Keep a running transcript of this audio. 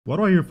Why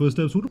do I hear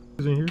footsteps? Who the f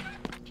is in here?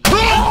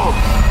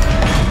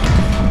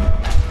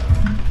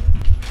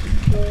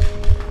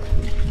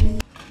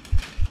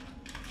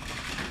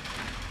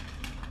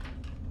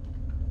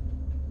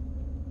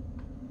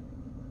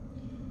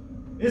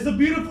 It's a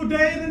beautiful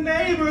day in the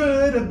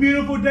neighborhood. A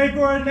beautiful day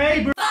for a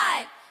neighbor.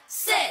 5,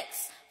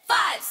 6,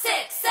 5,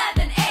 6,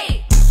 7,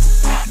 8.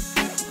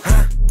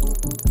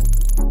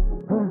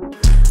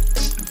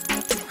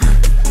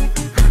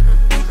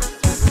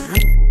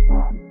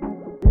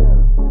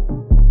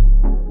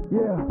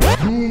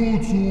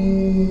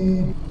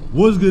 YouTube.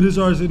 What's good? It's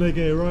RC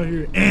aka right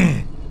here.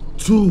 And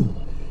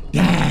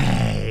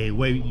today,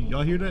 wait,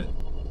 y'all hear that?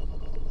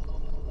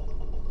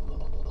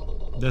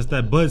 That's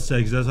that butt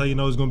sex. That's how you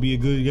know it's gonna be a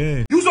good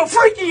game. You some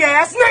freaky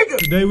ass nigga!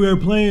 Today we are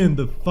playing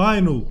the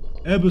final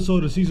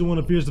episode of season 1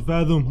 of Fears To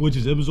Fathom, which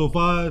is episode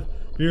 5.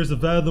 Fears To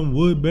Fathom,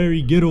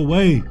 Woodbury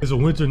Getaway. It's a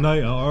winter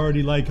night. I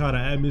already like how the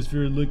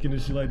atmosphere is looking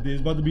and shit like this.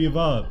 It's about to be a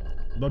vibe.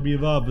 It's about to be a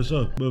vibe for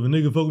sure. But if a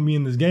nigga fuck with me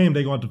in this game,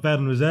 they gonna have to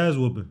fathom his ass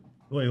whooping.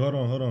 Wait, hold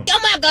on.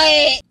 Come on, go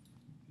ahead.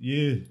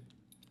 Yeah.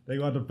 They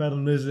gonna have to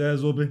fathom this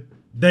ass whooping.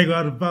 They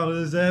gonna have to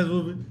fathom this ass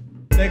whooping.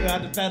 They gonna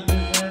have to fathom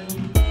this ass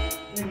whooping.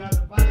 They gonna have to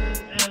fathom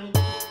this ass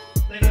whooping.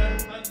 They gonna have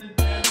to fathom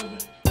this ass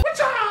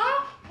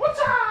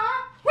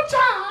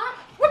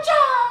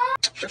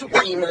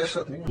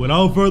whooping.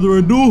 Without further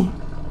ado,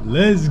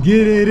 let's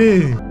get it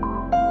in.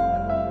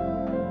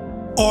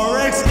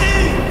 RXN!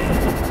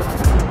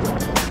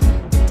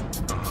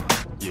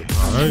 Yeah.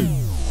 Alright.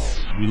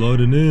 We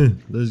loading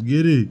in. Let's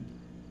get it.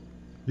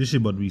 This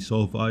shit about to be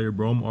so fire,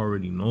 bro. I'm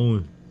already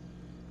knowing.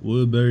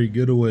 Woodbury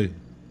Getaway.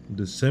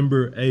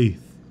 December 8th.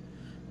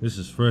 This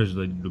is fresh,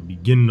 like the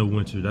beginning of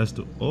winter. That's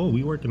the... Oh,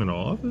 we working in the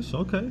office?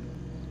 Okay.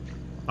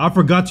 I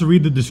forgot to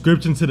read the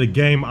description to the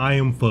game. I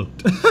am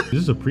fucked. Is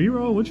this a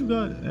pre-roll? What you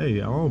got?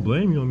 Hey, I don't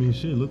blame you. I mean,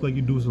 shit, look like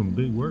you do some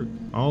big work.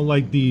 I don't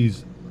like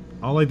these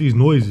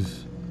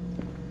noises.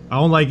 I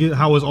don't like it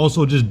how it's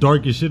also just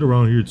dark as shit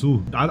around here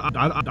too.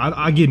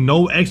 I get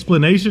no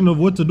explanation of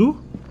what to do.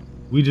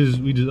 We just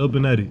up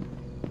and at it.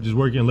 Just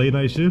working late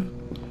night shift.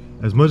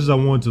 As much as I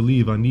wanted to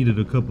leave, I needed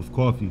a cup of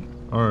coffee.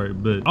 All right,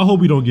 but I hope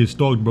we don't get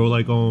stalked, bro.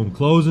 Like on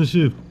closing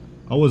shift,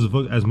 I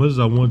wasn't as much as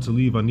I wanted to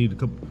leave. I need a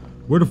cup.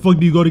 Where the fuck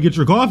do you go to get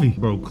your coffee?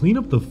 Bro, clean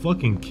up the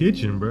fucking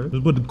kitchen, bro.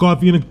 Let's put the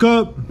coffee in a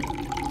cup.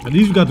 At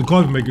least we got the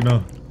coffee maker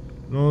now.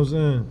 You know what I'm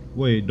saying?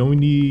 Wait, don't we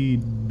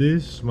need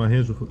this? My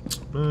hands were...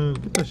 Man,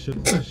 get that shit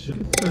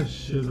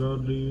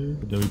out there.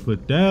 Then we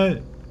put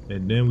that,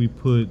 and then we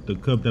put the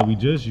cup that we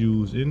just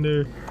used in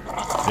there.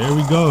 There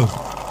we go.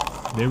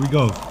 There we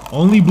go.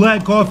 Only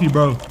black coffee,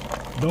 bro.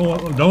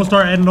 Don't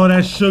start adding all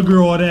that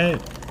sugar, all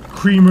that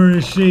creamer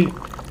and shit.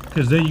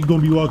 Cause then you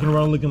gonna be walking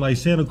around looking like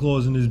Santa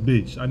Claus in this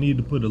bitch. I need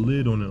to put a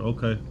lid on it.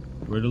 Okay,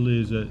 where the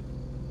lid's at?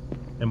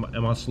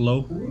 Am I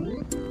slow?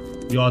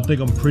 Y'all think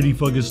I'm pretty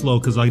fucking slow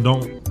cause I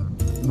don't.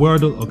 Where are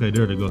the? Okay,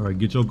 there they go. All right,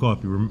 get your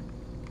coffee.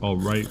 Oh,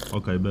 right.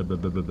 Okay,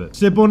 bet.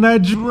 Sip on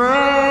that drink.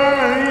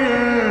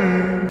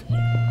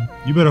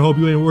 You better hope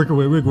you ain't working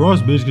with Rick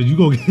Ross, bitch, cause you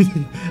gonna get.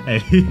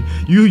 Hey,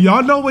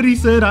 y'all know what he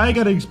said. I ain't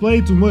gotta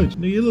explain too much.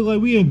 Nigga, it look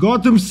like we in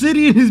Gotham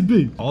City in this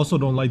bitch. I also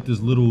don't like this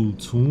little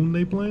tune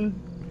they playing.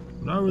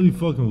 I'm not really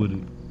fucking with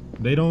it.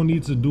 They don't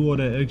need to do all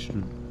that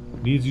extra.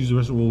 Need to use the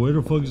restroom. Well, where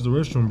the fuck is the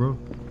restroom, bro?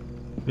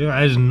 Yeah,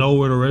 I just know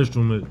where the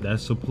restroom is.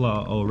 That's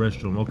supply. Oh,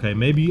 restroom. Okay,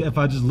 maybe if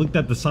I just looked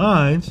at the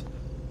signs.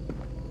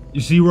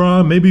 You see,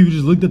 Ron? Maybe if you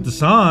just looked at the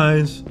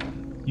signs,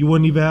 you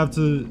wouldn't even have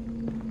to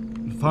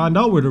find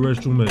out where the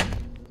restroom is.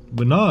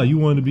 But nah, you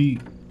want to be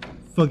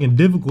fucking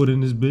difficult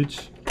in this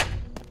bitch.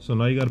 So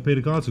now you gotta pay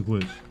the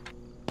consequence.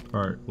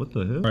 Alright, what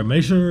the hell? Alright,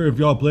 make sure if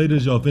y'all play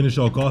this, y'all finish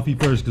y'all coffee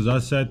first, because I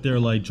sat there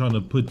like trying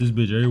to put this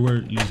bitch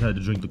everywhere. You just had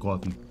to drink the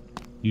coffee.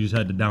 You just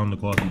had to down the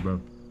coffee, bro.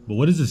 But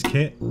what is this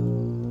can?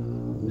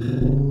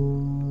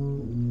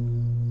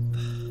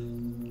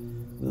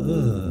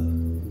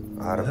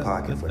 Out of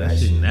pocket for that That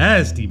shit shit.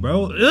 nasty,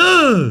 bro.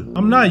 Ugh!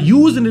 I'm not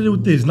using it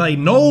with this. Like,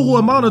 no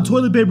amount of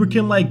toilet paper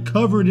can like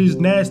cover this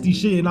nasty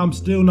shit, and I'm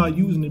still not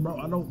using it, bro.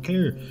 I don't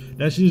care.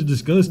 That shit is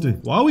disgusting.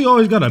 Why we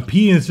always got a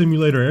peeing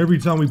simulator every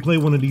time we play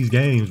one of these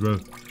games, bro?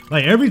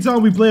 Like, every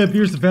time we play a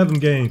Fears To Fathom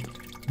game,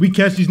 we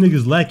catch these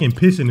niggas lacking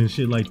pissing and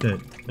shit like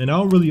that. And I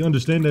don't really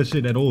understand that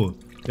shit at all.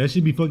 That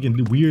should be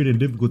fucking weird and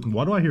difficult.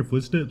 Why do I hear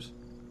footsteps?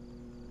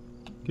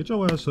 Get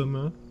your ass up,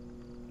 man.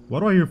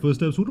 Why do I hear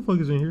footsteps? Who the fuck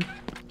is in here?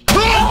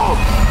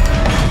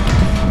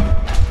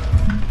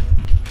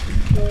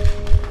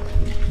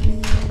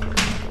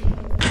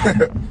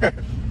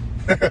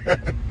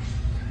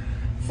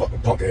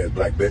 Fucking punk ass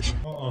black bitch.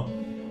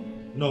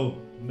 No,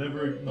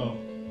 never, no.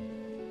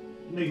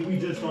 Nigga, we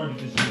just started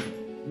this shit.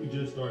 We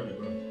just started,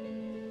 bro.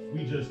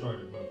 We just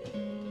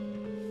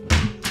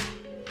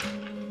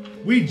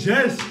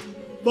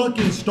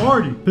fucking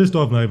started. Pissed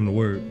off not even the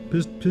word.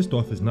 Pissed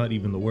off is not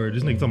even the word.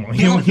 This nigga talking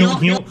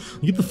about him.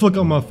 Get the fuck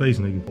out my face,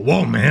 nigga.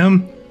 Whoa,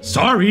 ma'am.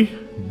 Sorry.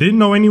 Didn't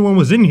know anyone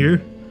was in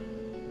here.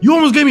 You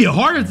almost gave me a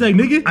heart attack,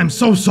 nigga. I'm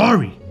so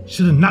sorry.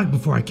 Should have knocked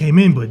before I came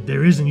in, but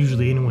there isn't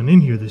usually anyone in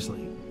here this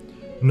late.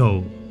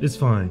 No, it's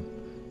fine.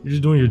 You're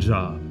just doing your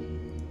job.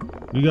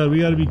 We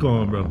gotta be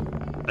calm, bro.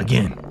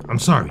 Again, I'm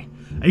sorry.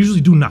 I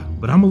usually do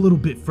not, but I'm a little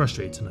bit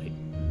frustrated tonight.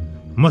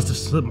 Must have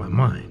slipped my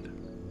mind.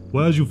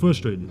 Why is you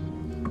frustrated?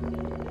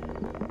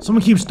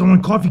 Someone keeps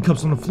throwing coffee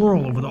cups on the floor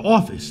all over the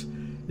office.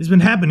 It's been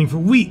happening for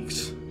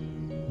weeks.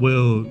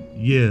 Well,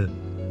 yeah,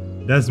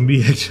 that's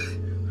me actually.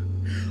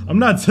 I'm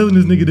not telling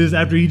this nigga this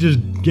after he just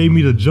gave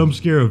me the jump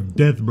scare of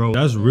death, bro.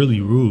 That's really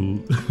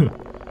rude.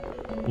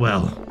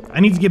 Well,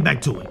 I need to get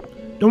back to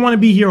it. Don't want to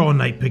be here all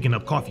night picking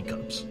up coffee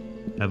cups.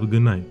 Have a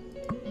good night.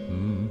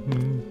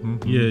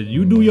 Yeah,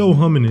 you do your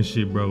humming and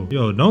shit, bro.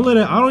 Yo, don't let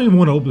it. I don't even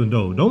want to open the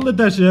door. Don't let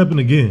that shit happen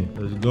again.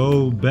 Let's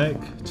go back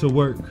to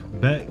work.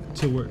 Back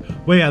to work.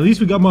 Wait, at least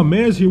we got my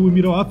mans here with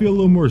me though. I feel a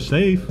little more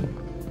safe.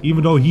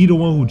 Even though he the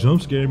one who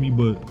jump scared me,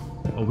 but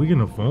oh, we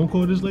getting a phone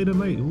call this late at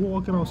night? Who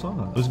walking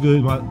outside? What's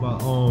good?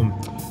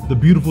 The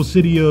beautiful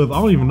city of, I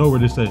don't even know where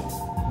this at,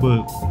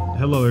 but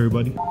hello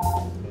everybody.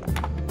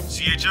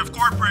 CHF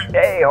Corporate.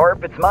 Hey,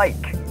 Harp, it's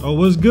Mike. Oh,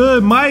 what's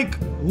good, Mike?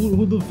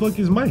 Who the fuck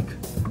is Mike?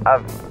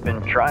 I've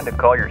been trying to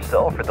call your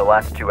cell for the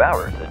last 2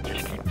 hours. It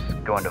just keeps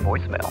going to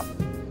voicemail.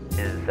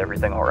 Is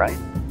everything all right?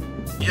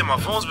 Yeah, my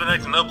phone's been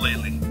acting up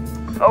lately.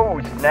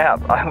 Oh,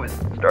 snap. I was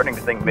starting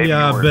to think maybe you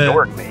were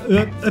ignoring me.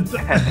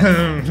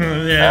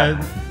 Yeah,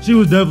 she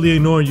was definitely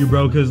ignoring you,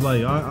 bro, because,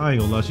 like, I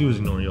ain't gonna lie, she was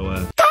ignoring your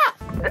ass.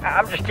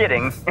 I'm just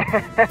kidding.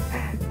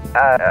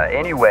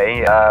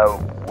 Anyway,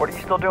 what are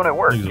you still doing at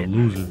work? He's a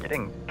loser. It's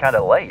getting kind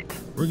of late.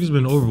 Work has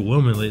been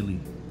overwhelming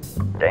lately.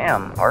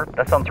 Damn, Harp,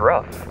 that sounds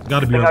rough.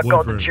 Gotta be our our boyfriend. I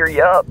called to cheer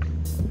you up.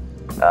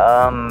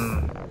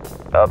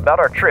 About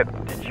our trip,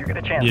 did you get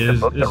a chance to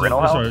book the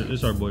rental house?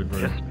 It's our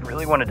boyfriend. Just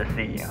really wanted to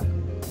see you.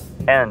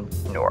 And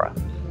Nora.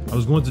 I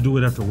was going to do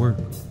it after work.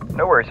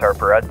 No worries,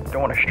 Harper. I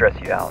don't want to stress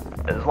you out.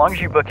 As long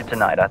as you book it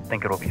tonight, I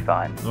think it'll be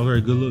fine.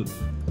 Okay, good luck.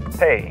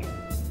 Hey,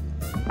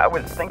 I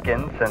was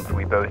thinking, since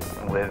we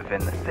both live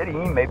in the city,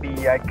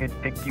 maybe I could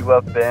pick you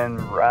up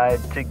and ride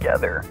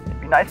together.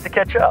 It'd be nice to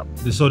catch up.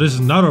 So this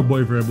is not our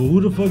boyfriend, but who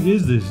the fuck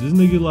is this? This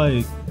nigga,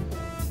 like,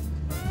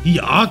 he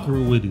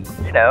awkward with it.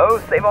 You know,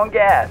 save on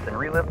gas and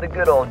relive the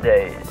good old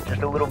days.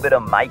 Just a little bit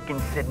of Mike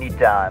and Sydney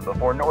time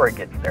before Nora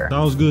gets there.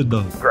 Sounds good,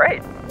 though.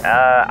 Great.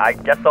 I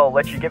guess I'll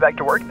let you get back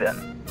to work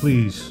then.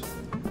 Please.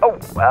 Oh,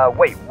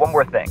 wait, one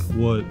more thing.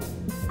 What?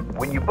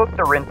 When you book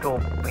the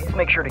rental, please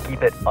make sure to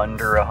keep it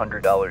under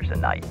 $100 a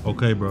night.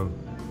 Okay, bro.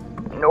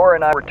 Nora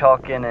and I were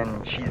talking,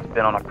 and she's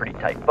been on a pretty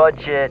tight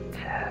budget.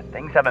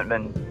 Things haven't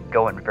been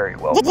going very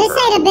well. Just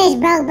say the bitch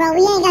broke, bro.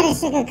 We ain't got a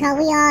sugarcoat.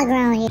 We all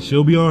grown here.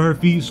 She'll be on her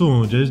feet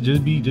soon.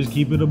 Just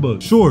keep it a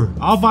buck. Sure,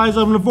 I'll find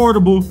something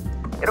affordable.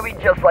 It'll be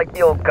just like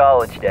the old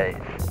college days.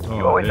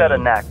 You always yeah. had a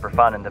knack for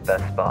finding the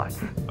best spots.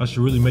 I should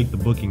really make the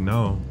booking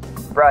now.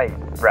 Right,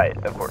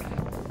 of course.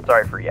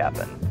 Sorry for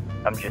yapping.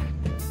 I'm just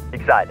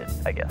excited,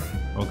 I guess.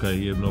 Okay,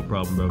 yeah, no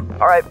problem, bro.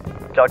 All right,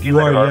 talk to you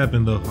later. You are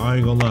yapping, though. I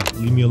ain't gonna lie.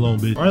 Leave me alone,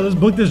 bitch. All right, let's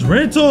book this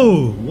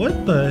rental.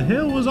 What the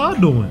hell was I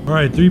doing? All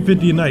right,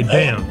 $350 a night.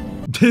 Damn.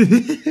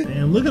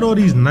 Damn, look at all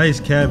these nice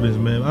cabins,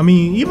 man. I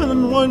mean, even the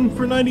one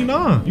for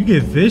 $99. You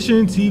get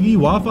fishing, TV,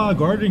 Wi-Fi,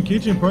 garden,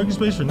 kitchen, parking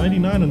space for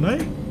 $99 a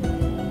night.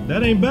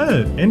 That ain't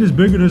bad. And it's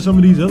bigger than some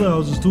of these other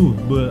houses too,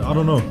 but I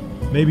don't know.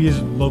 Maybe it's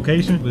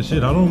location, but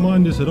shit, I don't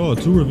mind this at all.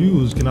 2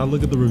 reviews. Can I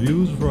look at the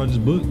reviews before I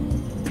just book?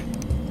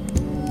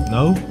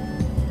 No?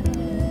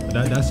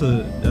 That's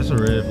a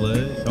red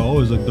flag. I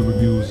always look at the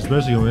reviews,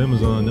 especially on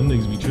Amazon. Them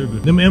niggas be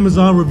tripping. Them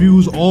Amazon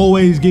reviews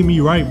always get me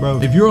right,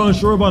 bro. If you're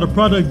unsure about a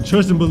product,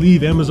 trust and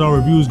believe Amazon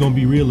reviews gonna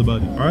be real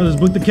about it. All right, let's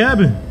book the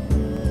cabin.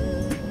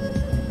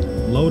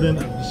 Loading,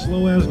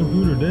 slow ass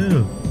computer,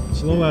 damn.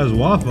 Slow ass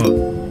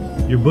Wi-Fi.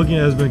 Your booking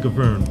has been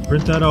confirmed.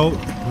 Print that out,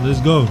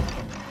 let's go.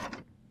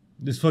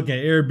 This fucking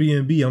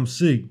Airbnb, I'm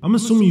sick. I'm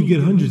assuming you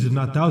get hundreds if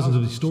not thousands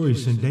of these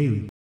stories sent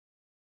daily.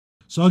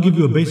 So I'll give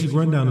you a basic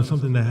rundown of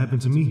something that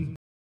happened to me.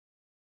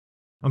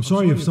 I'm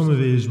sorry if some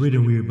of it is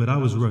written weird, but I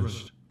was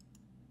rushed.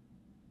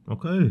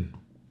 Okay.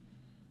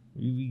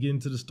 We get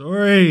into the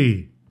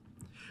story.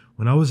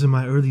 When I was in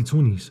my early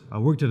 20s, I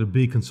worked at a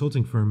big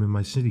consulting firm in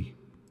my city.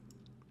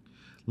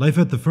 Life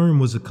at the firm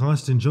was a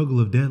constant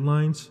juggle of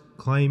deadlines,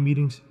 client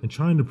meetings, and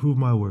trying to prove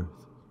my worth,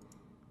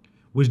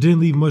 which didn't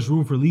leave much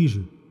room for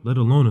leisure, let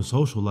alone a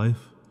social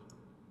life.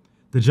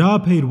 The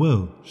job paid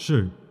well,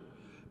 sure,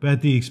 but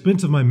at the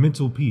expense of my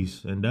mental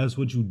peace, and that's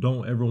what you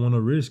don't ever want to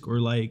risk, or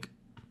like,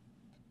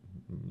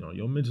 you know,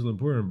 your mental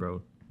important,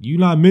 bro. You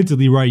not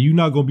mentally right, you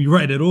not gonna be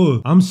right at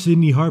all. I'm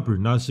Sydney Harper,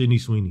 not Sydney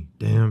Sweeney.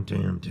 Damn.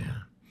 Gotta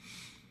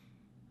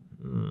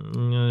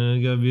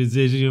be a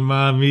station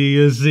remind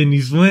me of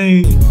Sydney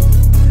Swain.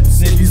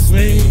 Sydney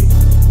Swain.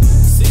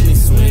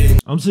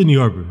 I'm Sydney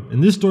Harper,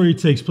 and this story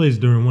takes place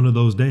during one of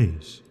those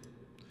days.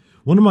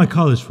 One of my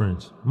college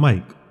friends,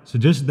 Mike,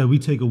 suggested that we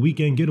take a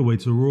weekend getaway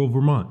to rural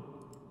Vermont,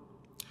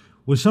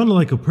 which sounded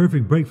like a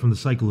perfect break from the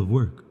cycle of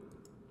work.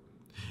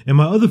 And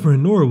my other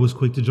friend Nora was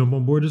quick to jump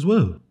on board as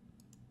well.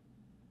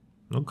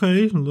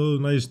 Okay, a little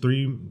nice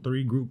three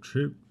group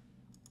trip.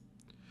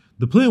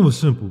 The plan was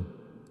simple.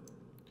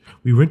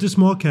 We rent a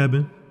small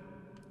cabin,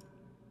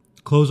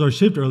 close our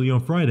shift early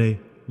on Friday,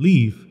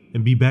 leave,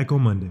 and be back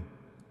on Monday.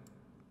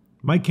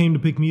 Mike came to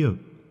pick me up.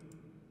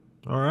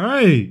 All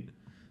right.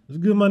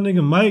 Let's get my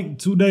nigga Mike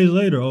 2 days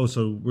later. Oh,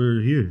 so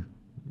we're here.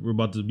 We're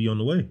about to be on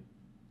the way.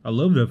 I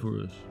love that for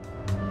us.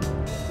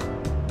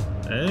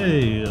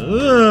 Hey,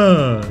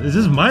 is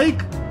this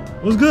Mike?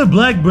 What's good,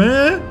 Black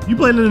man? You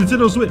playing the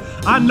Nintendo Switch?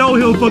 I know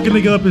he'll fuck a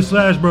nigga up in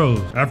Slash Bros.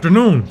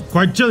 Afternoon.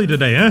 Quite chilly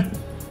today, huh?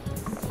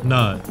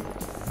 Nah.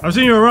 I've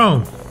seen you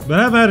around, but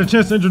I haven't had a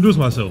chance to introduce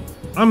myself.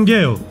 I'm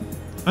Gail.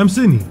 I'm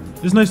Sydney.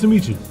 It's nice to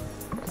meet you.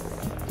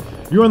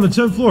 You're on the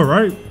 10th floor,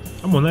 right?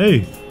 I'm on the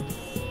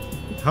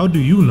 8th. How do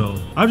you know?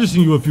 I've just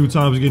seen you a few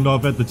times getting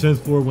off at the 10th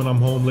floor when I'm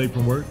home late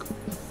from work.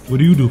 What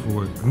do you do for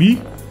work?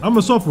 Me? I'm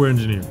a software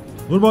engineer.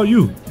 What about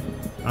you?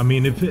 I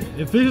mean, if it's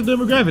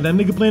demographic, that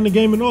nigga playing the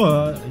game and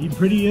all, he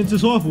pretty into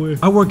software.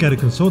 I work at a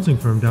consulting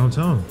firm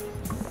downtown.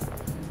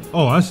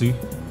 Oh, I see.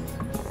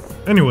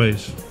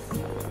 Anyways,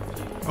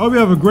 I hope you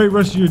have a great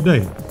rest of your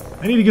day.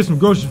 I need to get some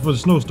groceries before the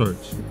snow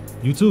starts.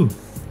 You too.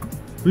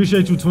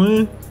 Appreciate you,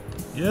 twin.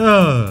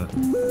 Yeah.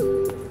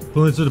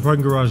 Pull into the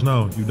parking garage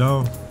now. You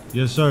down?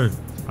 Yes, sir.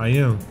 I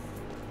am.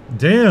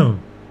 Damn.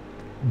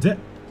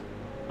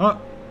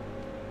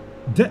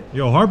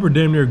 Yo, Harper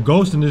damn near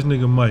ghosting this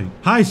nigga Mike.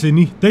 Hi,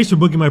 Sydney. Thanks for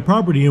booking my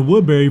property in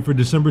Woodbury for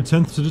December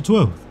 10th to the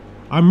 12th.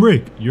 I'm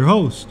Rick, your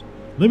host.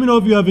 Let me know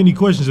if you have any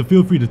questions and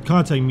feel free to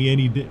contact me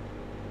any day.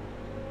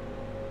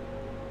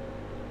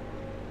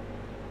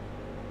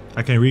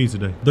 I can't read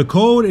today. The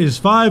code is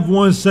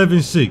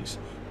 5176.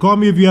 Call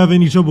me if you have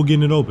any trouble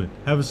getting it open.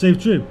 Have a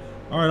safe trip.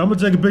 All right, I'm gonna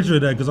take a picture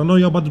of that because I know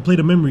y'all about to play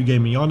the memory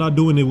game and y'all not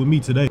doing it with me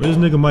today. Where's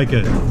nigga Mike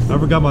at? I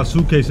forgot my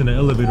suitcase in the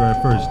elevator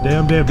at first.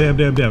 Damn.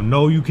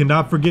 No, you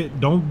cannot forget.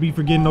 Don't be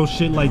forgetting no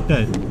shit like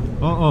that.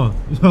 I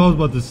was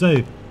about to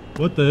say,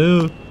 what the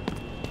hell?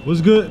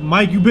 What's good?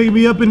 Mike, you picking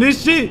me up in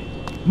this shit?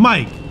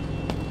 Mike,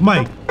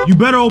 you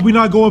better hope we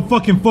not going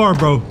fucking far,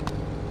 bro.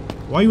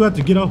 Why you have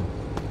to get out?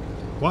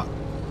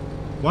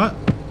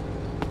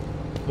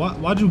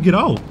 Why'd you get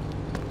out?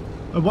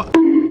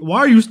 Why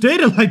are you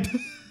standing like that?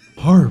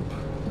 Harp.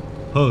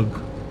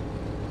 Hug.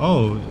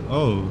 Oh,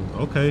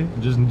 okay.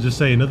 Just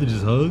saying nothing,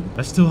 just hug.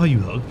 That's still how you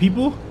hug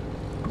people?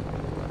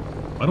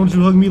 Why don't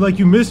you hug me like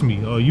you miss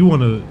me? Oh, you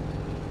wanna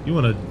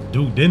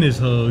do Dennis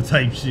hug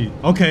type shit.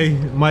 Okay,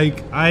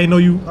 Mike. I ain't know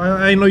you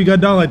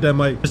got down like that,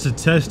 Mike. Just a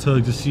test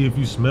hug to see if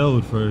you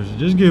smelled first.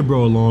 Just give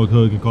bro a long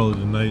hug and call it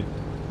a night.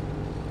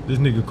 This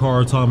nigga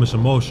Carl Thomas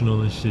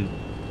emotional and shit.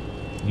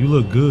 You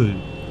look good.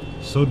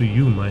 So do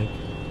you, Mike.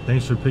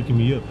 Thanks for picking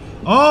me up.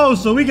 Oh,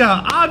 so we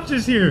got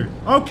options here.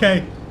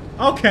 Okay.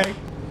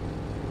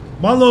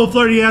 My little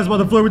flirty ass about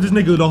to flirt with this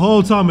nigga the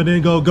whole time and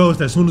then go ghost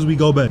as soon as we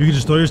go back. You can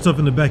just throw your stuff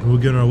in the back and we'll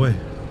get on our way.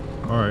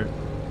 All right.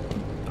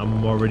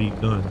 I'm already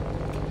done.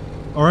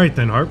 All right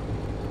then, Harp.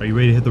 Are you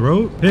ready to hit the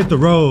road? Hit the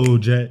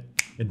road, Jet.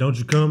 And don't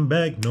you come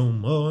back no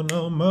more. Hit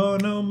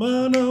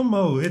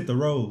the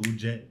road,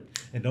 Jet.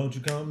 And don't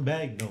you come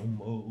back no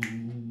more.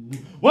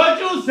 What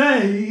you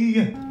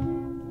say?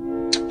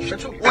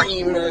 Shut your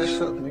lame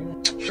ass up,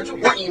 nigga. Shut your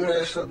lame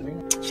ass up,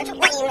 nigga. Shut your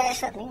lame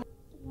ass up, nigga.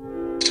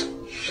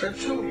 Shut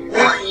your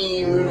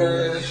lame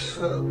ass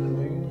up,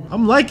 nigga.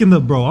 I'm liking the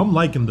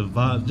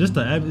vibe. Just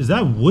the is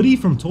that Woody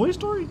from Toy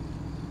Story?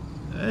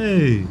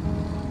 Hey,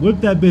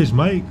 whip that bitch,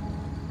 Mike.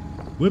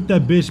 Whip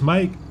that bitch,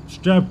 Mike.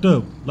 Strapped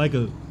up like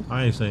a.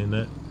 I ain't saying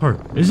that.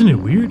 Harp, isn't it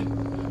weird?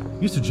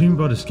 Used to dream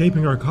about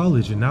escaping our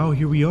college, and now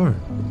here we are,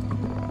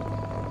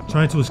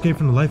 trying to escape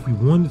from the life we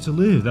wanted to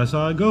live. That's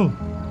how I go.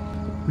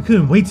 We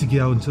couldn't wait to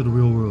get out into the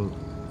real world.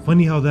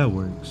 Funny how that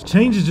works.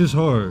 Change is just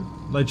hard,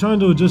 like trying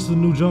to adjust to a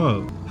new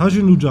job. How's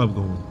your new job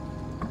going?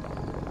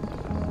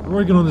 We're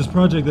working on this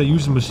project that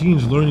uses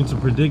machines learning to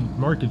predict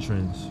market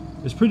trends.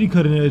 It's pretty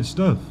cutting edge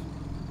stuff.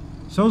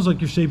 Sounds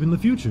like you're shaping the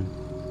future.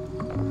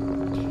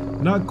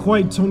 Not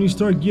quite Tony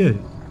Stark yet,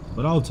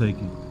 but I'll take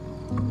it.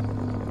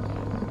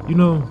 You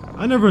know,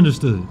 I never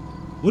understood.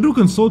 What do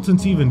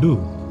consultants even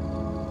do?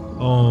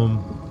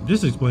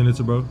 Just explain it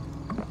to bro.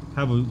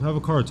 Have a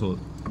car talk.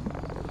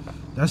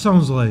 That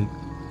sounds like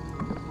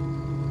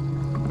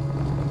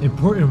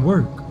important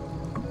work.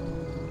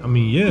 I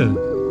mean, yeah.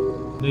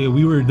 Nigga,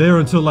 we were there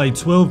until like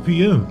 12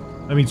 p.m.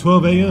 I mean,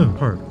 12 a.m.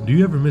 Harp, do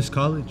you ever miss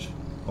college?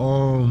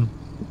 I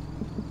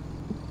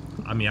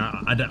mean,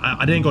 I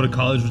didn't go to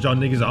college with y'all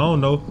niggas. I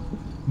don't know.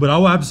 But I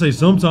would have to say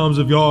sometimes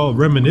if y'all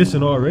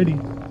reminiscing already.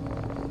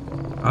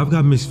 I've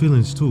got mixed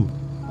feelings too.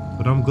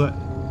 But I'm glad.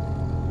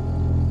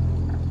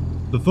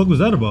 The fuck was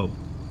that about?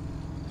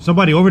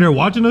 Somebody over there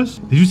watching us?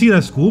 Did you see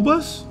that school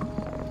bus?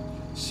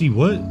 See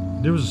what?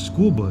 There was a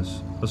school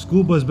bus. A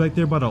school bus back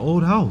there by the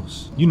old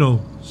house. You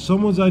know,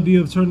 someone's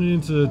idea of turning it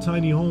into a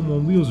tiny home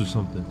on wheels or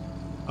something.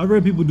 I've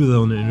read people do that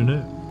on the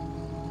internet.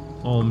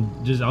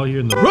 Just out here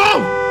in the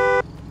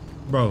road.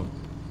 Bro,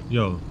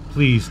 yo,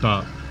 please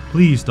stop.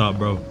 Please stop,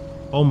 bro.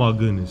 Oh my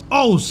goodness.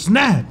 Oh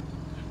snap!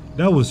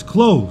 That was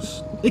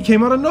close. It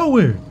came out of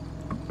nowhere.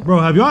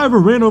 Bro, have y'all ever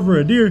ran over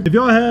a deer? If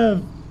y'all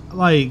have,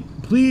 like,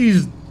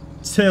 please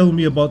tell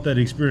me about that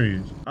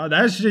experience.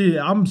 That shit,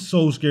 I'm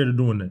so scared of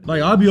doing that.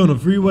 Like, I'll be on the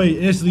freeway,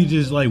 instantly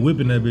just like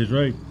whipping that bitch,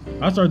 right?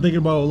 I start thinking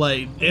about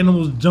like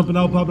animals jumping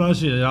out, popping out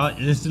shit, and I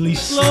instantly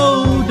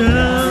slow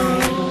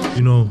down.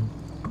 You know,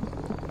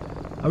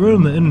 I read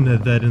on the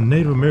internet that in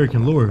Native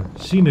American lore,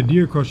 seeing a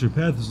deer cross your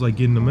path is like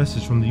getting a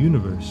message from the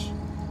universe.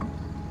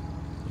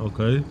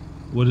 Okay,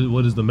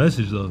 what is the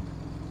message though?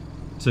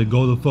 To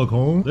go the fuck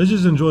home? Let's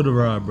just enjoy the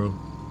ride, bro.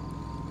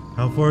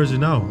 How far is it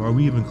now? Are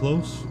we even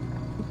close?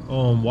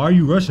 Why are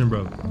you rushing,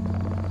 bro?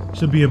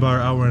 Should be about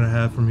an hour and a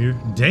half from here.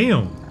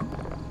 Damn!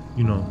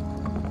 You know,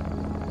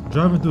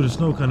 driving through the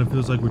snow kind of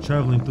feels like we're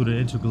traveling through the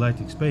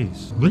intergalactic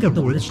space. Look at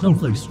the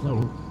snowflakes.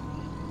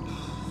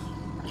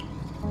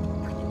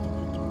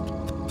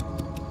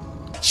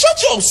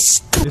 Shut your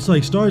It's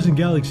like stars and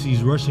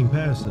galaxies rushing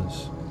past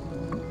us.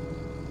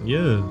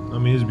 Yeah, I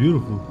mean, it's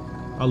beautiful.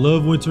 I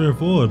love winter and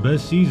fall,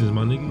 best seasons,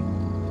 my nigga.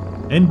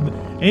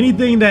 And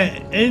anything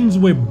that ends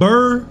with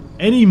burr,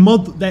 any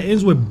month that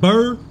ends with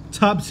burr,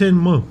 top 10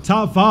 month.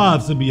 Top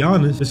 5, to be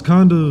honest. It's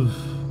kind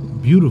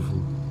of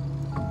beautiful.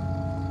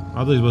 I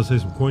thought he was about to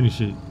say some corny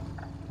shit.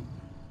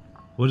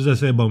 What does that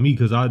say about me?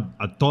 Because I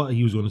thought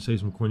he was going to say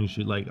some corny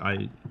shit like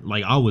I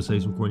would say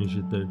some corny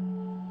shit there.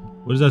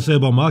 What does that say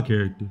about my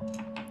character?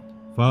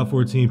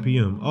 5:14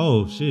 p.m.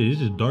 Oh shit,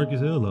 it's just dark as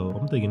hell though.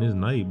 I'm thinking it's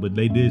night, but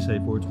they did say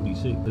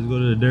 4:26. Let's go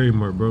to the Dairy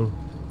Mart, bro.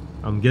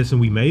 I'm guessing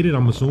we made it,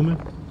 I'm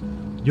assuming.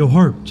 Yo,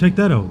 Harp, check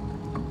that out.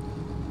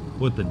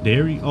 What, the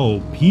dairy?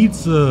 Oh,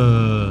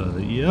 pizza.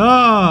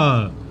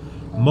 Yeah.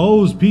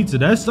 Moe's Pizza.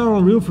 That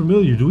sounds real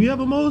familiar. Do we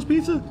have a Moe's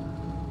Pizza?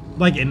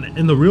 Like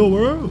in the real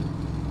world?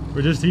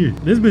 Or just here?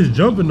 This bitch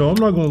jumping though, I'm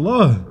not gonna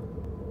lie.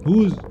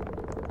 Who is,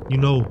 you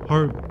know,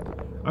 Harp,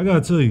 I gotta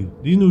tell you,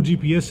 these new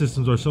GPS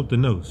systems are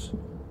something else.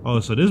 Oh,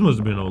 so this must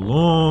have been a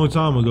long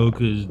time ago,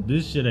 cause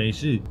this shit ain't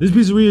shit. This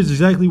pizzeria is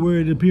exactly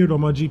where it appeared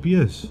on my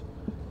GPS.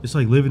 It's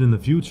like living in the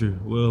future.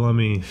 Well, I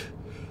mean,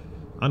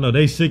 I know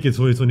they sick in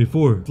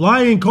 2024.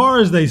 Flying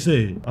cars, they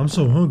said. I'm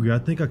so hungry, I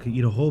think I could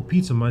eat a whole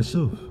pizza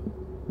myself.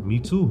 Me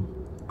too.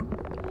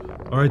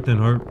 All right then,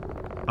 Harp.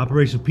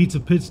 Operation Pizza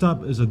Pit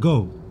Stop is a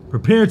go.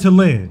 Prepare to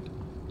land.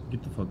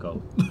 Get the fuck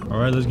out. All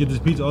right, let's get this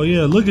pizza. Oh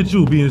yeah, look at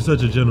you being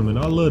such a gentleman.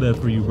 I love that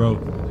for you, bro.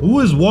 Who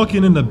is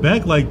walking in the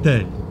back like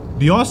that?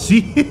 Do y'all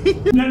see?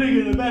 That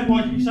nigga in the back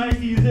walking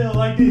shicey as hell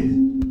like this.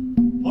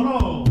 Hold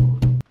on.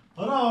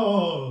 Hold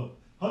on.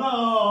 Hold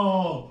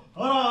on.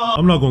 Hold on.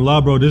 I'm not gonna lie,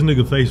 bro. This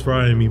nigga face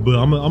frying me, but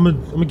I'm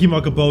gonna keep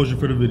my composure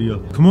for the video.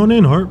 Come on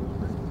in, Harp.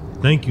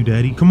 Thank you,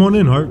 Daddy. Come on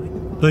in, Harp.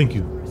 Thank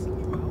you.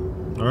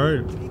 All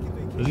right,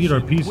 let's get our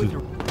pizza.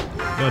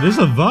 Yo, this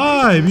is a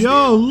vibe.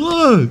 Yo,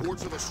 look.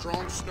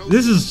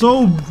 This is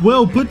so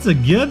well put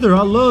together.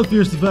 I love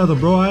Fears To Fathom,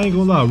 bro. I ain't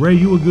gonna lie. Ray,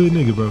 you a good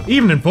nigga, bro.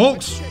 Evening,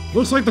 folks.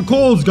 Looks like the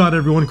cold's got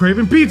everyone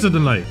craving pizza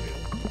tonight.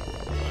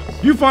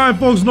 You fine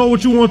folks know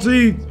what you want to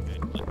eat.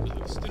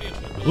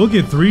 We'll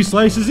get 3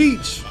 slices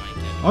each.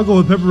 I'll go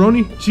with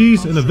pepperoni,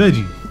 cheese, and a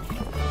veggie.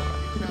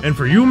 And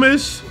for you,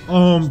 miss,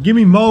 give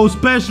me Moe's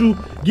special.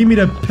 Give me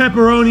the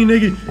pepperoni,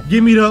 nigga.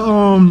 Give me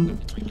the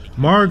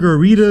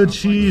margarita,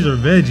 cheese, or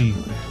veggie.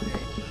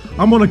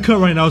 I'm on a cut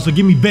right now, so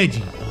give me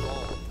veggie.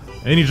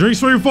 Any drinks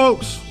for you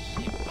folks?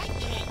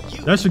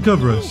 That should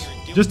cover us.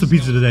 Just the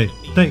pizza today.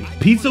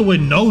 Pizza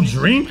with no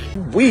drink?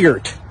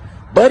 Weird,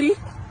 buddy.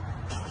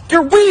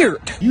 You're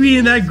weird. You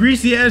eating that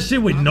greasy ass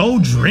shit with no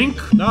drink?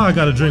 Now I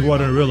gotta drink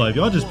water in real life.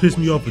 Y'all just pissed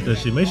me off with that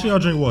shit. Make sure y'all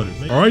drink water.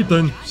 All right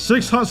then,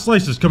 6 hot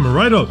slices coming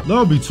right up.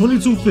 That'll be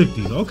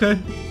 $22.50. Okay,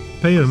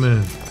 pay the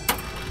man.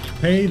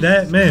 Pay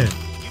that man.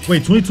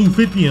 Wait,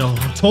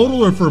 $22.50 in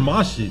total or for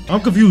my shit?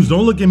 I'm confused.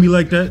 Don't look at me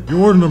like that. Your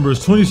order number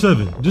is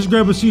 27. Just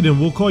grab a seat and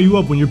we'll call you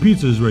up when your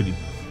pizza is ready.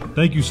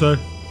 Thank you, sir.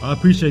 I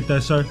appreciate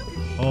that, sir.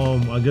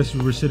 I guess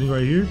we were sitting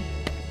right here,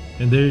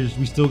 and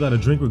we still got a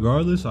drink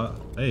regardless.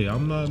 Hey,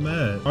 I'm not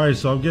mad. All right,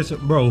 so I'm guessing,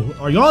 bro,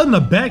 are y'all in the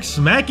back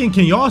smacking?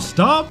 Can y'all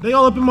stop? They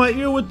all up in my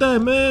ear with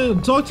that,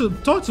 man. Talk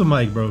to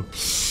Mike, bro.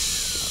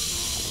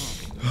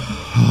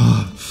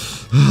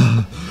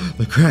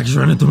 The crack's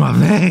running through my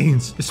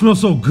veins. It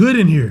smells so good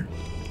in here.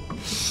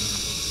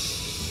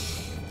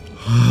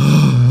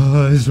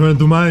 It's running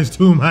through mine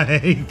too,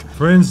 Mike.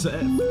 Friends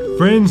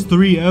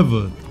 3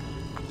 ever.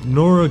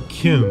 Nora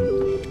Kim.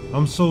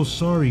 I'm so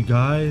sorry,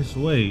 guys.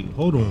 Wait,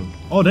 hold on.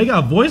 Oh, they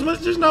got voice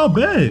messages now?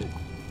 Bet.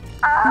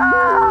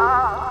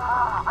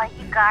 Oh,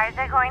 you guys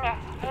are going to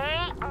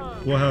hate me.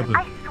 What happened?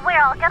 I swear,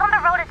 I'll get on the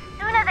road as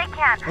soon as I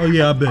can. Oh,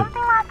 yeah, I bet.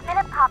 Something last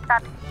minute popped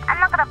up. I'm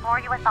not going to bore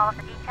you with all of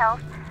the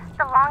details.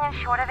 The long and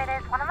short of it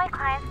is one of my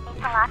clients needs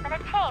a last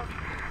minute change.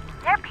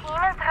 Their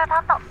payments are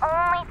about the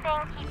only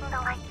thing keeping the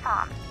lights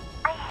on.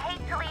 I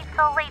hate to leave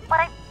so late,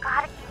 but I've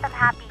got to keep them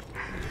happy.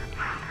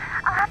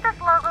 I'll have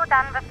this logo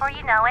done before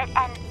you know it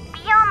and be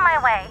on my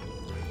way.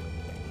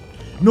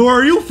 No,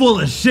 are you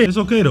full of shit? It's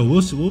okay though.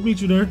 We'll meet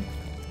you there.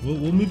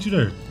 We'll meet you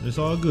there. It's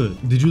all good.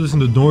 Did you listen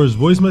to Nora's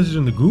voice message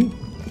in the group?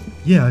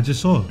 Yeah, I just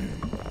saw it.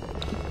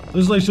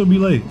 Looks like she'll be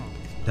late.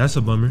 That's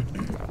a bummer.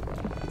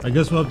 I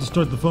guess we'll have to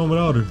start the phone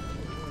without her.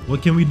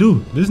 What can we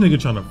do? This nigga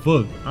trying to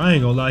fuck. I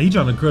ain't gonna lie, he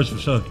trying to crush for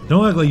sure.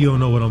 Don't act like you don't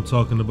know what I'm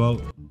talking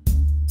about.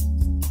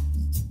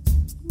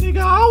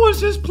 Nigga, I was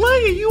just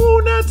playing. You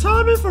on that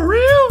timing for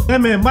real?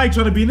 That man Mike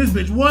trying to be in this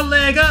bitch one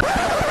leg up.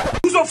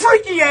 Who's a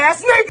freaky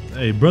ass nigga?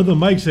 Hey, brother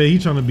Mike said he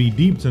trying to be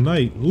deep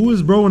tonight. Who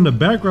is bro in the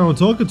background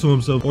talking to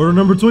himself? Order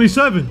number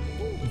 27.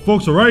 The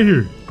folks are right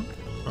here.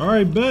 All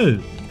right, bet.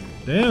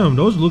 Damn,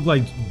 those look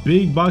like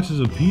big boxes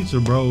of pizza,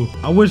 bro.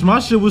 I wish my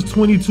shit was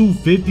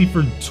 $22.50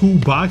 for 2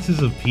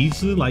 boxes of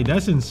pizza. Like,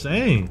 that's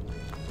insane.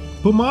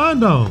 Put mine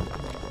down.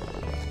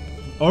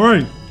 All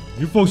right,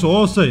 you folks are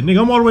all set. Nigga,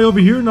 I'm all the way over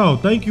here now.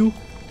 Thank you.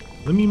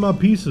 Let me eat my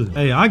pizza.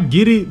 Hey, I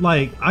get it.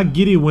 Like, I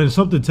get it when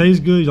something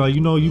tastes good. Like, you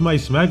know, you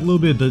might smack a little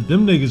bit.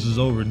 Them niggas is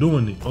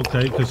overdoing it.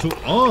 Okay, cause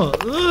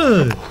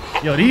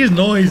yo, these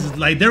noises,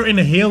 like they're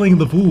inhaling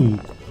the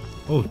food.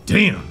 Oh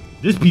damn,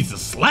 this pizza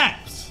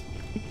slaps.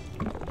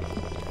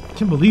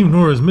 Can't believe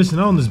Nora's missing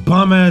out on this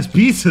bomb ass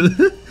pizza.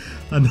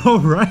 I know,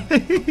 right?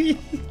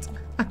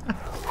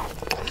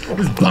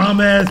 This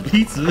bomb ass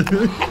pizza.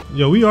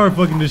 Yo, we are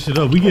fucking this shit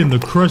up. We getting the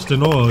crust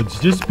and all.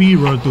 Just speed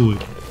run through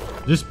it.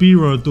 Just speed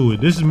run through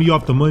it. This is me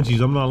off the munchies.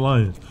 I'm not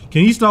lying.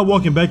 Can you stop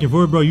walking back and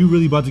forth, bro? You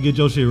really about to get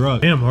your shit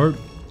rocked. Damn, Hurt.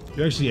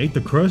 You actually ate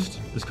the crust?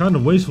 It's kind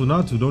of wasteful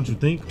not to, don't you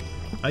think?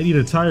 I'd eat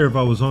a tire if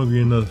I was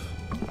hungry enough.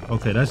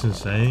 Okay, that's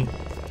insane.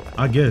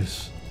 I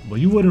guess. But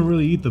you wouldn't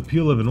really eat the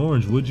peel of an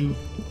orange, would you?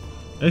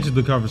 Exit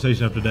the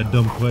conversation after that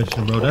dumb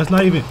question, bro. That's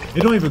not even,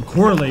 it don't even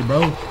correlate,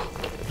 bro.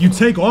 You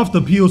take off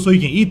the peel so you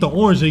can eat the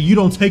orange, and you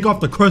don't take off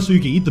the crust so you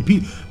can eat the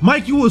peel.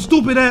 Mike, you was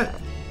stupid at.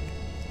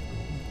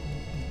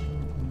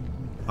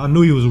 I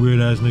knew he was a weird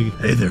ass nigga.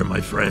 Hey there,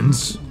 my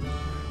friends.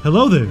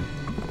 Hello there.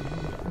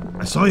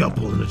 I saw y'all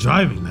pulling and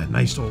driving that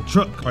nice old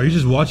truck. Are you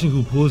just watching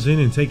who pulls in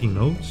and taking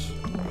notes?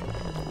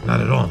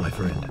 Not at all, my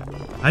friend.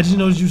 I just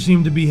noticed you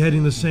seem to be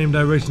heading the same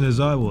direction as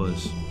I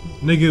was.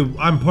 Nigga,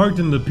 I'm parked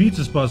in the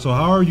pizza spot, so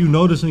how are you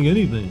noticing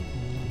anything?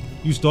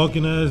 You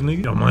stalking ass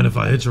nigga? Don't mind if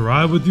I hitch a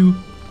ride with you?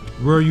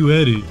 Where are you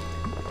headed?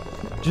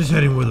 Just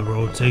heading where the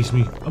road takes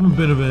me. I'm a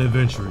bit of an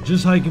adventurer,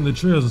 just hiking the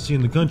trails and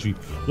seeing the country.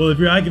 Well, if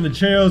you're hiking the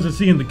trails and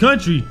seeing the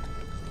country,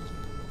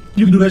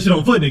 you can do that shit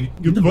on foot, nigga.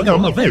 You can run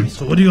down my face.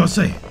 So what do y'all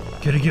say?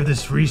 Can I give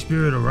this free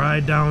spirit a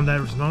ride down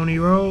that snowy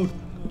road?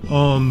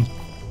 No,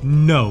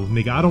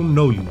 nigga, I don't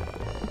know you.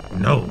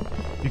 No.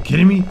 You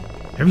kidding me?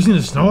 Have you seen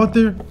the snow out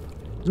there?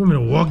 You want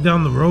me to walk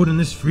down the road in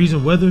this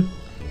freezing weather?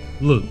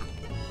 Look,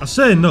 I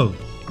said no.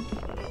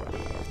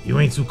 You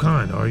ain't too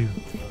kind, are you?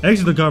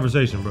 Exit the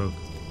conversation, bro.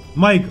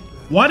 Mike,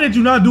 why did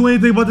you not do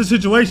anything about the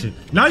situation?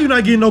 Now you're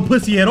not getting no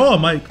pussy at all,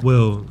 Mike.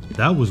 Well,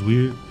 that was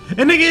weird.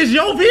 And nigga, it's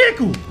your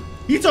vehicle.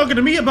 You talking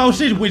to me about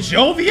shit with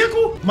your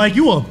vehicle? Mike,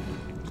 you a...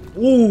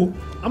 Ooh,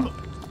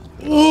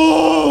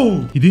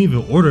 Ooh! He didn't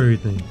even order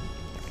everything. ...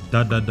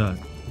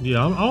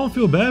 Yeah, I don't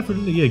feel bad for the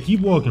nigga. Yeah, keep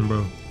walking,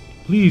 bro.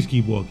 Please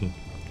keep walking.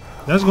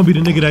 That's gonna be the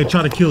nigga that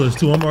try to kill us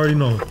too. I'm already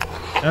knowing.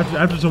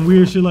 After some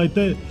weird shit like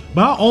that.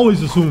 But I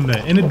always assume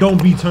that, and it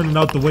don't be turning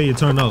out the way it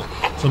turned out.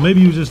 So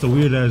maybe he was just a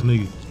weird ass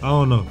nigga. I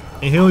don't know.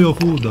 Inhale your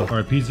food though. All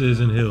right, pizza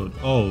is inhaled.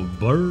 Oh,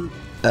 bird.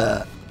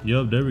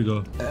 Yep, there we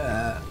go.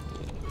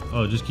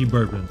 Oh, just keep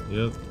burping.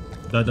 Yep. ...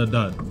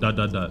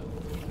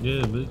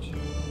 Yeah, bitch.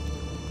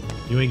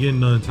 You ain't getting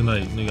none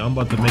tonight, nigga. I'm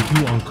about to make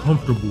you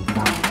uncomfortable.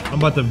 I'm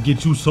about to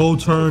get you so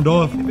turned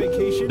off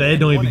that it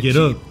don't even get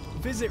up.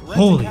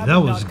 Holy, that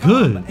was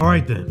good. All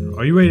right then,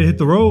 are you ready to hit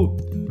the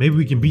road? Maybe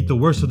we can beat the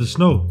worst of the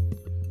snow.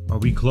 Are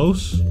we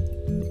close?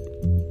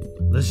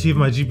 Let's see if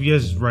my GPS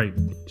is right.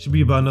 Should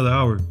be about another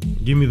hour.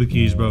 Give me the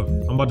keys, bro.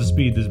 I'm about to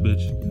speed this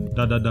bitch. ...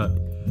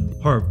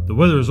 Harp, the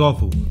weather is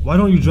awful. Why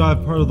don't you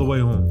drive part of the way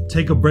home?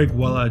 Take a break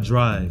while I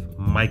drive,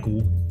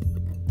 Michael.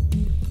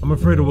 I'm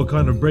afraid of what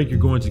kind of break you're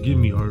going to give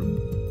me, Harp.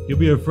 You'll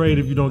be afraid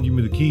if you don't give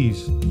me the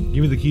keys.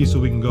 Give me the keys so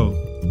we can go.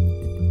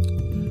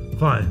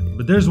 Fine,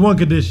 but there's one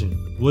condition.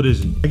 What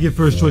is it? I get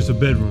first choice of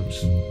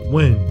bedrooms.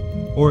 When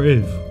or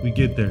if we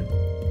get there.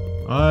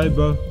 Alright,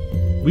 bro.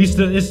 It's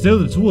still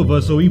the two of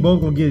us, so we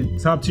both gonna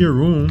get top tier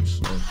rooms.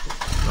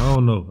 I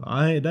don't know.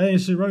 That ain't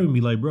shit right with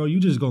me. Like, bro, you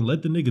just gonna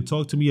let the nigga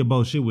talk to me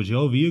about shit with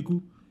your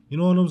vehicle? You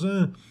know what I'm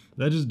saying?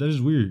 That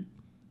is weird.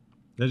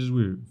 That's just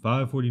weird.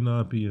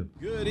 5:49 p.m.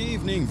 Good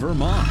evening,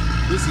 Vermont.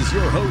 This is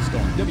your host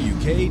on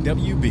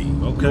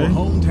WKWB, okay. Your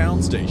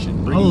hometown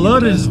station. I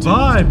love this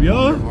vibe,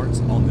 yo.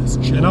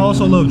 And I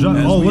also love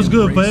driving. Oh, what's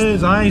good,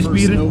 fans? I ain't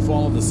speeding.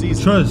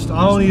 Trust,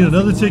 I don't need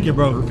another ticket,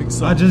 bro.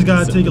 I just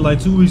got a ticket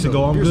like 2 weeks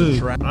ago. I'm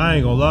good. I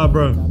ain't gonna lie,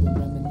 bro.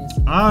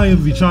 I ain't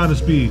even be trying to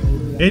speed.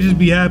 It just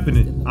be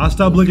happening. I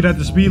stop looking at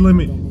the speed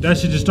limit. That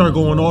shit just start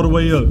going all the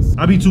way up.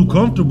 I be too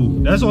comfortable.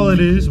 That's all it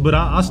is. But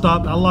I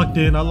stopped. I locked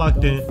in.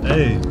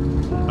 Hey,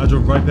 I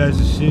drove right past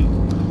the shit.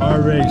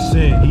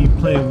 RxN, he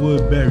playing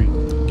Woodbury.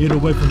 Get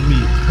away from me.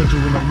 Punch you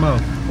in the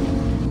mouth.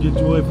 Get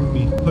away from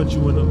me. Punch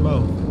you in the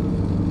mouth.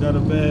 Got a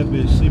bad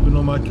bitch sleeping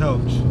on my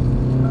couch.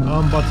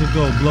 I'm about to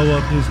go blow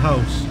up his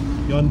house.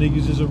 Y'all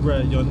niggas is a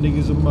rat. Y'all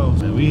niggas a mouse.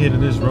 Man, we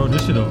hitting this road.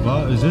 This shit a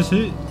vibe. Is this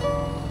it?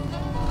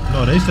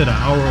 No, they said an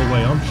hour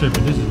away. I'm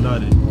tripping. This is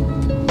not it.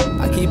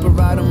 I I keep a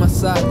ride on my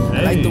side.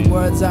 I like the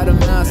words out of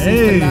mouth.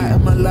 Hey.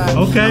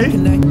 Okay.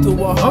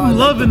 I'm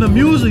loving the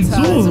music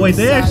too. Wait,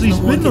 they actually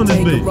spitting on this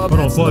bitch. Hold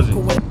on, pause it.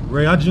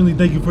 Ray, I genuinely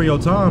thank you for your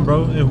time,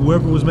 bro. And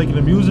whoever was making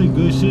the music,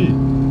 good shit.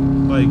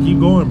 Like, keep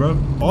going, bro.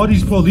 All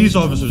these police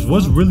officers,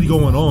 what's really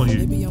going on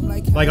here?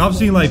 Like, I've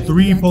seen like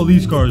 3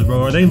 police cars,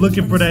 bro. Are they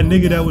looking for that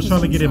nigga that was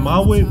trying to get in my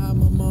whip?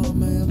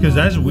 Cause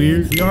that's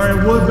weird. We are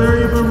at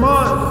Woodbury,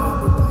 Vermont.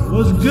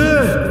 What's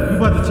good? We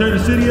about to tear the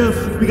city up.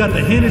 We got the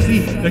Hennessy,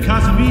 the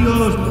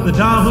Casamigos, the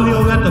Don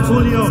Julio, we got the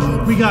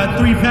Julio. We got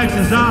 3 packs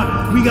of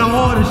Zod. We got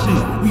all this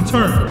shit. We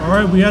turn. All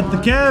right, we at the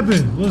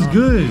cabin. What's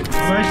good?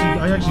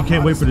 I actually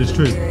can't wait for this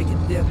trip.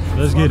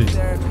 Let's get it.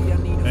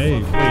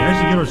 Hey, wait,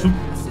 actually get our soup.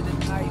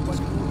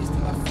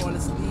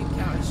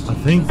 I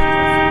think.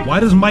 Why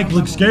does Mike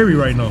look scary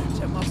right now?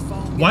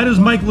 Why does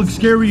Mike look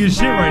scary as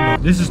shit right now?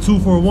 This is 2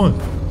 for 1.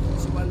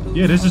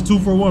 Yeah, this is 2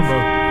 for 1,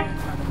 bro.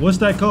 What's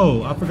that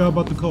code? I forgot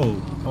about the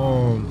code.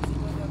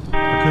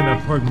 I couldn't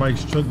have parked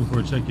Mike's truck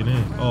before checking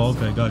in. Oh,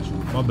 okay, got you.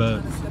 My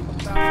bad.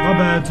 My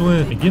bad,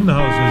 twin. And get in the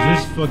house,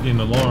 is this fucking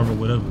alarm or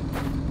whatever?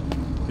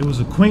 It was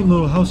a quaint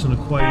little house in a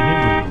quiet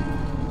neighborhood.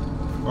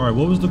 All right,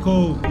 what was the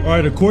code? All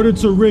right, according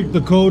to Rick,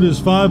 the code is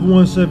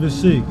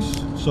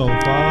 5176. So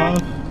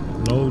 5,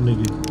 no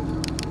nigga.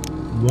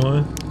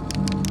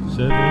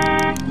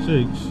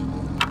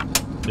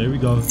 176. There we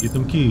go. Get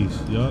them keys.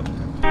 Yup.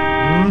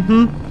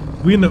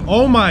 We in the.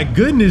 Oh my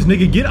goodness,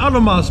 nigga, get out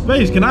of my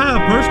space. Can I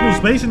have personal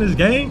space in this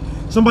game?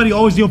 Somebody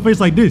always in your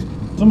face like this.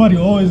 Somebody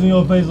always in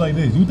your face like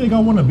this. You think I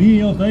want to be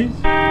in your face?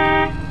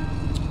 I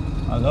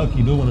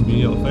lucky do want to be in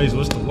your face.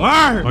 What's the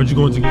word? Aren't you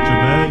going to get your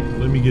bag?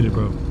 Let me get it,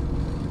 bro.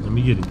 Let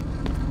me get it.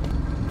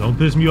 Don't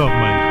piss me off,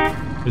 Mike.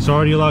 It's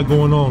already a lot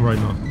going on right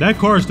now. That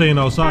car's staying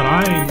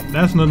outside.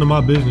 That's none of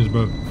my business,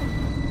 bro.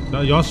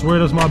 Y'all swear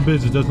that's my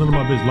business. That's none of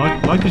my business.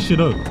 Lock this shit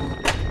up.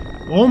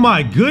 Oh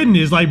my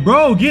goodness, like,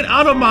 bro, get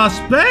out of my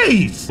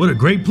space. What a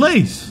great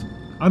place.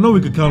 I know we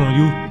could count on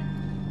you.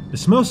 It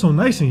smells so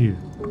nice in here,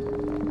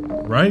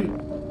 right?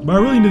 But I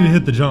really need to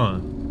hit the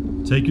John.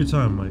 Take your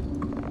time, Mike.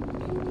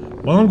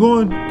 While I'm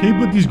going, can you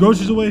put these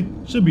groceries away?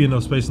 Should be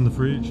enough space in the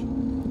fridge.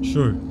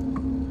 Sure.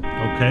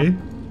 Okay.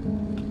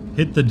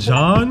 Hit the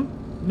John?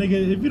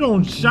 Nigga, if you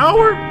don't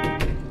shower,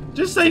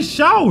 just say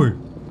shower.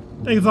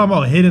 They talking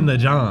about hitting the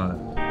John.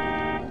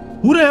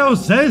 Who the hell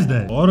says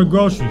that? All the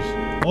groceries.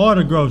 All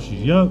the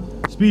groceries, yup.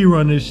 Speed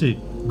run this shit.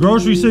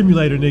 Grocery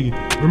simulator, nigga.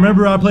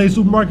 Remember I played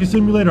Supermarket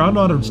Simulator? I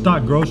know how to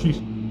stock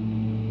groceries.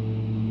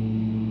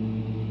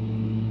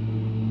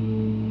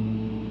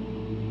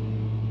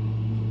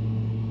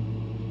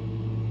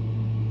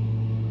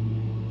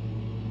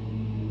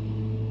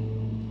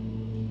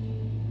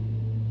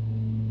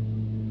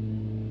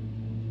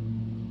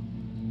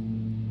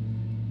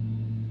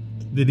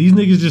 Did these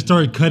niggas just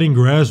start cutting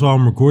grass while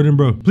I'm recording,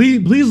 bro?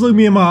 Please look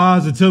me in my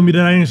eyes and tell me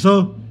that I ain't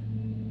so.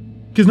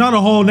 Cause not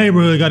a whole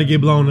neighborhood gotta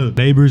get blown up.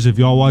 Neighbors, if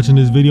y'all watching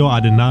this video, I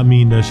did not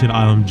mean that shit.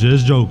 I am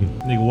just joking.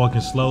 Nigga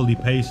walking slowly,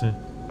 pacing.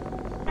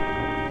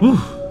 Whew,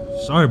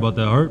 sorry about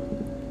that, Hart.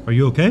 Are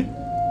you okay?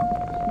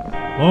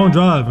 Long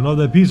drive and all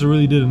that pizza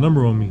really did a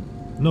number on me.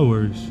 No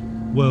worries.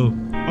 Well,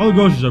 all the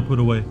groceries are put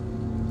away.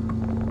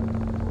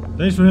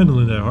 Thanks for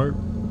handling that, Hart.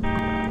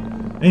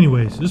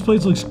 Anyways, this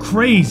place looks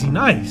crazy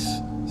nice.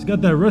 It's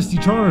got that rusty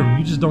charm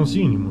you just don't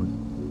see anymore.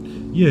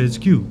 Yeah, it's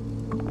cute.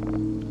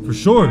 For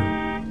sure.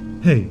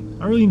 Hey,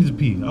 I really need to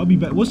pee. I'll be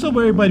back. What's up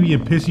with everybody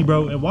being pissy,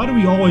 bro? And why do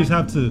we always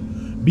have to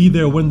be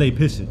there when they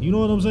piss it? You know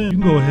what I'm saying? You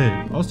can go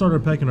ahead. I'll start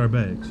unpacking our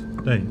bags.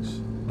 Thanks.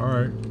 All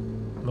right.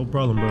 No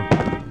problem, bro.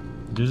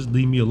 Just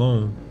leave me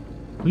alone.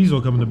 Please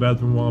don't come in the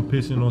bathroom while I'm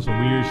pissing on some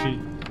weird shit.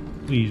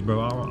 Please,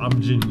 bro. I'm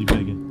genuinely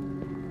begging.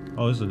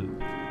 Oh, the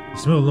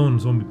smell alone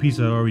is gonna be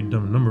pizza. I already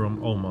done a number on.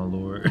 Oh my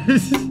lord.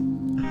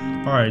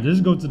 All right,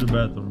 just go to the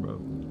bathroom, bro.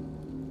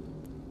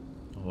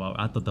 Oh, wow.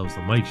 I thought that was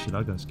the mic shit.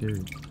 I got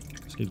scared.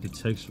 Escape the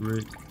text,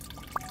 Rick.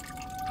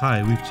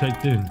 Hi, we've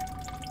checked in.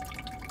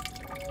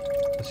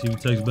 Let's see if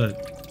he texts back.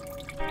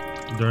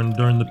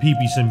 During the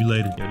pee-pee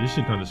simulator. Yeah, this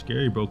shit kind of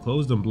scary, bro.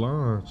 Close them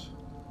blinds.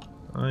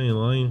 I ain't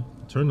lying.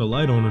 Turn the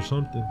light on or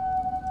something.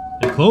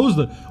 And close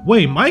the.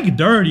 Wait, Mike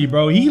dirty,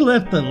 bro. He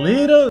left the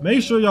lid up.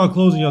 Make sure y'all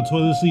closing your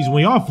toilet seats.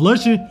 When y'all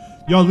flushing,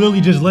 y'all literally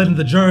just letting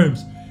the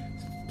germs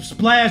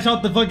splash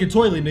out the fucking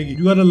toilet, nigga.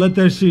 You gotta let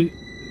that shit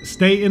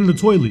stay in the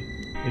toilet.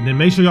 And then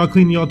make sure y'all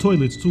cleaning y'all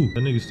toilets too.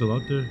 That nigga still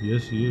out there?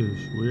 Yes, he is.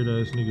 Weird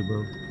ass nigga,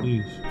 bro.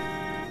 Please.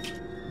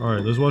 All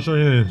right, let's wash our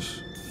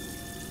hands.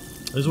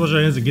 Let's wash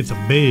our hands and get to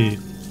bed.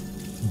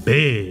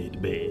 Bed.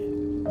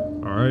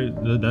 All right,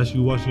 that's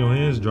you washing your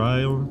hands. Dry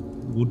them.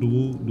 Woo do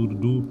woo, do do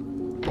do.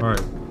 All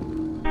right,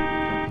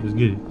 let's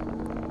get it.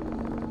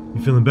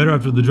 You feeling better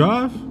after the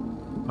drive?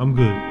 I'm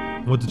good.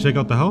 Want to check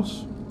out the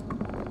house?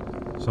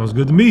 Sounds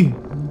good to me.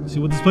 See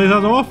what this place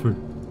has to offer.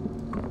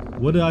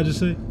 What did I just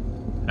say?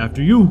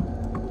 After you.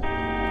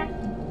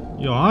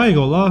 Yo, I ain't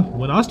gonna lie.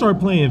 When I start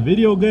playing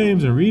video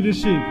games and reading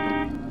shit,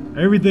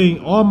 everything,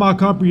 all my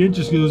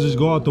comprehension skills just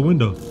go out the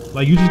window.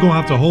 Like, you just gonna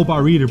have to hope I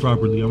read it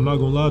properly. I'm not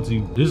gonna lie to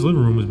you. This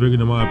living room is bigger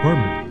than my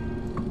apartment.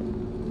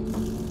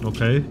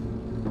 Okay.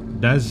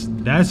 That's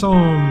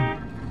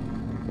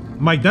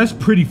Mike, that's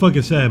pretty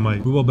fucking sad,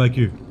 Mike. We go back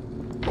here.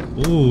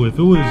 Oh, if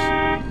it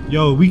was,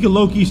 yo, we could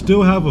low-key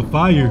still have a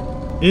fire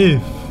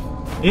if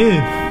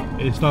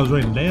it starts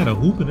raining. They had a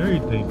hoop and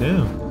everything,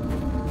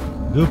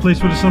 damn. Good place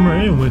for the summer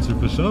and winter,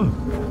 for sure.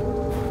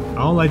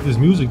 I don't like this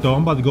music, though.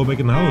 I'm about to go back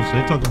in the house.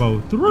 They talk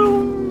about,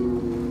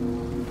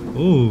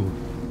 oh,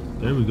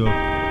 there we go.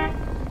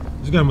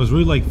 This guy must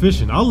really like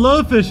fishing. I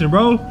love fishing,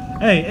 bro.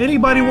 Hey,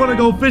 anybody want to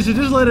go fishing,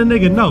 just let a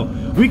nigga know.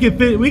 We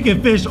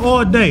can fish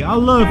all day. I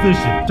love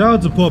fishing. Shout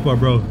out to Pawpaw,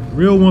 bro.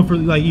 Real one for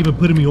like even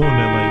putting me on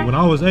that. Like when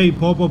I was 8,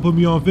 Pawpaw put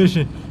me on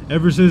fishing.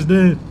 Ever since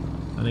then,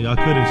 I think I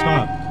couldn't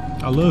stop.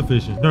 I love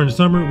fishing. During the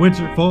summer,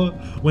 winter, fall,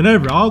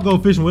 whenever. I'll go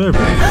fishing wherever.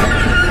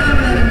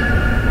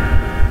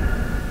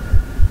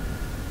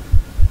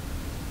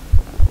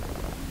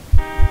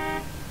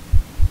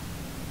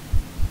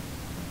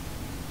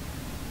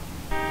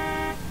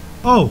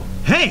 Oh,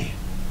 hey!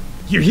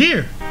 You're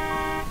here!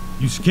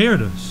 You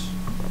scared us.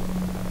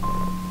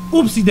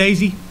 Oopsie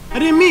daisy. I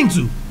didn't mean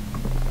to.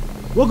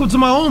 Welcome to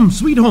my home,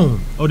 sweet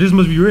home. Oh, this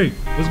must be Rick.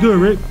 What's good,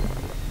 Rick?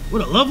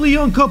 What a lovely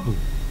young couple.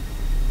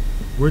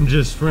 We're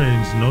just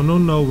friends.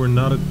 No, we're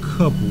not a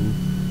couple.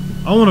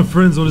 I want to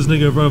friends on this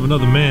nigga in front of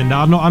another man.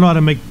 Now, I know how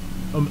to make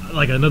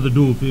like another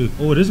dude feel.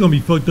 Oh, this is gonna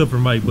be fucked up for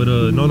Mike, but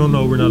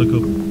no, we're not a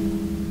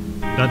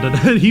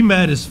couple. He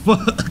mad as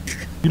fuck.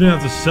 You didn't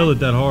have to sell it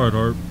that hard,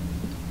 Harp.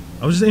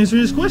 I was just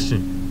answering his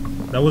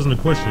question. That wasn't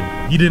a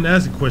question. He didn't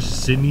ask a question,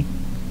 Sydney.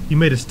 He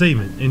made a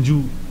statement, and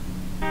you...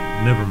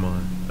 Never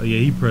mind. Oh yeah,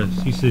 he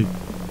pressed. He said,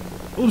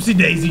 oopsie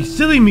daisy,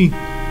 silly me.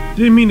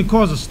 Didn't mean to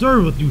cause a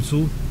stir with you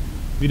two.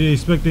 We didn't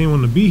expect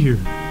anyone to be here.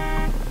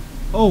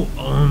 Oh,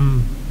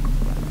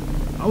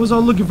 I was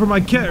out looking for my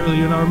cat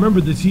earlier, and I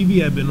remembered the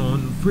TV had been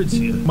on Fritz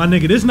here. My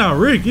nigga, this not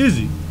Rick, is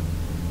he?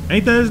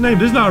 Ain't that his name?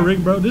 This not Rick,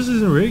 bro. This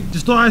isn't Rick.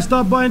 Just thought I'd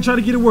stop by and try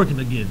to get it working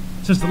again,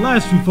 since the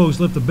last few folks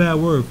left a bad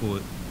word for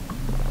it.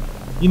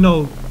 You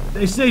know,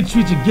 they say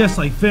treat your guests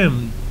like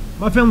family.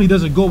 My family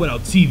doesn't go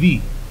without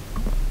TV.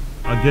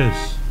 I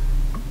guess.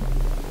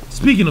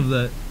 Speaking of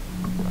that,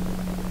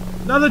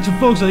 now that your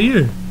folks are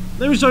here,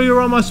 let me show you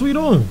around my sweet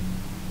home.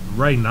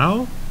 Right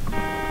now?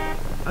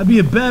 I'd be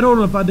a bad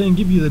owner if I didn't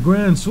give you the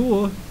grand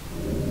tour.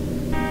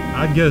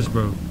 I guess,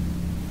 bro.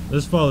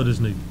 Let's follow this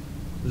nigga.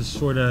 This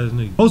short ass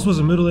nigga. Host was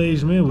a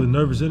middle-aged man with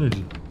nervous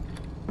energy.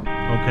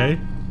 Okay.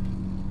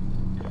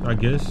 I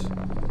guess.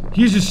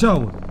 Here's your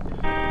shower.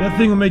 That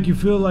thing will make you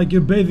feel like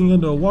you're bathing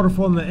under a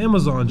waterfall in the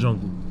Amazon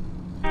jungle.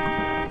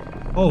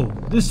 Oh,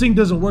 this thing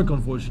doesn't work,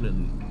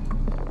 unfortunately.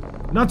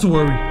 Not to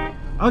worry.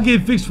 I'll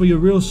get it fixed for you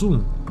real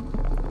soon.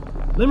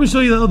 Let me show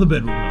you the other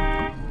bedroom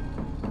now.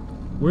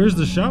 Where's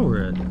the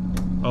shower at?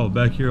 Oh,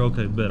 back here.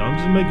 Okay, bet. I'm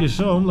just making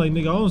sure. I'm like,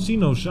 nigga, I don't see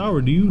no shower.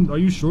 Are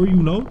you sure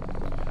you know?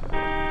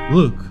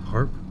 Look,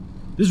 Harp.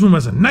 This room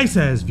has a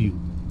nice-ass view.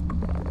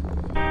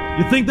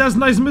 You think that's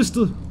nice,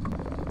 mister?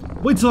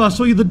 Wait till I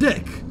show you the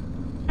deck.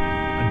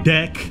 A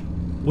deck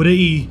with an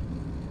E.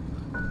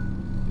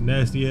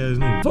 Nasty ass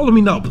nigga. Follow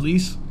me now,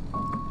 please.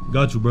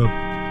 Got you, bro.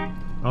 I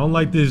don't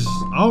like this.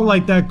 I don't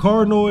like that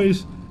car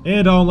noise, and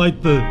I don't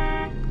like the...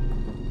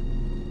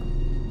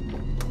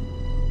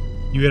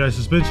 You hear that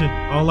suspension?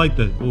 I don't like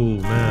that. Oh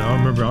man, I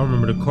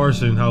remember the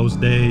Carson House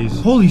days.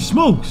 Holy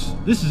smokes!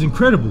 This is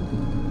incredible.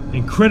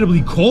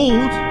 Incredibly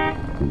cold.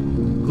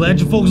 Glad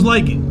you folks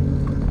like it.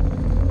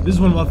 This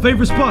is one of my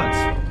favorite spots.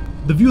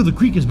 The view of the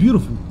creek is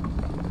beautiful.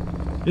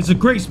 It's a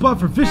great spot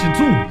for fishing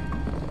too.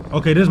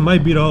 Okay, this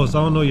might be the host. I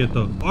don't know yet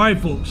though. Alright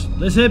folks,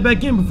 let's head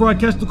back in before I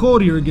catch the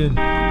cold here again.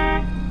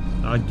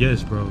 I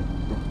guess, bro.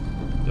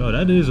 Yo,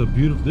 that is a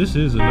beautiful, this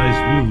is a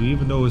nice view,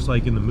 even though it's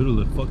like in the middle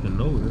of fucking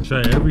nowhere.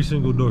 Shut every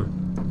single door.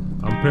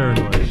 I'm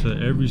paranoid.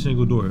 Shut every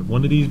single door. If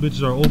one of these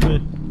bitches are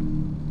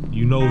open,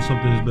 you know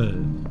something is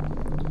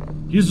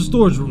bad. Here's the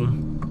storage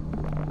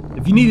room.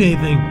 If you need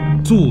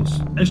anything, tools,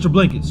 extra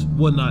blankets,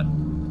 whatnot,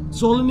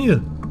 it's all in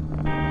here.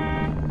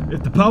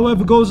 If the power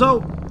ever goes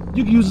out,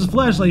 you can use this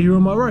flashlight here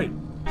on my right.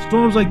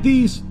 Storms like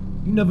these,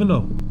 you never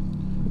know.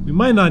 We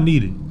might not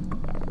need it.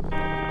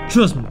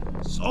 Trust me,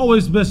 it's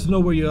always best to know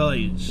where your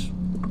eye is.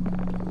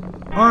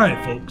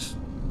 Alright folks,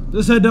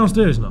 let's head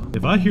downstairs now.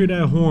 If I hear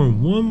that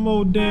horn one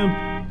more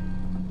damn...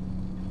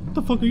 What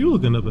the fuck are you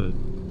looking up at?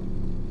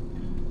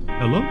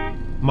 Hello?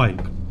 Mike,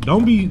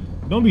 don't be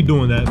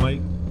doing that,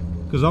 Mike.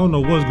 Cause I don't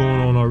know what's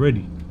going on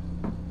already.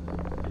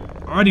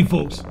 Alrighty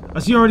folks, I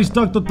see you already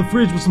stocked up the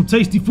fridge with some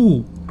tasty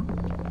food.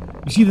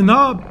 You see the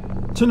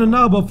knob? Turn the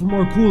knob up for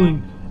more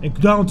cooling and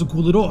down to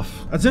cool it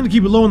off. I tend to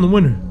keep it low in the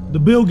winter. The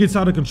bill gets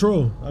out of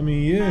control. I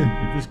mean,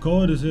 yeah, if it's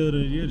cold as hell,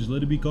 then yeah, just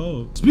let it be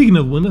cold. Speaking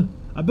of winter,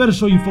 I better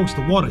show you folks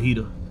the water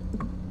heater.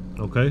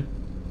 Okay.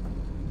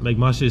 Make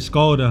my shit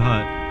scalding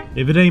hot.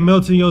 If it ain't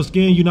melting your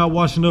skin, you're not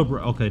washing up.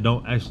 Okay,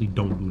 don't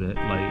do that.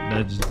 Like,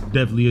 that's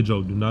definitely a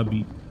joke. Do not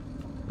be...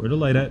 Where the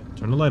light at?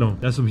 Turn the light on.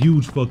 That's a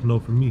huge fuck no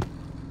from me.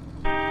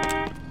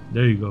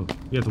 There you go.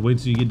 You have to wait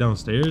till you get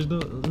downstairs though?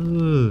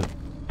 Ugh.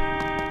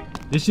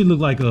 This shit look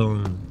like,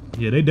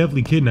 yeah, they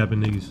definitely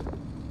kidnapping niggas.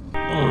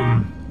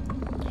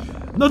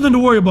 Nothing to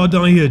worry about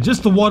down here,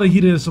 just the water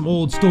heater and some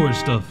old storage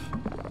stuff.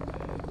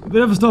 If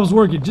it ever stops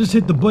working, just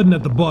hit the button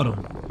at the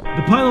bottom.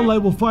 The pilot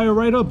light will fire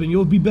right up and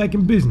you'll be back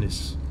in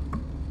business.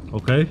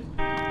 Okay.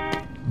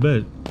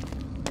 Bet.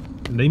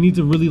 They need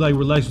to really like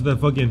relax with that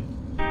fucking...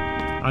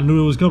 I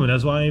knew it was coming,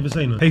 that's why I ain't even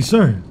saying nothing. Hey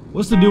sir,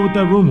 what's the deal with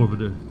that room over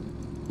there?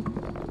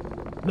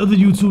 Nothing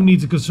you two need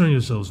to concern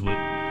yourselves with.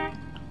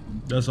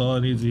 That's all I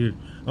need to hear.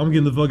 I'm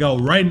getting the fuck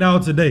out right now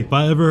today. If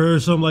I ever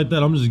heard something like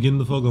that, I'm just getting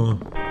the fuck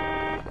on.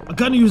 I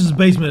kinda use this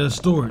basement as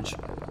storage.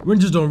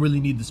 Rangers don't really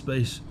need the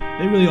space.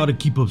 They really ought to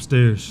keep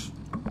upstairs.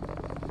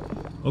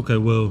 Okay,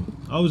 well,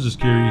 I was just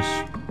curious.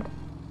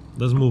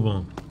 Let's move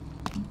on.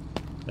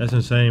 That's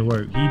insane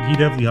work. He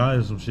definitely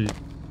hired some shit.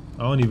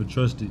 I don't even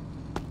trust it.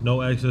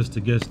 No access to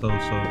guests though,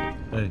 so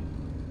hey.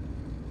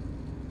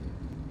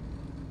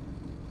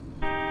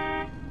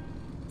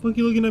 Fuck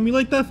you looking at me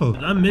like that for?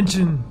 Did I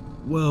mention,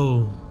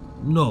 well,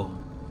 no.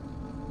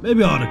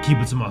 Maybe I ought to keep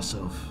it to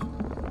myself.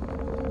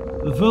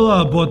 The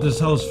fella I bought this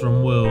house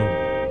from, well,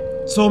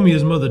 told me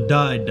his mother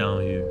died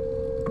down here.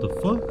 The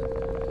fuck?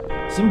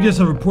 Some guests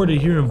have reported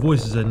hearing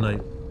voices at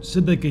night.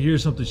 Said they could hear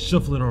something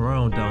shuffling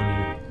around down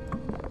here.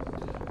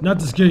 Not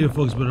to scare you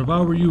folks, but if I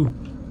were you,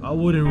 I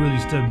wouldn't really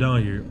step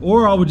down here.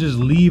 Or I would just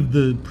leave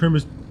the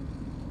premise.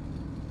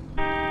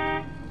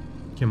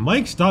 Can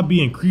Mike stop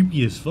being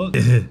creepy as fuck?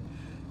 The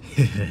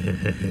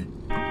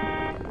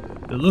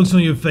looks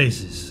on your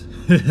faces.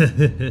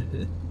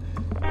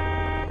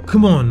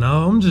 Come on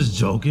now, I'm just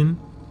joking.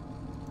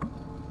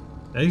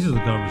 Exit the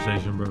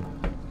conversation, bro.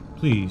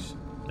 Please.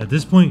 At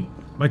this point,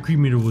 my creep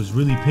meter was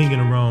really pinging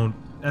around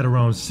at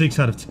around 6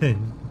 out of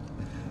 10.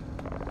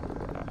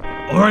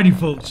 Alrighty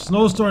folks,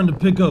 snow's starting to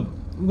pick up.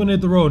 I'm gonna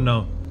hit the road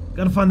now.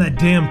 Gotta find that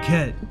damn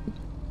cat.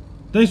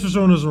 Thanks for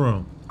showing us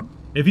around.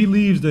 If he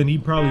leaves, then he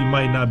probably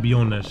might not be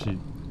on that shit.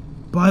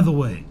 By the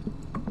way,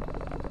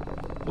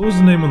 what was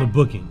the name on the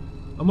booking?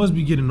 I must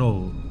be getting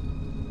old.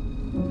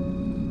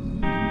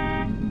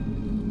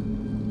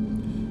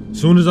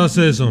 Soon as I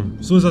said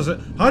something.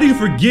 How do you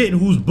forget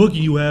whose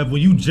booking you have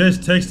when you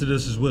just texted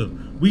us as well?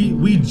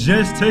 We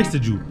just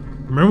texted you.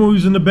 Remember when we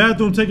was in the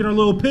bathroom taking our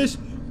little piss?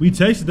 We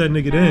texted that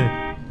nigga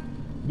then.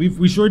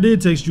 We sure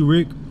did text you,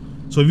 Rick.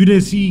 So if you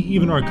didn't see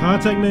even our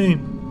contact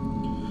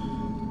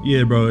name,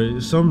 yeah, bro,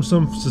 it's some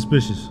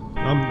suspicious.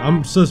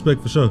 I'm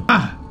suspect for sure.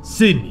 Ah,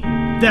 Sydney.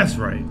 That's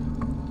right.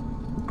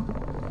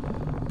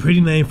 Pretty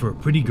name for a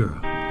pretty girl.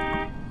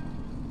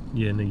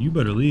 Yeah, nigga, you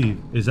better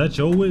leave. Is that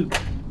your whip?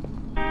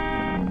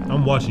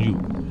 I'm watching you.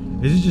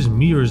 Is it just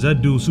me or is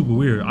that dude super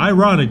weird?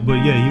 Ironic,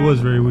 but yeah, he was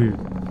very weird.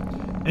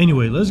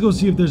 Anyway, let's go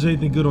see if there's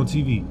anything good on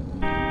TV.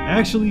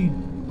 Actually,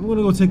 I'm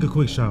gonna go take a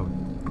quick shower.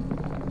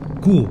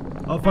 Cool.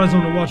 I'll find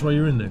something to watch while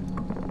you're in there.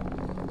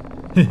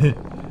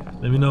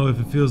 Let me know if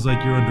it feels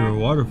like you're under a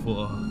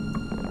waterfall.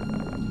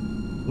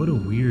 What a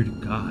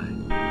weird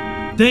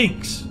guy.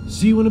 Thanks.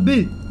 See you in a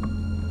bit.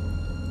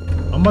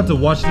 I'm about to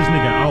watch this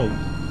nigga out.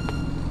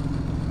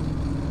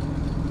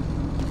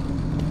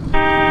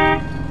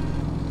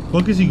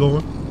 Fuck is he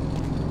going?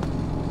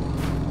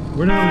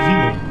 Where the hell is he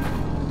going?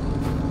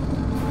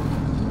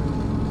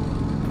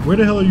 Where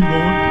the hell are you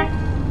going?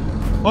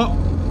 Oh!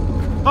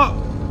 Oh!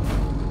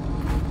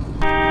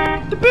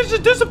 The bitch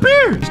just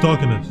disappeared! He's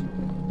stalking us.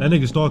 That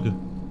nigga's stalking.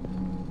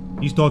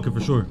 He's stalking for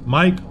sure.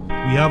 Mike,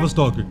 we have a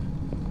stalker.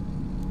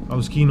 I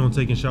was keen on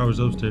taking showers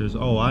upstairs.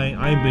 Oh, I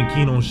ain't been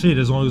keen on shit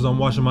as long as I'm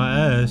washing my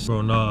ass.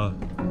 Bro, nah.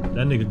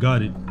 That nigga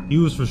got it.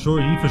 He for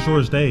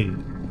sure stayed.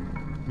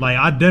 Like,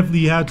 I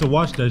definitely had to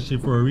watch that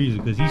shit for a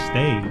reason, because he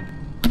stayed.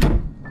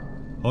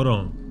 Hold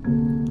on.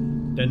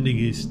 That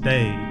nigga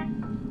stayed.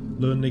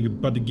 Little nigga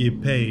about to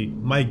get paid.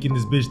 Mike and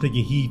this bitch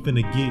thinking he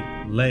finna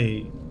get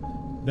laid.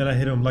 Then I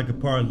hit him like a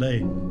parlay.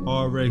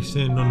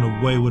 RXN on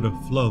the way with a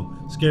flow.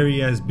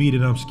 Scary ass beat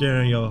and I'm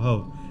scaring your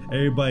hoe.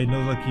 Everybody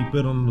knows I keep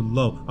it on the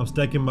low. I'm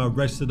stacking my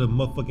rest to the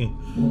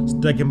motherfucking,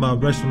 stacking my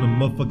rest from the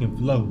motherfucking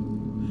flow.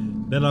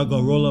 Then I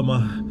go roll up my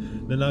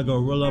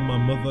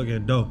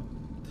motherfucking dough.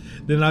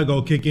 Then I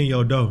go kick in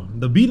your dough.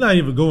 The beat not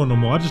even going no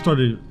more. I just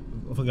started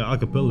fucking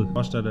acapella.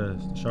 Watch that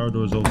ass. The shower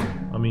door's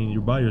open. I mean,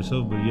 you're by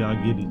yourself, but yeah, I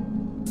get it.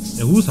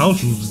 And whose house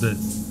shoes was that?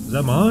 Is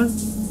that mine?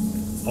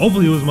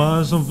 Hopefully it was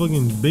mine. Some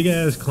fucking big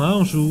ass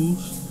clown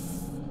shoes.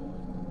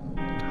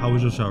 How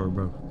was your shower,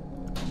 bro?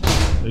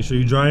 Make sure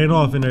you drying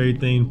off and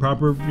everything.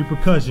 Proper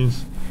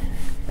repercussions.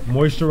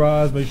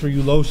 Moisturize. Make sure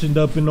you lotioned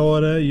up and all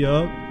that.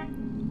 Yup.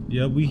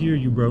 Yep, we hear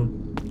you, bro.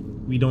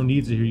 We don't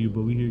need to hear you,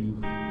 but we hear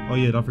you. Oh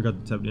yeah, I forgot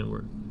the tab didn't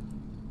work.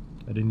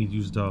 I didn't need to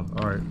use the towel.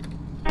 Alright.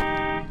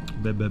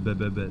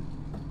 Bet.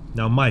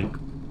 Now, Mike.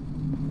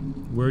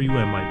 Where are you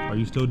at, Mike? Are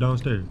you still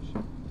downstairs?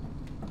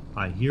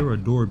 I hear a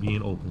door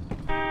being opened.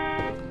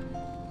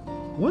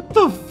 What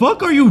the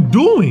fuck are you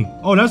doing?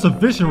 Oh, that's a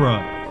fishing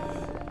rod.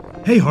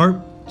 Hey,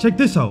 Harp. Check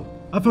this out.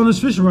 I found this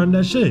fishing rod in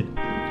that shed.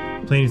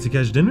 Planning to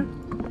catch dinner?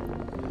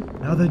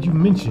 Now that you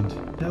mentioned,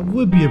 that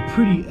would be a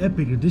pretty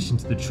epic addition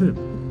to the trip.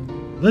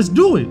 Let's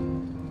do it.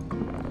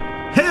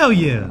 Hell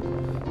yeah.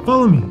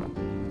 Follow me.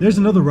 There's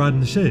another rod in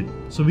the shed,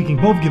 so we can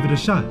both give it a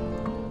shot.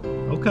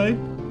 Okay.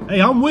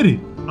 Hey, I'm with it.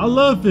 I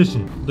love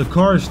fishing. The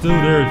car is still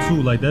there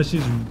too. Like that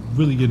shit's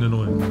really getting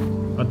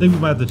annoying. I think we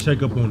might have to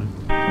check up on it.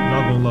 I'm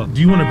not gonna lie.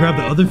 Do you want to grab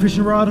the other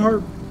fishing rod,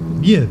 Harp?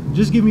 Yeah,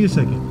 just give me a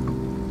second.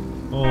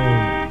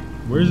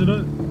 Where is it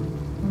at?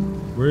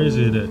 Where is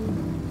it at?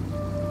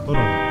 Hold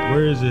on,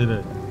 where is it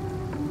at?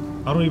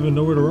 I don't even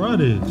know where the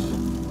rod is.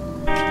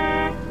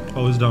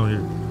 Oh, it's down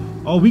here.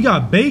 Oh, we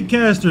got bait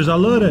casters. I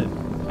love that.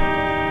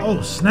 Oh,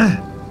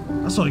 snap.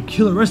 I saw a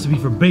killer recipe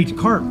for baked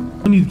carp.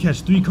 I need to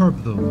catch 3 carp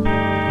though.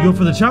 You up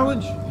for the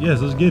challenge?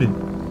 Yes, let's get it.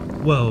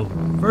 Well,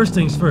 first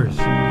things first,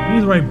 you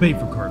need the right bait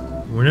for carp.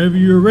 Whenever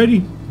you're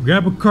ready,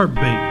 grab a carp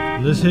bait.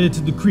 Let's head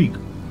to the creek.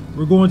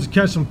 We're going to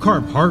catch some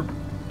carp, Harp.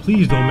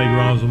 Please don't make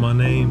rhymes with my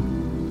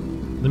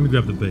name. Let me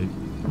grab the bait.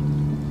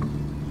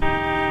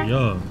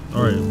 Yeah.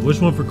 Alright,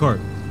 which one for carp?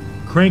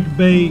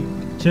 Crankbait,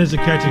 chance of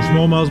catching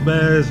smallmouth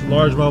bass,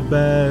 largemouth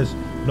bass,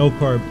 no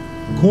carp.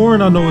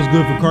 Corn I know is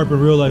good for carp in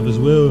real life as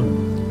well.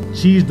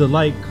 Cheese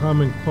delight,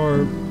 common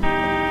carp.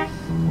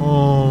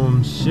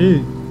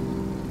 Shit.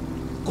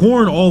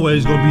 Corn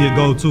always gonna be a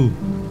go-to.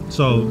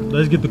 So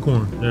let's get the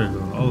corn. There you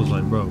go. I was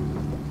like, bro,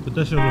 put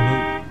that shit on the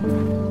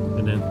hook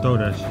and then throw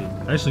that shit.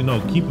 Actually,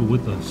 no, keep it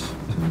with us.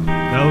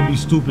 That would be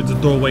stupid to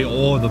throw away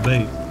all the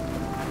bait.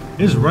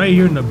 It's right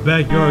here in the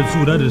backyard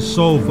too. That is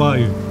so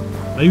fire.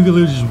 Like you can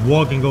literally just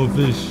walk and go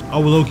fish. I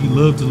would low-key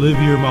love to live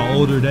here in my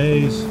older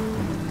days.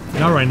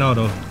 Not right now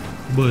though.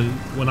 But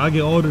when I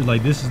get older,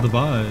 like this is the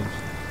vibes.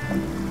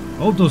 I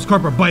hope those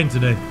carp are biting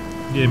today.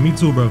 Yeah, me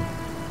too, bro.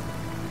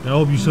 I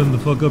hope you shutting the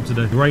fuck up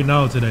today. Right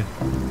now today.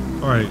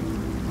 Alright,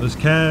 let's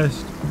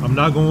cast. I'm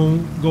not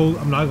gonna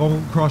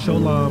cross your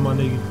line, my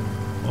nigga.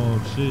 Oh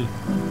shit.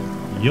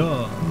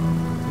 Yeah.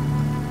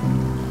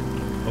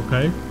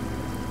 Okay.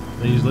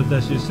 Then just let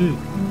that shit sit.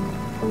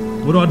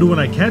 What do I do when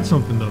I catch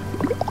something though?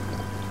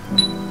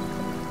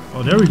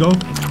 Oh, there we go.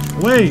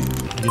 Wait.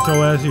 Get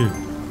your ass here.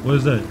 What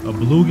is that? A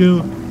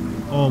bluegill?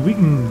 Oh, we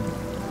can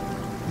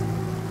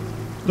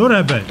throw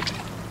that back.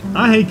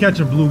 I hate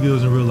catching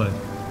bluegills in real life.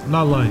 I'm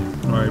not lying.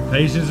 Alright,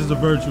 patience is a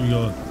virtue,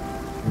 y'all.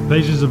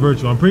 Patience is a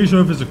virtue. I'm pretty sure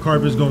if it's a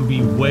carp, it's gonna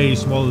be way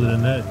smaller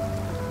than that.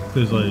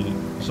 Cause like,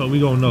 so we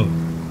gonna know.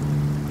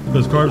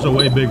 Because carps are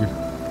way bigger.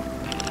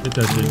 Get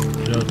that shit.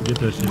 Yo, get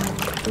that shit.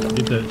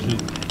 Get that shit.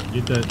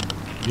 Get that.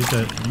 Get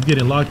that. You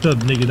getting locked up,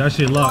 nigga. That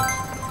shit locked.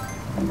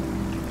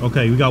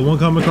 Okay, we got one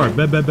common carp.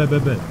 Bet.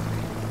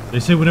 They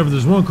say whenever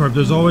there's one carp,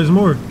 there's always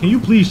more. Can you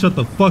please shut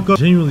the fuck up?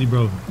 Genuinely,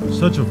 bro.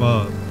 Such a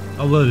vibe.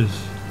 I love this.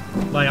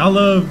 Like, I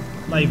love,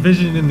 like,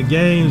 vision in the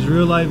games,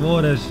 real life,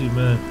 all that shit,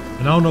 man.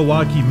 And I don't know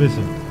why I keep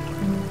missing.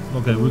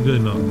 Okay, we're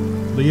good now.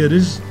 But yeah,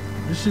 this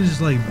shit is,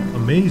 like,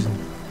 amazing.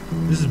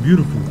 This is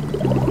beautiful.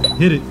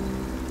 Hit it.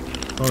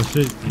 Oh,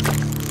 shit.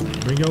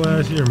 Bring your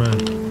ass here, man.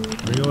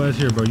 Bring your ass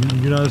here, bro.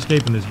 You're not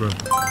escaping this, bro.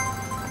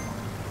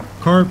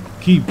 Carp,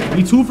 keep.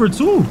 We 2 for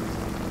 2.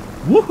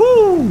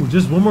 Woohoo!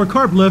 Just one more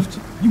carp left.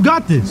 You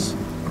got this.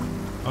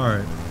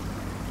 Alright.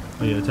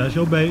 Oh yeah, attach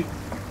your bait.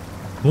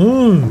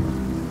 Boom.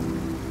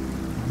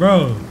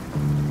 Bro.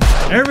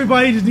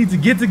 Everybody just needs to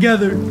get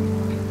together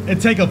and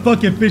take a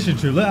fucking fishing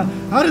trip.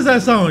 How does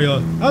that sound,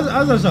 y'all?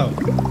 How's that sound?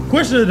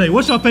 Question of the day,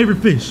 what's your favorite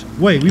fish?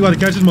 Wait, we about to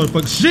catch this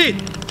motherfucker. Shit!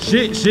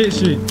 Shit.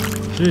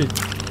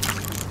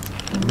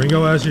 Bring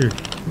your ass here.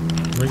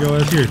 Bring your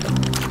ass here.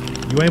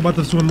 You ain't about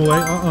to swim away.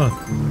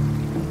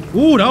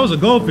 Ooh, that was a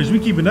goldfish. We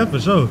keeping that for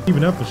sure.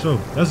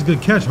 That's a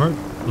good catch, Hart.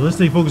 But let's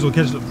stay focused on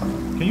catching.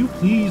 Can you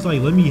please,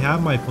 like, let me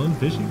have my fun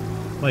fishing?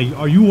 Like,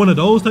 are you one of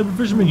those type of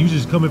fishermen? You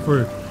just coming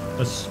for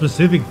a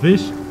specific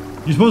fish?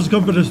 You're supposed to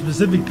come for the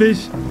specific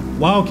fish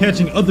while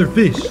catching other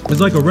fish.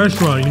 It's like a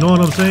restaurant, you know what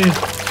I'm saying?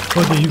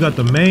 But then you got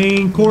the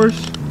main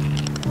course,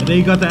 and then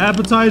you got the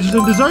appetizers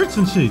and desserts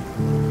and shit.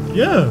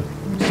 Yeah,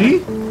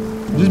 see?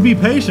 Just be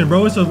patient,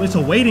 bro. It's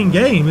a waiting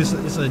game. It's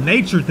a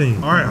nature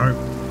thing. All right, Hart.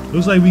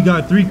 Looks like we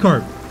got 3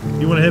 carp.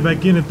 You want to head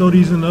back in and throw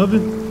these in the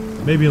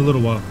oven? Maybe in a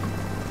little while.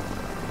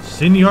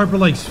 Sydney Harper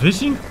likes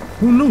fishing?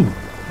 Who knew?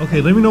 Okay,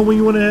 let me know when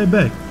you want to head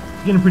back.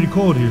 It's getting pretty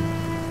cold here.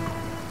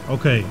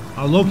 Okay,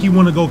 I low-key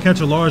want to go catch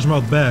a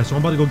largemouth bass, so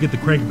I'm about to go get the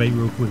crankbait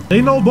real quick.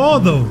 They know ball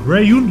though,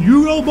 Ray. You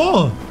know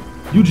ball.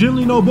 You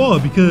generally know ball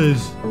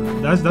because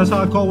that's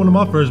how I caught one of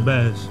my first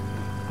bass.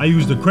 I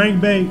used a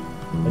crankbait,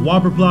 a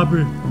whopper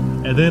plopper,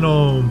 and then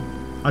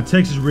I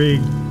Texas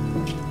rigged.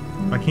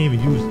 I can't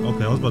even use.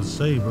 Okay, I was about to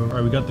say, bro. All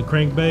right, we got the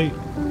crankbait.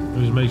 Let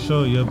me just make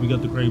sure. Yep, we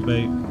got the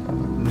crankbait.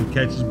 And then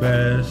catches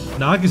bass.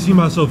 Now I can see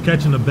myself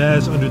catching a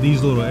bass under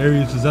these little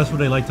areas because that's where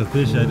they like to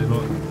fish at. And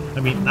all. I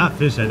mean, not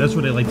fish at. That's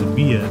where they like to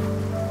be at.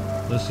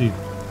 Let's see.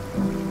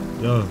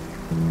 Yo,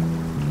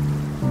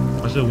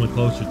 I should have went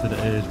closer to the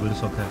edge, but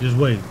it's okay. Just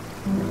wait.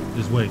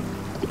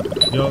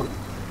 Yo.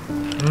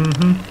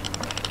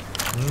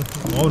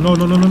 Oh no.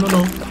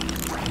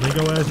 Bring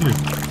your ass here.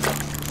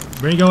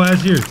 Bring your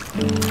ass here.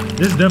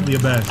 This is definitely a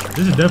bass.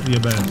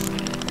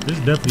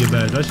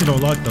 That shit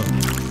don't lock though.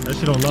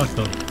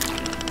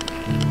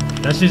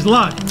 That shit's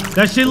locked.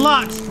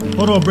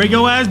 Hold on, bring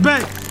your ass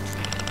back.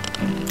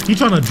 He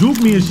trying to juke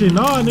me and shit.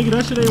 Nah, nigga,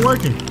 that shit ain't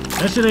working.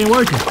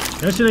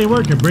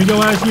 Bring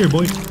your ass here,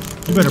 boy.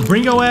 You better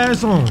bring your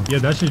ass on. Yeah,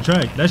 that shit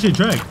track. That shit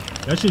track.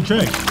 That shit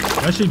track.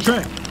 That shit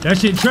track. That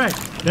shit track.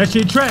 That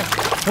shit track.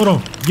 Hold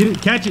on. Get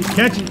it. Catch it.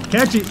 Catch it.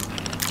 Catch it.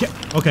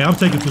 Okay, I'm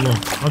taking too long.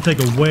 I'm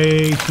taking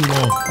way too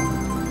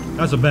long.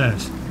 That's a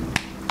bass.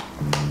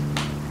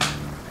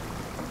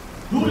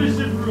 Do this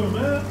shit for real,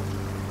 man.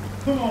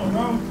 Come on,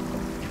 bro.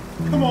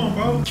 Come on,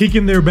 bro.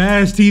 Kicking their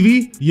bass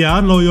TV? Yeah,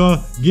 I know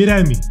y'all. Get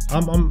at me.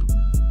 I'm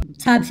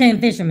Top 10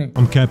 fishermen.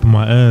 I'm capping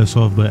my ass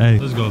off, but hey,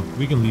 let's go.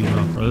 We can leave now.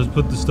 All right, let's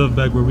put the stuff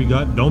back where we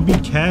got. Don't be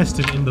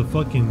casting in the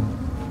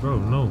fucking... Bro,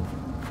 no.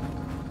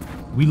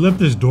 We left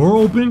this door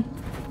open?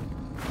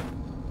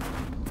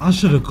 I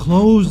should have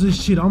closed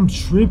this shit. I'm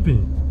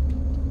tripping.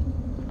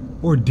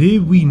 Or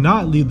did we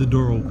not leave the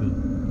door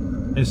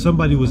open? And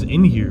somebody was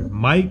in here.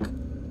 Mike,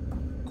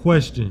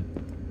 question.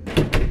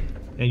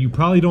 And you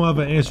probably don't have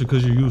an answer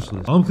because you're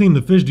useless. I'm cleaning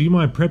the fish. Do you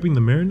mind prepping the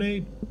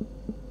marinade?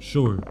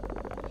 Sure.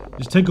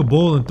 Just take a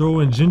bowl and throw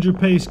in ginger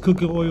paste,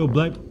 cooking oil,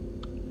 black.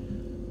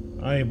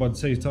 I ain't about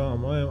to waste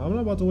time. I'm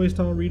not about to waste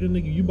time reading,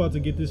 nigga. You about to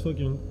get this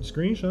fucking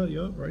screenshot,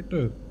 yup, right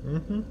there.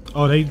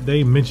 Oh,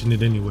 they mentioned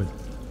it anyway.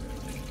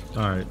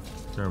 All right,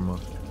 never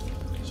mind.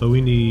 So we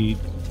need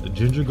the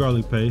ginger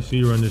garlic paste.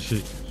 Speed run this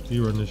shit. Speed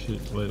run this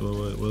shit. Wait.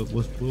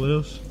 What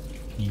else?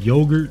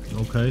 Yogurt.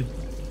 Okay.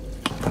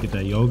 Get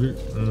that yogurt.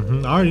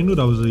 I already knew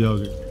that was a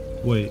yogurt.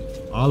 Wait,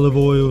 olive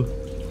oil.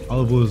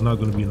 Olive oil is not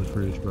gonna be in the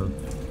fridge, bro.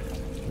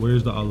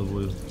 Where's the olive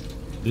oil?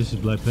 This is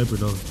black pepper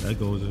though. That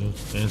goes in.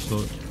 And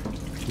salt.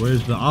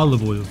 Where's the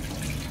olive oil?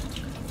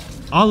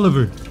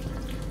 Oliver.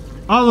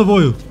 Olive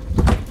oil.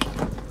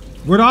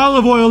 Where the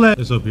olive oil at?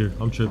 It's up here.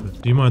 I'm tripping.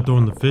 Do you mind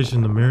throwing the fish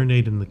and the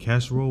marinade in the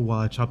casserole while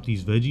I chop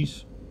these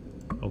veggies?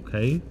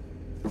 Okay.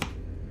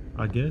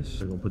 I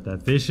guess. We're gonna put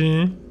that fish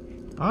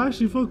in. I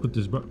actually fuck with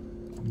this, bro.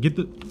 Get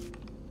the...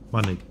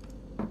 My nigga.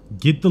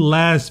 Get the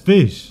last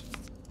fish.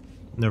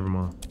 Never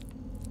mind.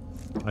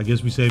 I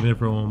guess we saving it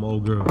for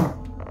old girl.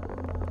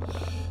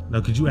 Now,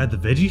 could you add the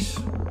veggies?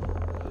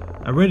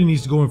 I read it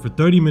needs to go in for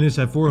 30 minutes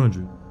at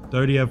 400.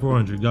 30 at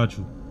 400. Got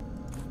you.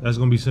 That's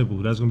gonna be simple.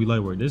 That's gonna be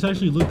light work. This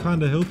actually look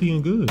kind of healthy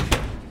and good.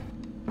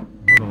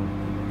 Hold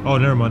on. Oh,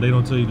 never mind. They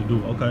don't tell you to do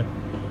it. Okay.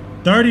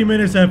 30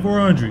 minutes at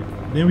 400.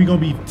 Then we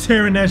gonna be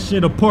tearing that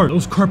shit apart.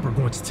 Those carp are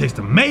going to taste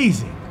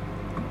amazing.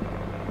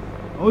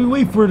 Oh, we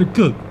wait for it to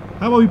cook.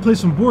 How about we play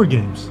some board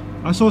games?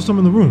 I saw some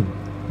in the room,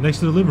 next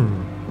to the living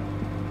room.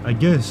 I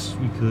guess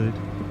we could.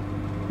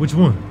 Which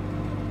one?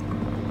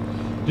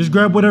 Just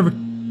grab whatever.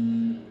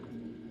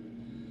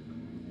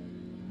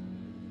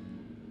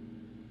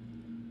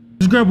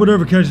 Just grab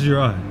whatever catches your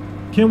eye.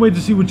 Can't wait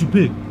to see what you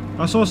pick.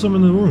 I saw some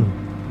in the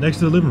room, next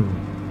to the living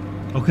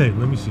room. Okay,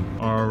 let me see.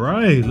 All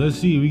right, let's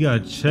see. We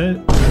got Chet.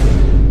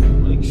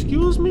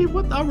 Excuse me,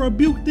 what? I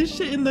rebuke this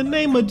shit in the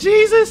name of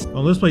Jesus.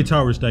 Oh, let's play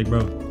Tower Stack,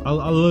 bro. I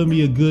love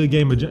me a good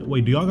game of Jenga.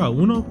 Wait, do y'all got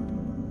Uno?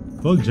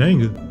 Fuck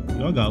Jenga.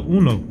 Y'all got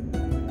Uno.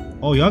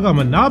 Oh, y'all got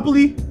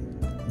Monopoly?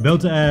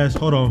 Belt to ass.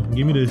 Hold on,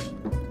 give me this.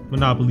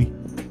 Monopoly.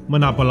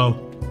 Monopolo.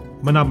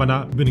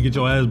 Monopona. You better get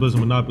your ass busting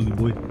Monopoly,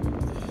 boy.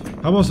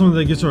 How about something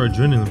that gets our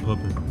adrenaline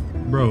pumping?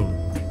 Bro.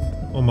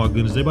 Oh my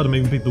goodness, they about to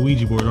make me pick the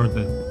Ouija board, aren't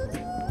they?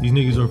 These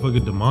niggas are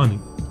fucking demonic.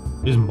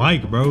 It's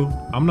Mike, bro.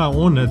 I'm not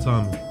on that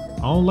timing.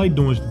 I don't like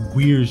doing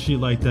weird shit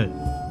like that.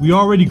 We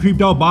already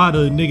creeped out by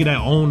the nigga that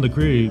owned the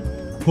crib.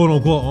 Quote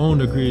unquote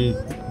owned the crib.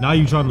 Now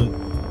you trying to...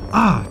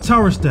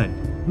 Tower Stack.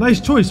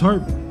 Nice choice,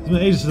 Harp. It's been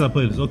ages since I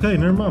played this. Okay,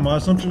 never mind. My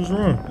assumption was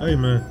wrong. Hey,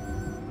 man.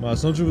 My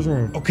assumption was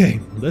wrong. Okay,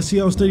 let's see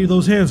how steady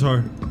those hands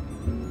are.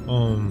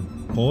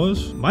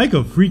 Pause. Mike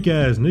a freak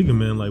ass nigga,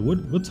 man. Like,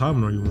 what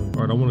timing are you on?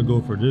 All right, I want to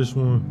go for this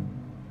one.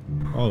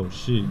 Oh,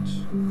 shit.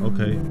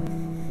 Okay.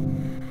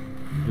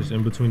 Just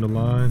in between the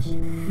lines.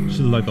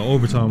 Shit look like the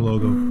overtime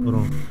logo. Hold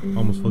on.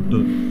 Almost fucked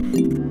up.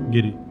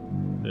 Get it.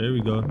 There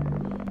we go.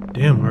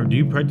 Damn, Hart, do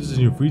you practice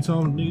in your free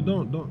time? Nigga,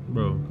 don't.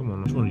 Bro, come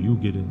on. Which one are you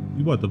getting?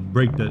 You about to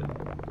break that.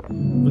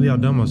 Really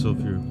outdone myself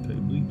here. Okay,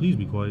 please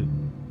be quiet.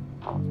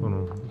 Hold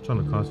on. I'm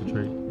trying to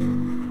concentrate.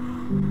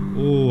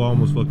 Oh, I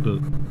almost fucked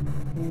up.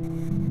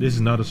 This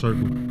is not a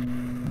circle.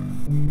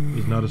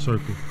 It's not a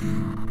circle.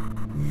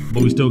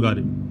 But we still got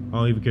it. I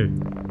don't even care.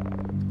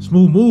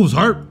 Smooth moves,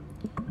 Hart.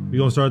 We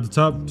gonna start at the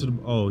top to the...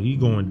 Oh, he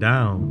going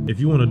down. If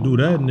you want to do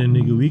that, then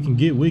nigga, we can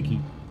get wicked.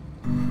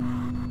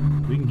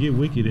 We can get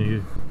wicked in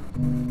here.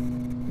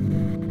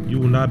 You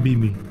will not beat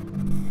me.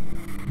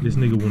 This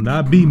nigga will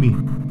not beat me.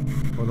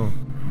 Hold on.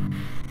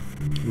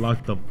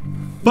 Lock the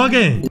fuck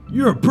in.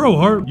 You're a pro,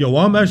 Hart. Yo,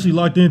 I'm actually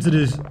locked into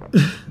this.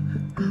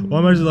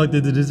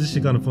 This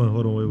shit kind of fun.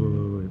 Hold on, wait.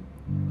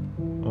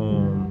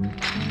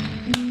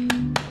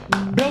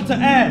 Belt to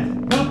ass.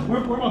 Where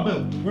my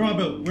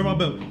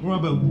belt?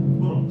 Hold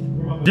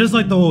on. Just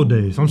like the old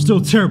days, I'm still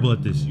terrible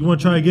at this. You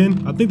want to try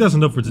again? I think that's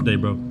enough for today,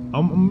 bro.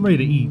 I'm ready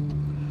to eat.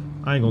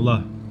 I ain't gonna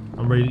lie.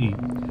 I'm ready to eat.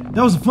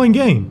 That was a fun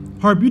game.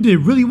 Harp, you did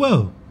really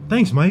well.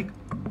 Thanks, Mike.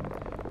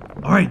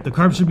 All right, the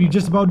carb should be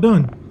just about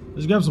done.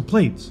 Let's grab some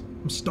plates.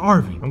 I'm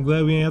starving. I'm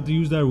glad we ain't have to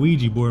use that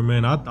Ouija board,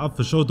 man. I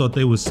for sure thought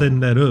they was setting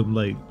that up,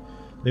 like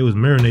they was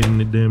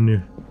marinating it damn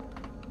near.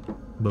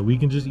 But we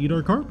can just eat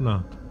our carp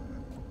now.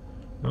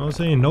 know what I'm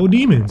saying? No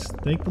demons.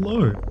 Thank the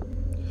Lord.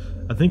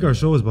 I think our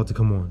show is about to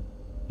come on.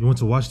 You want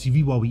to watch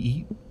TV while we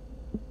eat?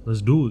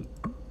 Let's do it.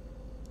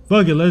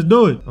 Fuck it, let's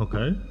do it.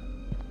 Okay.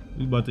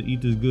 We about to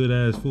eat this good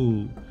ass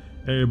food.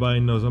 Everybody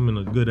knows I'm in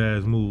a good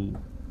ass mood.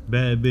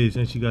 Bad bitch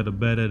and she got a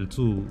bad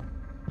attitude.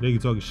 They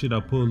can talking shit, I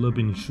pull up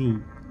in the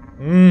shoot.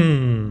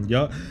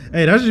 Y'all.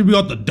 Hey, that should be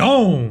off the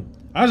dome.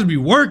 I should be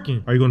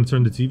working. Are you gonna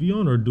turn the TV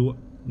on or do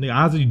nigga,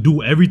 I actually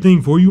do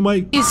everything for you,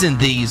 Mike? Season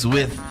these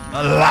with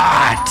a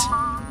lot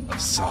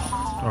of salt.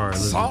 All right,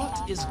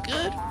 salt is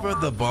good for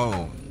the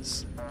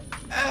bones.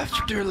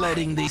 After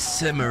letting these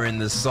simmer in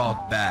the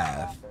salt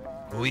bath,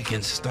 we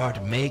can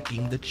start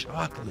making the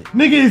chocolate.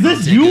 Nigga, is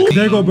this you?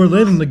 There go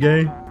Berlin in the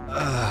game.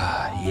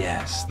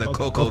 Yes, the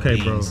cocoa okay,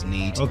 beans bro.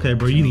 need Okay,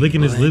 bro, you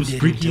licking his lips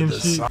freaky and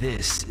shit?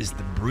 This is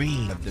the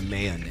breed of the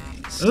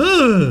mayonnaise.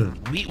 Ugh.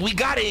 We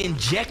gotta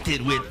inject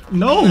it with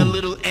a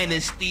little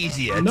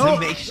anesthesia to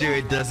make sure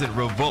it doesn't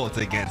revolt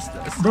against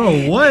us.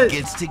 Bro, what? It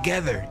gets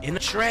together in a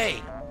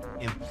tray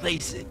and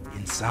place it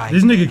inside.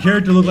 This nigga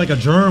character look like a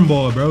germ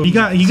ball, bro. He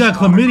got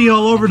chlamydia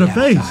all over the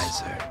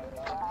face.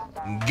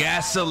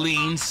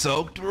 Gasoline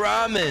soaked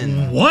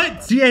ramen.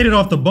 What? He ate it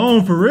off the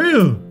bone for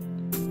real.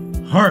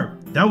 Harp,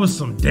 that was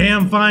some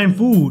damn fine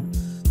food.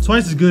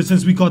 Twice as good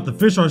since we caught the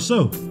fish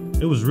ourselves.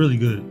 It was really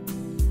good.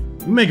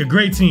 We make a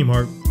great team,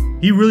 Harp.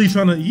 He really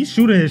he's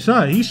shooting his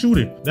shot. He's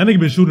shooting. That nigga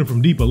been shooting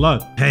from deep a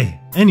lot. Hey,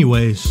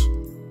 anyways,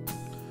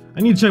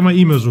 I need to check my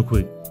emails real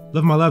quick.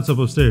 Left my laptop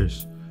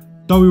upstairs.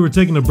 Thought we were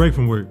taking a break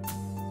from work.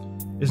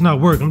 It's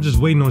not work, I'm just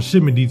waiting on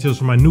shipment details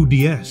for my new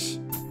DS.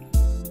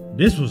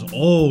 This was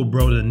old,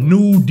 bro, the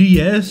new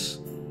DS.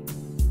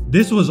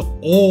 This was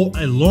old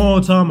a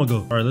long time ago.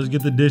 All right, let's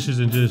get the dishes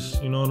and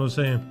just, you know what I'm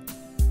saying?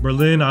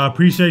 Berlin, I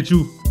appreciate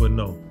you, but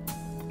no.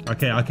 I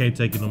can't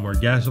take it no more.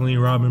 Gasoline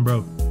ramen,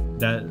 bro.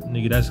 That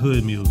nigga, that's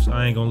hood meals.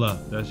 I ain't gonna lie.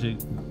 That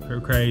shit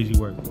crazy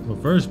work.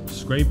 But first,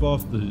 scrape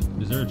off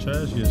is there a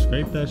trash? Yeah,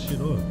 scrape that shit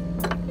off.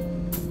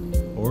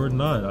 Or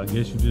not, I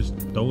guess you just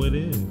throw it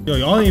in. Yo,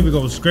 y'all ain't even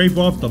gonna scrape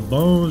off the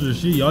bones or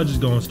shit. Y'all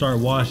just gonna start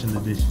washing the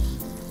dishes.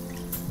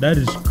 That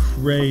is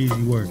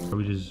crazy work. Do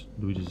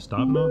we just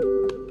stop now?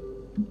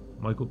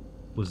 Michael,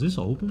 was this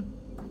open?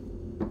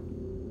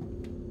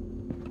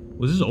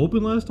 Was this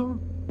open last time?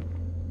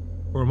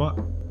 Or am I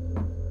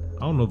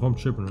don't know if I'm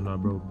tripping or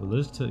not, bro, but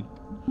let's take,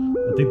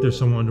 I think there's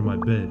someone under my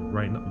bed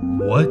right now.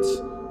 What?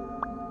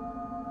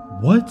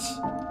 What?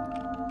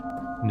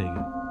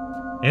 Nigga.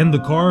 And the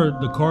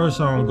car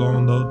sound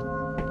gone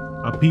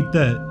though. I peeped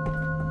that.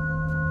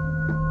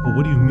 But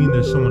what do you mean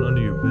there's someone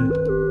under your bed?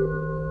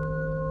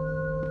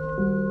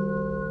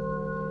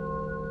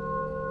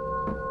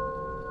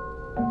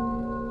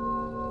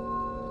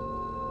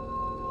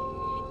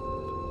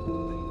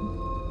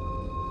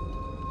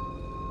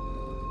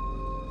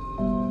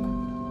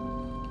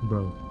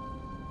 Bro,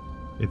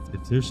 if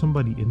there's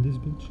somebody in this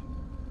bitch,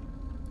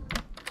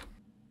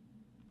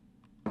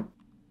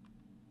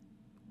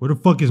 where the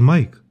fuck is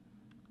Mike?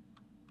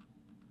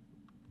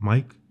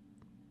 Mike,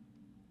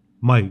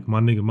 my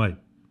nigga Mike.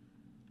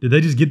 Did they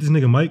just get this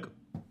nigga Mike?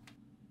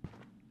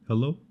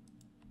 Hello?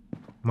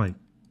 Mike,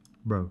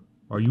 bro,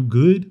 are you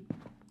good?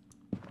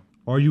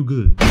 Are you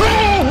good?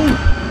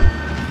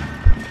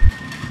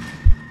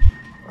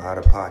 Out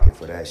of pocket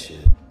for that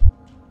shit.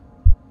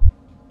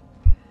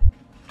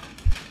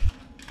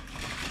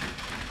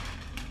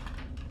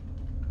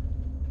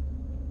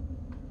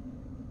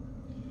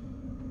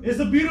 It's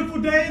a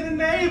beautiful day in the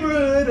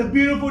neighborhood, a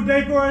beautiful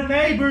day for a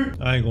neighbor.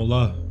 I ain't gonna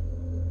lie.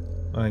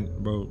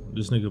 Bro,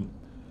 this nigga,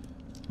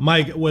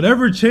 Mike,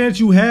 whatever chance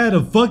you had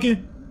of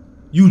fucking,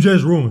 you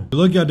just ruined.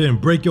 Look, I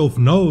didn't break your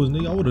nose,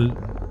 nigga. I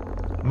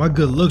would've, my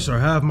good looks are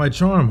half my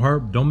charm,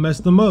 Harp. Don't mess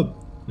them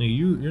up. Nigga,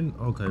 you're,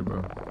 okay,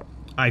 bro.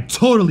 I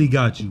totally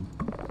got you.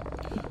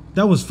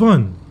 That was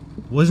fun,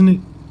 wasn't it?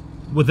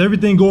 With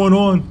everything going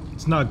on,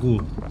 it's not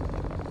cool.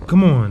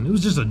 Come on, it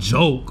was just a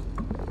joke.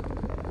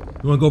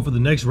 You wanna go for the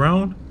next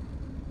round?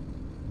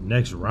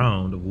 Next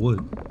round of what?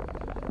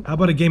 How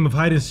about a game of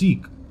hide and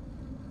seek?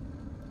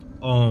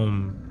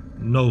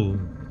 No.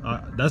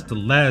 That's the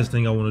last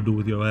thing I want to do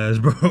with your ass,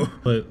 bro.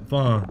 But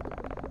fine.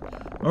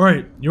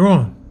 Alright, you're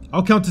on.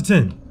 I'll count to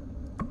 10.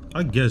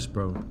 I guess,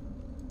 bro.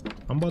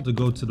 I'm about to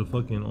go to the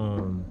fucking,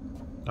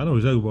 I know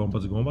exactly where I'm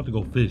about to go. I'm about to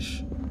go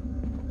fish.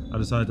 I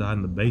decided to hide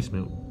in the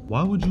basement.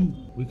 Why would you?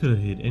 We could have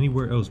hid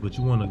anywhere else, but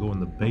you want to go in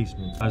the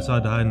basement. I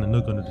decided to hide in the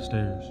nook under the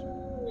stairs.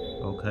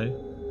 Okay.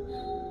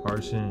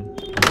 Arson,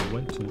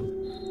 went to it.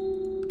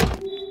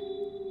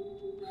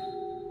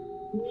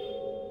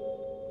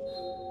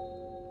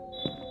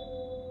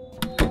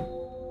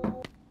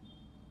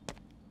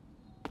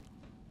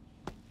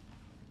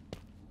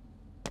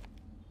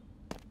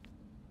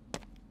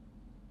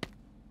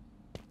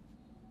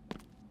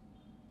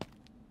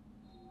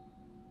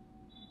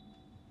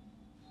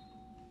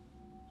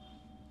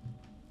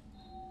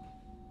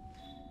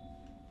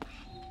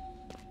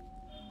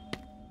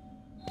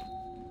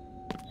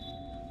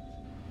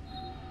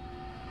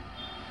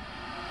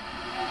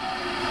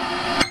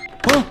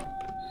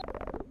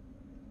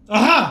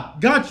 Aha!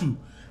 Got you.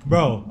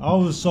 Bro,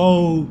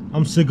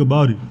 I'm sick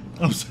about it.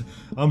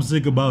 I'm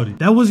sick about it.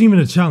 That wasn't even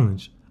a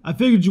challenge. I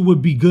figured you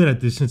would be good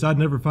at this since I'd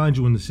never find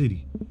you in the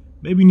city.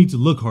 Maybe you need to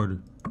look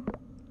harder.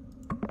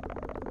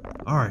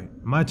 Alright,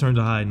 my turn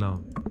to hide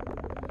now.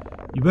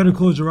 You better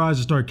close your eyes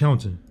and start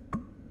counting.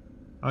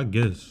 I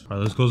guess.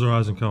 Alright, let's close our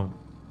eyes and count.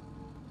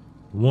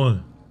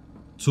 1,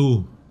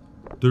 2,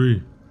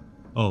 3.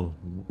 Oh,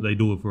 they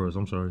do it for us,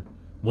 I'm sorry.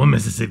 1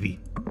 Mississippi.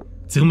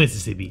 2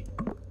 Mississippi.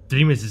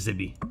 3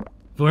 Mississippi.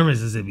 4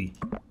 Mississippi.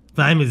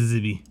 5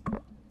 Mississippi.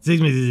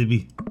 6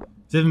 Mississippi.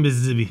 7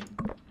 Mississippi.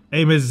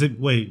 8 Mississippi.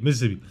 Wait,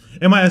 Mississippi.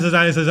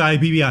 M-I-S-S-I-S-S-I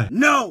P-B-I.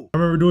 No! I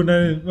remember doing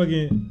that in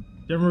fucking...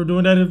 You remember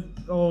doing that in...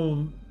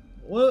 Oh...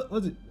 What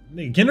was it?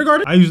 Nigga,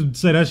 kindergarten? I used to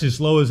say that shit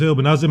slow as hell,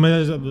 but now I say,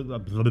 man,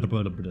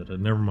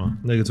 never mind.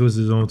 Nigga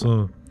twisted his own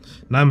tongue.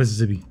 9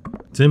 Mississippi.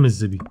 10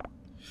 Mississippi.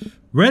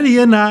 Ready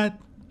or not,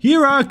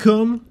 here I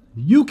come.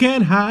 You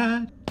can't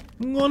hide.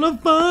 I'm gonna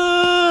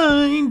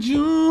find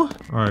you.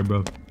 Alright,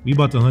 bro. We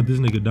about to hunt this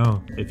nigga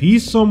down. If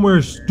he's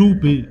somewhere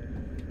stupid,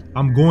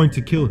 I'm going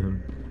to kill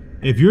him.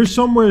 If you're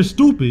somewhere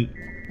stupid,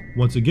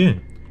 once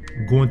again,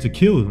 I'm going to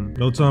kill him.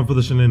 No time for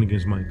the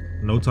shenanigans, Mike.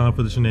 No time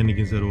for the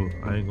shenanigans at all.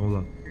 I ain't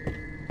gonna lie.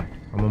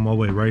 I'm on my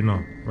way right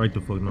now. Right the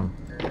fuck now.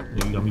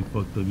 Yeah, you got me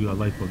fucked up. You got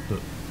life fucked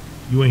up.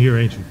 You in here,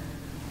 ain't you?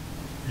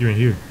 You're in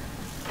here.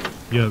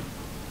 Yep.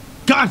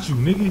 Got you,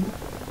 nigga.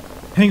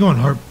 Hang on,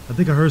 Harp. I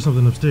think I heard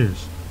something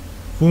upstairs.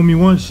 Fool me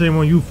once, shame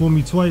on you. Fool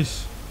me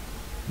twice.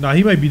 Nah,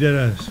 he might be dead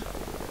ass.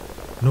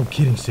 No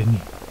kidding,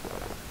 Sydney.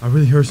 I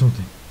really heard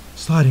something.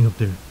 Sliding up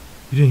there.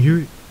 You didn't hear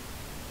it?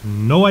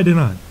 No, I did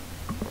not.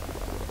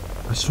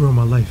 I swear on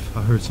my life,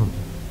 I heard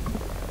something.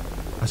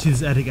 I see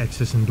this attic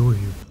accessing door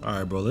here.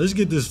 Alright, bro, let's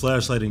get this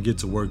flashlight and get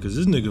to work, cause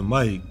this nigga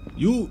Mike,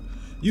 you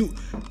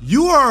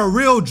are a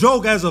real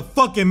joke as a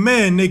fucking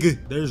man, nigga.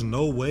 There's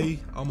no way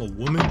I'm a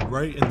woman,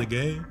 right, in the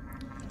game,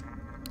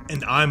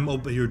 and I'm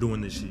over here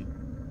doing this shit.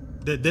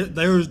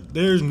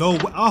 There's no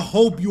way. I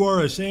hope you are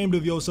ashamed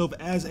of yourself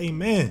as a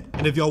man.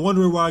 And if y'all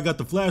wondering where I got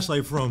the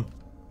flashlight from,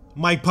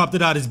 Mike popped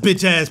it out his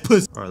bitch ass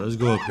pussy. Alright, let's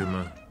go up here,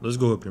 man. Let's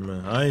go up here,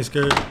 man. I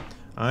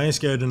ain't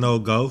scared of no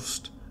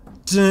ghost.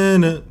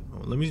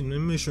 Let me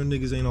make sure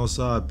niggas ain't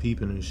outside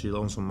peeping and shit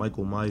on some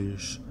Michael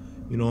Myers.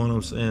 You know what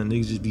I'm saying?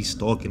 Niggas just be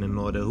stalking and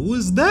all that. Who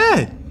is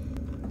that?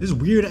 This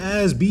weird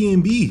ass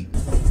B&B.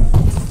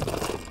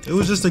 It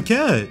was just a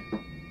cat.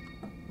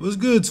 What's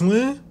good,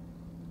 twin?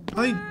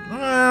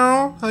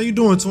 How you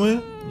doing,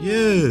 twin?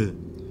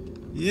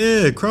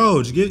 Yeah,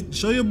 Crouch.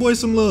 Show your boy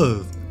some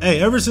love. Hey,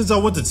 ever since I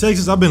went to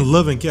Texas, I've been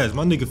loving cats.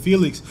 My nigga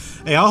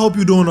Felix. Hey, I hope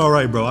you doing all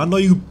right, bro. I know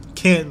you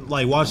can't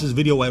like watch this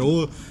video at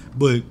all,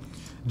 but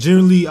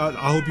generally, I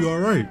hope you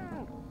alright.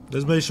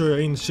 Let's make sure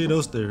there ain't shit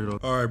else there, though.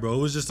 Alright, bro, it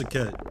was just a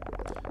cat.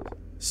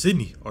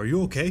 Sydney, are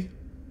you okay?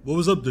 What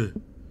was up there?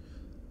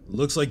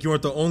 Looks like you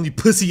aren't the only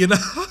pussy in the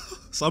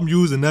house. I'm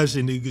using that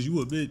shit, nigga, cause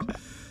you a bitch.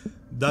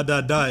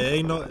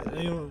 Ain't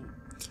no.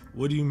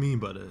 What do you mean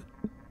by that?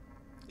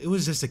 It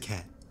was just a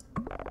cat.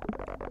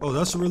 Oh,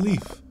 that's a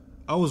relief.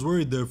 I was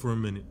worried there for a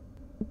minute.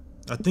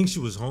 I think she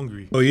was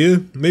hungry. Oh yeah?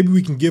 Maybe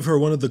we can give her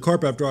one of the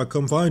carp after I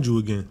come find you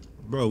again.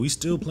 Bro, we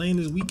still playing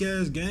this weak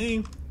ass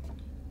game?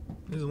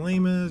 This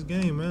lame ass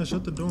game, man.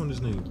 Shut the door on this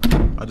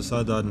nigga. I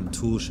decided to hide in the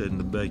tool shed in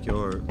the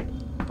backyard.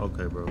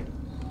 Okay, bro.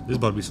 This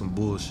about to be some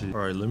bullshit.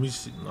 Alright, let me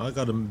see. I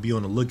gotta be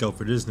on the lookout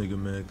for this nigga,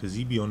 man. Cause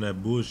he be on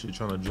that bullshit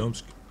trying to jump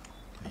scare.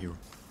 I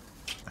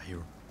hear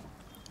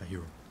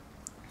him.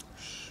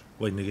 Shh.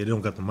 Wait, nigga, they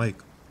don't got the mic.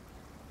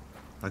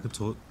 I can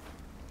talk.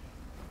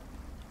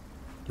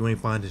 You ain't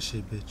finding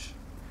shit, bitch.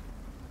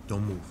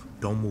 Don't move.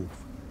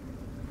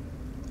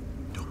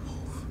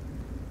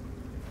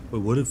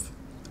 Wait, what if...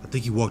 I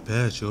think he walked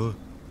past, y'all.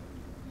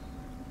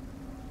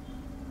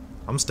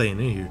 I'm staying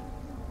in here.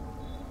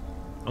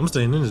 I'm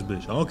staying in this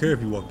bitch. I don't care if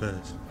he walked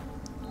past.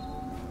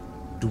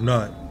 Do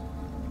not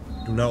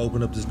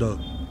open up this door.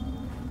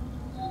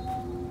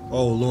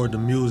 Oh, Lord, the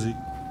music.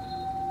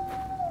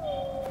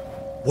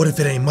 What if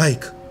it ain't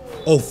Mike?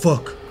 Oh,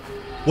 fuck.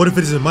 What if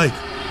it isn't Mike?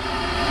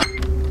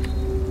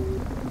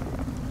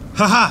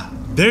 Haha!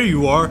 There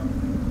you are!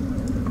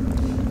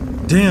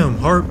 Damn,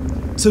 Harp.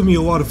 Took me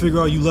a while to figure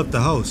out you left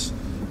the house.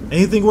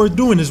 Anything worth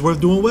doing is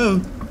worth doing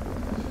well.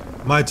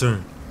 My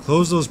turn.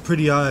 Close those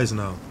pretty eyes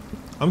now.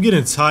 I'm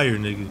getting tired,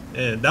 nigga.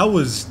 And that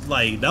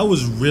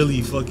was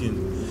really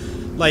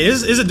fucking... Like,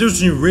 it's a difference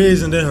between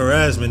riz and then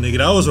harassment, nigga.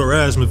 That was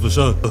harassment for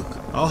sure. Look,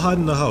 I'll hide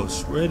in the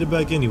house. We're headed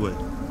back anyway.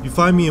 You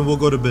find me and we'll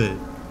go to bed.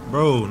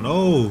 Bro,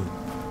 no.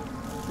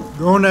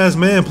 Grown-ass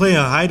man playing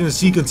hide and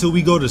seek until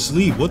we go to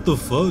sleep. What the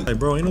fuck? Like,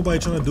 bro, ain't nobody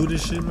trying to do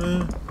this shit,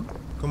 man.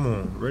 Come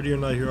on. Ready or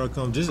not, here I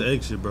come. Just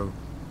exit, bro.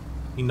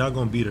 He not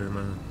gonna be there,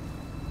 man.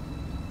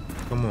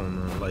 Come on,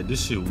 man. Like,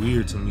 this shit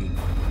weird to me.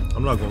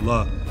 I'm not gonna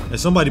lie. And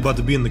somebody about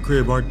to be in the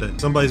crib, aren't they?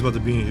 Somebody's about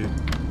to be in here.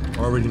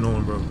 Already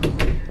knowing, bro.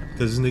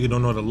 Because this nigga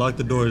don't know how to lock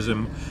the doors.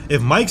 And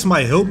if Mike's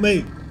my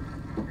helpmate,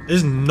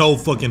 there's no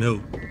fucking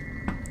help.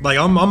 Like,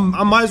 I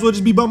might as well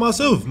just be by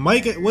myself.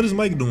 Mike, what is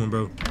Mike doing,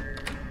 bro?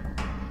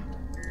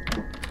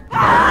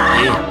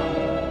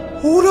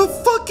 Who the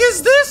fuck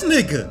is this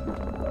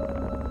nigga?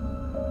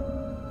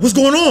 What's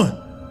going on?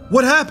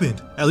 What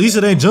happened? At least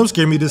it ain't jump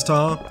scare me this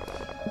time.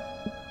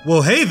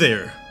 Well, hey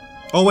there.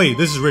 Oh wait,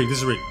 this is Rick.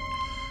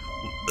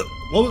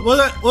 What was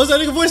that? What was that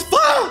nigga voice?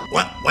 Well,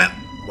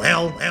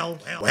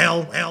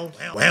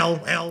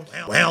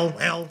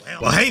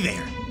 hey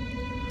there.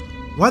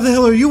 Why the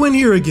hell are you in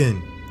here again?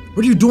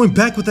 What are you doing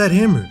back with that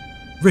hammer?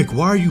 Rick,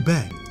 why are you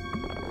back?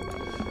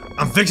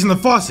 I'm fixing the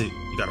faucet.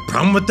 You got a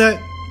problem with that?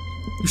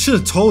 You should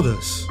have told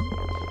us.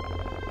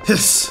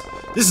 This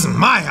is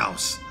my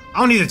house. I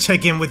don't need to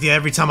check in with you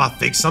every time I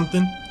fix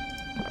something.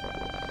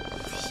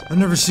 I've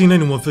never seen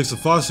anyone fix a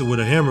faucet with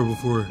a hammer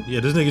before. Yeah,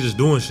 this nigga just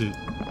doing shit.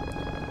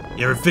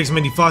 You ever fix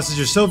many faucets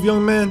yourself,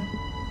 young man?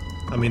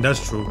 I mean,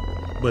 that's true.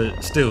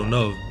 But still,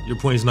 no. Your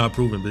point's not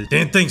proven, bitch.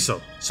 Didn't think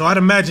so. So I'd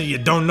imagine you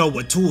don't know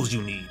what tools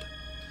you need.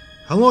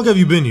 How long have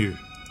you been here?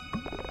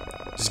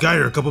 Just got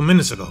here a couple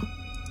minutes ago.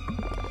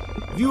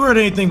 If you heard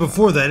anything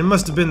before that, it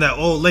must have been that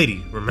old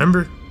lady,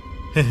 remember?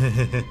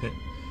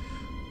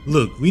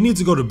 Look, we need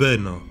to go to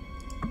bed now.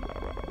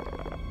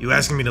 You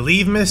asking me to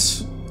leave,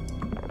 miss?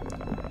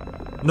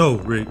 No,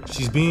 Rick,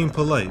 she's being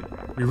polite.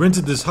 We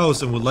rented this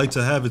house and would like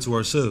to have it to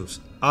ourselves.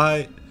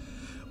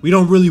 We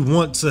don't really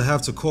want to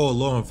have to call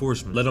law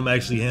enforcement. Let them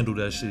actually handle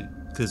that shit,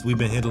 cause we've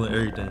been handling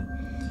everything.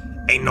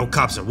 Ain't no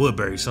cops in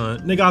Woodbury, son.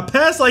 Nigga, I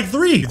passed like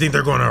 3. You think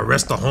they're gonna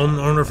arrest the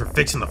homeowner for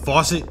fixing the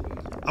faucet?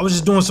 I was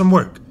just doing some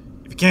work.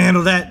 If you can't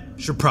handle that,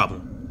 it's your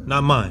problem,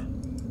 not mine.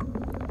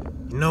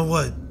 You know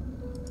what?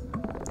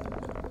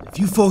 If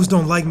you folks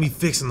don't like me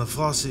fixing the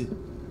faucet,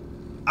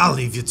 I'll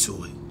leave you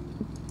to it.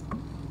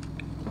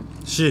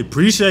 Shit,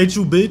 appreciate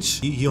you,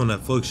 bitch. He on that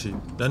fuck shit.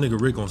 That nigga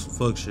Rick on some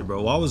fuck shit,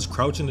 bro. While I was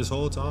crouching this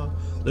whole time,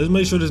 let's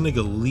make sure this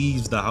nigga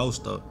leaves the house,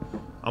 though.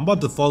 I'm about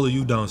to follow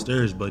you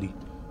downstairs, buddy.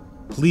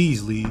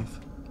 Please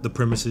leave the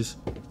premises.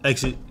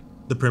 Exit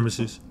the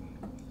premises.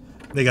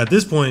 Nigga, at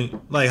this point,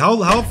 like,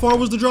 how far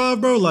was the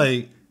drive, bro?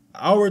 Like,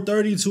 hour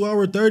 30, 2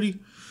 hour 30?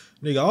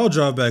 Nigga, I'll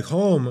drive back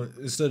home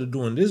instead of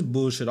doing this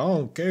bullshit. I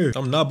don't care.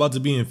 I'm not about to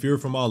be in fear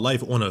for my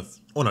life on a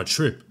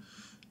trip.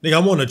 Nigga,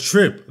 I'm on a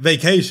trip,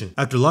 vacation.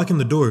 After locking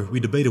the door,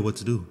 we debated what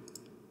to do.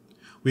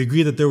 We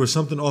agreed that there was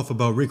something off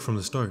about Rick from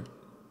the start.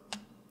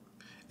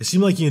 It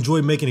seemed like he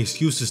enjoyed making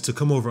excuses to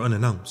come over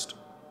unannounced.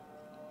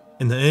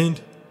 In the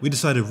end, we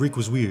decided Rick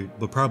was weird,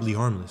 but probably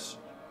harmless.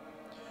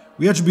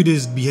 We attributed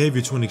his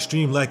behavior to an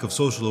extreme lack of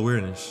social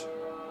awareness.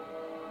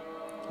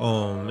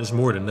 It's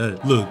more than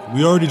that. Look,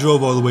 we already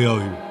drove all the way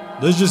out here.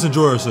 Let's just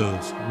enjoy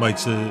ourselves, Mike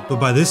said. But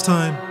by this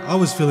time, I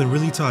was feeling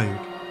really tired.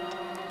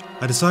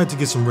 I decided to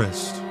get some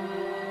rest.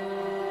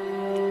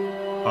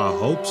 I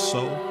hope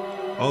so.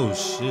 Oh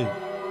shit.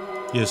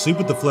 Yeah, sleep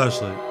with the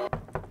flashlight.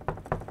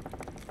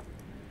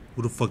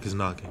 Who the fuck is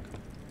knocking?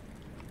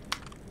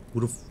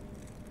 No,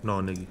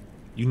 nigga.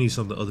 You need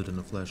something other than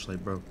a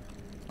flashlight, bro.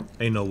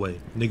 Ain't no way.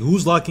 Nigga,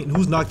 who's knocking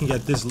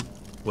at this?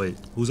 Wait,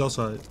 who's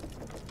outside?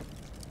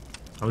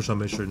 I'm just trying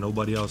to make sure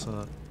nobody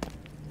outside.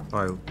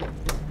 Alright.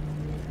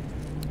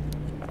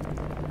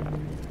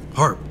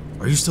 Harp,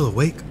 are you still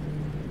awake?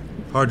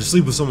 Hard to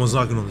sleep when someone's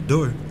knocking on the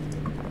door.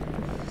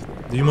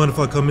 Do you mind if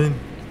I come in?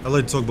 I'd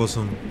like to talk about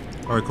something.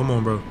 Alright, come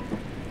on, bro.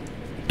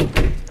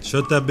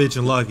 Shut that bitch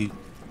and lock it.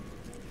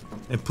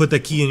 And put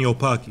that key in your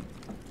pocket.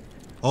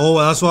 Oh,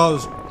 that's why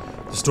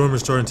the storm is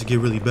starting to get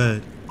really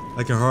bad.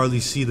 I can hardly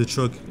see the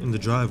truck in the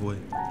driveway.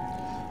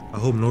 I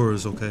hope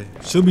Nora's okay.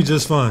 She'll be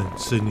just fine,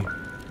 Sydney.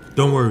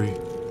 Don't worry.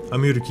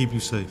 I'm here to keep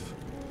you safe.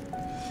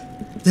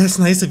 That's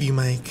nice of you,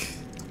 Mike.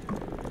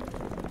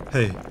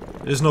 Hey,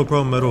 it's no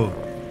problem at all.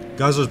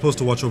 Guys are supposed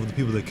to watch over the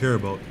people they care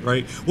about,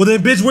 right? Well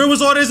then, bitch, where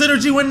was all this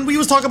energy when we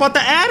was talking about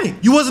the attic?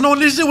 You wasn't on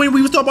this shit when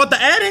we was talking about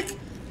the attic?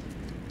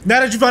 Now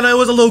that you found out it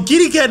was a little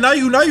kitty cat, now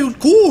you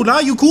cool. Now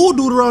you cool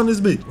dude around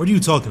this bitch. What are you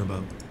talking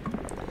about?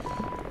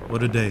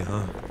 What a day,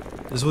 huh?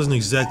 This wasn't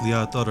exactly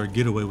how I thought our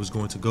getaway was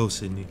going to go,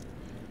 Sydney.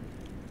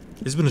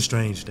 It's been a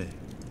strange day.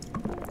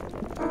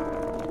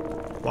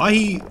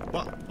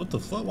 What the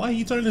fuck? Why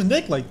he turning his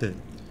neck like that?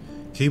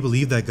 Can you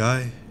believe that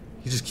guy?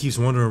 He just keeps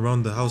wandering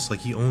around the house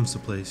like he owns the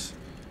place.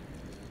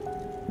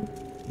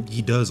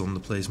 He does own the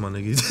place, my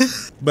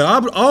nigga. But I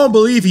don't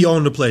believe he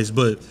owned the place,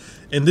 but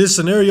in this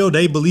scenario,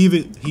 they believe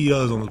it, he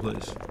does own the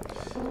place.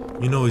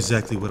 You know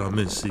exactly what I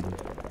meant, Sydney.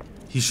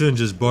 He shouldn't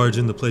just barge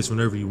in the place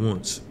whenever he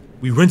wants.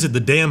 We rented the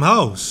damn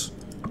house.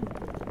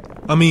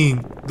 I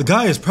mean, the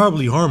guy is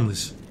probably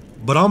harmless,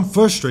 but I'm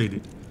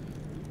frustrated.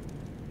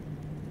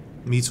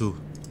 Me too.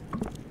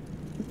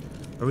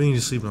 I really need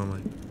to sleep now,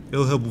 Mike.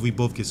 It'll help if we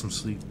both get some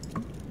sleep.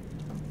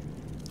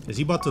 Is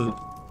he about to...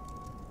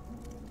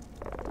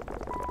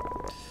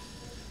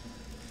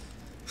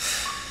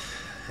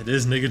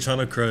 This nigga trying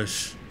to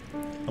crush.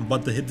 I'm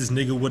about to hit this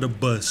nigga with a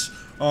bus.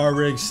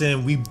 RX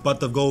saying we about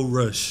to go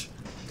rush.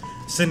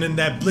 Sending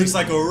that blicks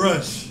like a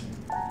rush.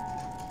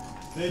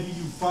 Baby,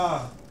 you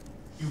fire.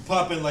 You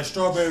popping like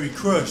strawberry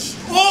crush.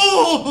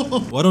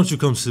 Oh! Why don't you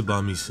come sit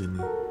by me,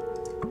 Sydney?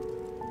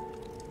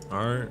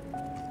 Alright.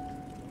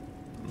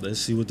 Let's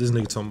see what this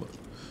nigga talking about.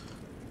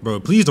 Bro,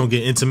 please don't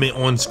get intimate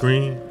on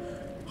screen.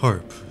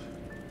 Harp.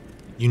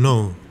 You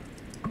know,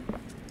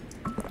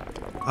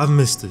 I've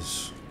missed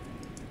this.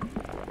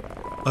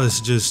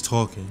 us just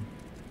talking.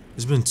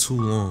 It's been too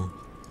long.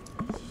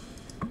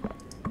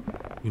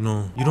 You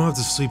know, you don't have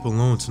to sleep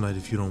alone tonight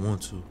if you don't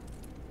want to.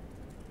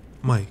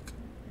 Mike,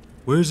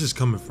 where is this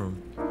coming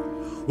from?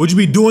 Would you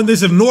be doing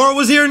this if Nora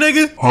was here,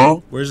 nigga?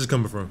 Huh? Where's this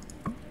coming from?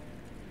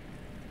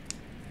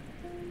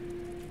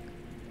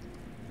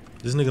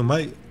 This nigga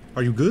Mike,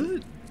 are you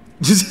good?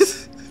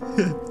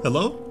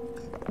 Hello?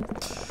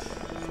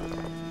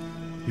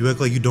 You act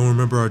like you don't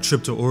remember our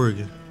trip to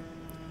Oregon.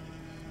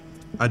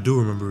 I do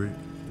remember it,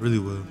 really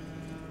well.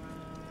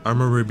 I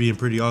remember it being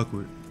pretty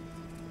awkward.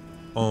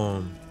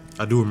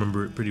 I do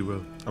remember it pretty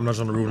well. I'm not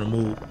trying to ruin the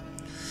mood.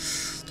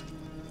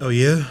 Oh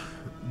yeah?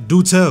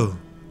 Do tell.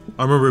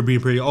 I remember it being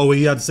pretty. Oh wait,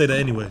 you had to say that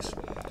anyways.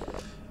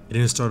 It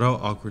didn't start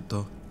out awkward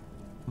though.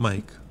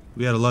 Mike,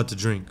 we had a lot to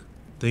drink.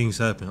 Things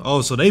happen.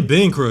 Oh, so they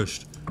been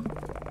crushed.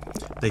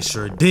 They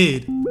sure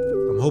did.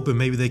 I'm hoping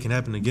maybe they can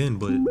happen again,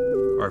 but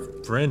our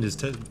friend is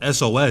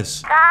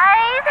SOS.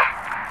 Guys,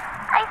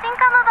 I think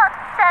I'm about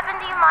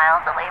 70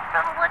 miles away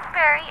from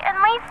Woodbury, and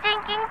my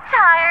stinking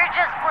tire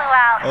just blew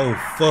out. Oh,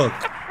 fuck.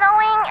 It's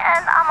snowing,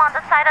 and I'm on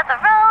the side of the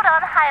road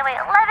on Highway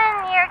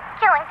 11 near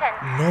Killington.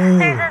 No.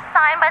 There's a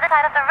sign by the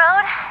side of the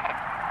road. It's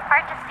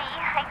hard to see.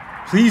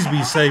 Please be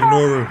safe,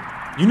 Nora.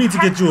 You need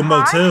to get you a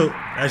motel.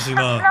 Actually,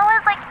 nah. The snow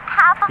is like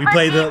half of We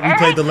played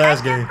the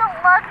last game. The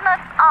lug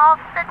nuts off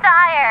the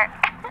tire.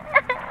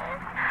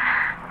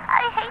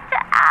 I hate to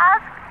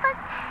ask, but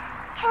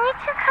can you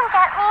two come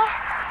get me?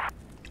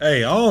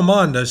 Hey, I don't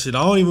mind that shit.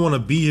 I don't even want to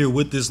be here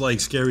with this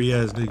like scary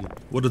ass nigga.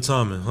 What a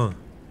timing, huh?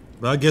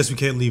 But I guess we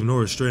can't leave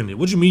Nora stranded.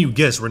 What do you mean you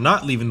guess? We're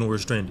not leaving Nora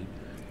stranded.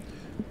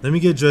 Let me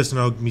get dressed and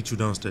I'll meet you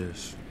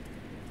downstairs.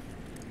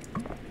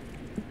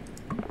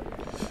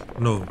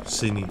 No,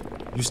 Sydney.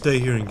 You stay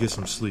here and get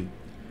some sleep.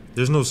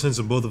 There's no sense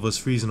in both of us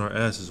freezing our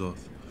asses off.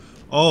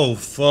 Oh,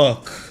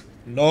 fuck.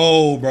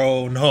 No,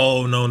 bro.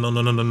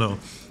 No.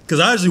 Because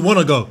I actually want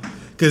to go.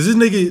 Because this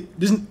nigga,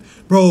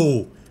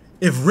 bro,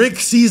 if Rick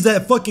sees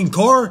that fucking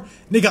car,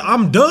 nigga,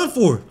 I'm done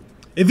for.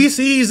 If he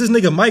sees this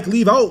nigga Mike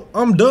leave out,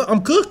 I'm done.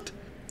 I'm cooked.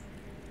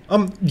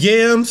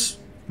 Yams,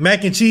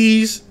 mac and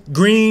cheese,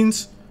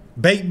 greens,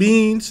 baked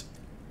beans,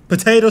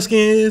 potato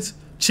skins,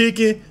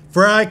 chicken,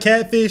 fried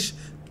catfish,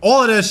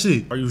 all of that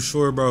shit. Are you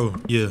sure, bro?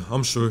 Yeah,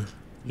 I'm sure.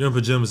 You're in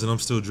pajamas and I'm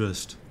still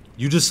dressed.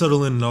 You just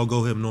settle in and I'll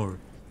go hit Nora.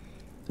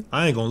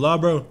 I ain't gonna lie,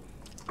 bro.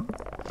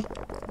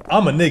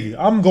 I'm a nigga.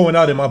 I'm going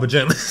out in my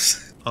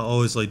pajamas. I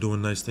always like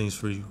doing nice things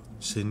for you,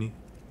 Sydney.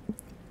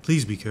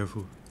 Please be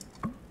careful.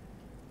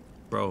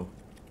 Bro,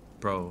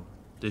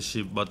 this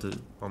shit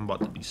I'm about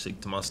to be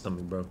sick to my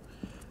stomach, bro.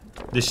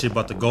 This shit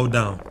about to go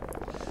down.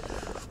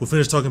 We'll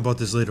finish talking about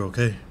this later,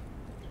 okay?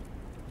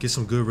 Get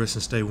some good rest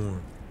and stay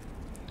warm.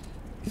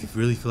 If you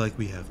really feel like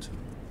we have to.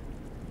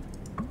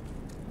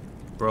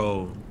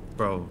 Bro,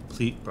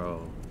 please,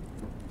 bro.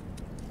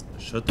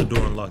 Shut the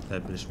door and lock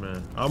that bitch,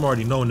 man. I'm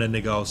already knowing that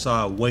nigga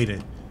outside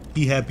waiting.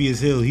 He happy as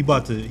hell. He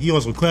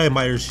on some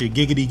Quagmire shit.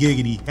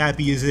 Giggity.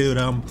 Happy as hell that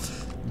I'm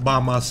by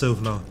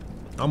myself now.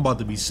 I'm about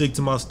to be sick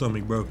to my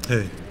stomach, bro.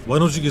 Hey, why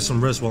don't you get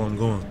some rest while I'm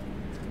gone?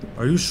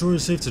 Are you sure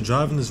it's safe to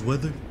drive in this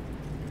weather?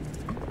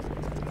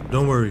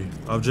 Don't worry,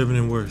 I've driven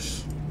in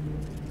worse.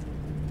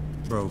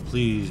 Bro,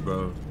 please,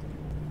 bro.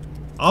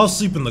 I'll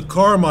sleep in the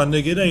car, my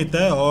nigga. It ain't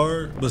that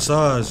hard.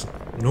 Besides,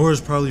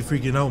 Nora's probably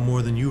freaking out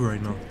more than you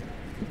right now.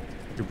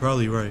 You're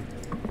probably right.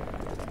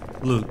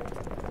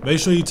 Look, make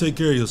sure you take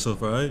care of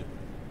yourself, alright?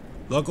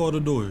 Lock all the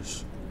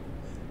doors.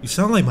 You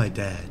sound like my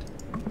dad.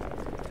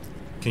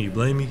 Can you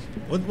blame me?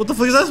 What the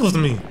fuck is that supposed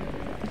to mean?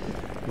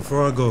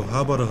 Before I go,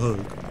 how about a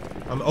hug?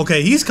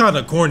 Okay, he's kind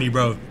of corny,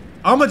 bro.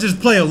 I'ma just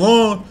play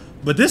along,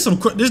 but this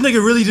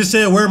nigga really just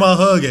said, where my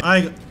hug at? I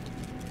ain't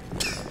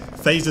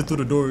phasing through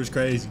the door is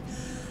crazy.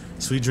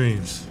 Sweet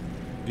dreams.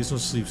 Get some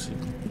sleep,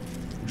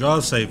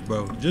 Drive safe,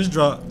 bro. Just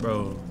drop,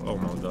 bro. Oh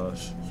my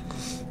gosh.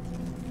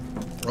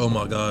 Oh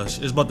my gosh.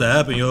 It's about to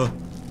happen, yo.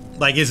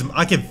 Like,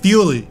 I can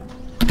feel it.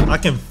 I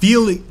can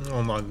feel it.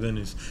 Oh my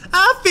goodness.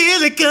 I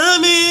feel it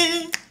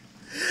coming.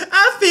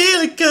 I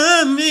feel it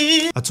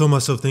coming. I told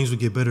myself things would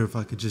get better if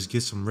I could just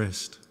get some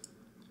rest.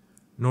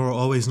 Nora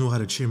always knew how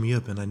to cheer me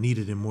up, and I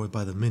needed it more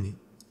by the minute.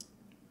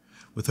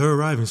 With her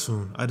arriving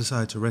soon, I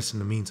decided to rest in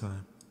the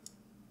meantime.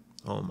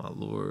 Oh my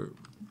lord.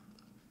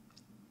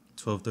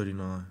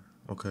 12:39.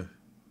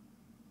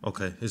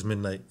 Okay, it's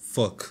midnight.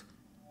 Fuck.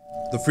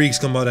 The freaks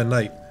come out at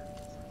night.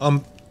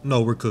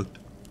 No, we're cooked.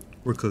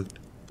 We're cooked.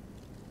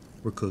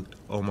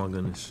 Oh my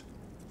goodness.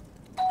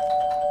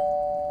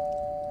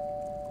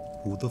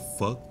 Who the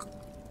fuck?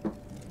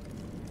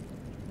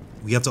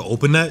 We have to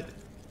open that?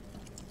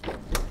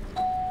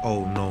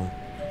 Oh no.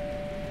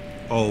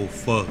 Oh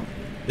fuck.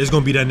 It's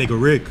gonna be that nigga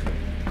Rick.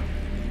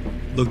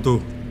 Look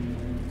through.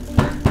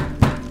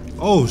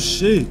 Oh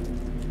shit.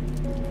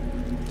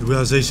 The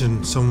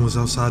realization someone was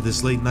outside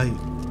this late night.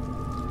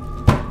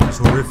 It's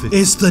horrific.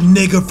 It's the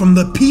nigga from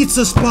the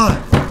pizza spot.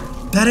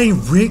 That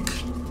ain't Rick.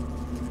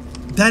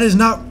 That is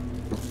not.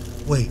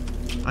 Wait,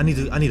 I need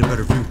a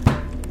better view.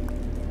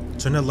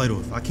 Turn that light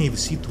off. I can't even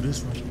see through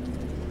this one.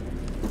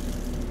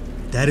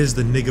 That is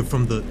the nigga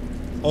from the.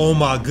 Oh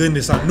my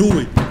goodness, I knew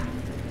it.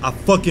 I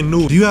fucking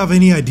knew it. Do you have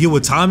any idea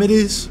what time it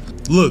is?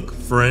 Look,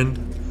 friend,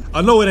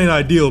 I know it ain't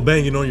ideal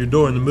banging on your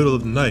door in the middle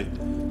of the night,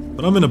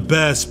 but I'm in a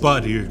bad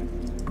spot here.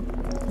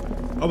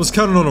 I was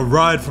counting on a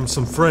ride from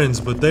some friends,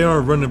 but they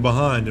aren't running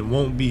behind and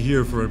won't be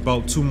here for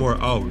about 2 more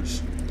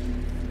hours.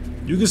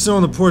 You can sit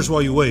on the porch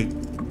while you wait.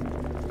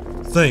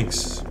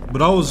 Thanks,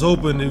 but I was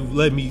hoping to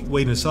let me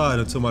wait inside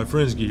until my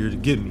friends get here to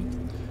get me.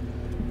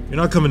 You're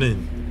not coming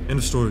in. End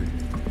of story. ...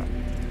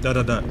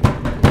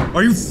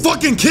 Are you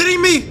fucking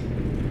kidding me?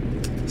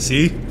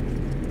 See?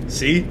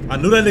 See? I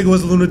knew that nigga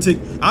was a lunatic.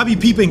 I be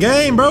peeping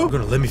game, bro. You're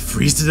gonna let me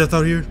freeze to death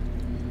out here?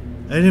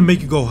 I didn't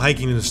make you go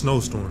hiking in a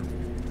snowstorm.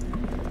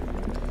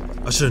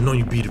 I should have known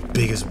you'd be the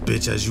biggest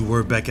bitch as you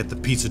were back at the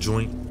pizza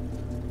joint.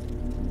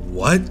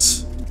 What?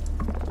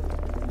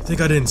 Think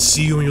I didn't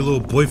see you and your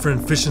little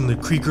boyfriend fishing in the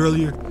creek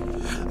earlier?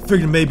 I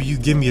figured maybe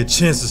you'd give me a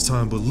chance this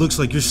time, but looks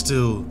like you're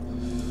still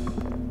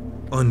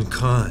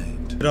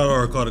unkind. Get out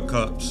or I'll call the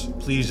cops.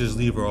 Please just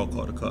leave or I'll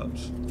call the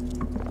cops.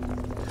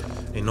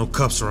 Ain't no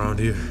cops around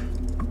here.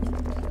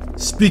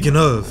 Speaking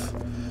of,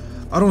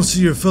 I don't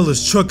see your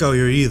fella's truck out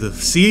here either.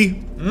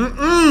 See?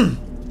 Should've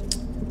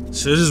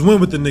just went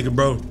with the nigga,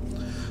 bro.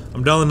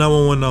 I'm dialing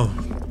 911 now.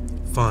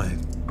 Fine.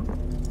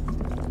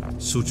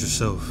 Suit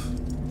yourself.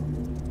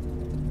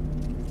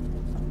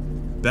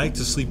 Back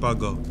to sleep I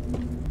go.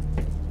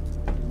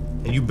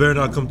 And you better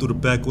not come through the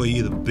back way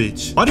either,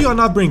 bitch. Why do y'all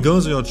not bring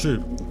guns on y'all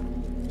trip?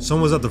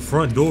 Someone's at the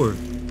front door.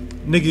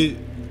 Nigga,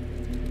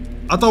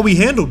 I thought we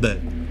handled that.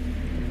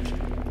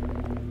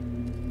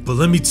 But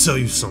let me tell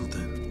you something.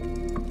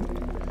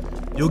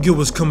 You'll get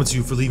what's coming to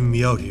you for leaving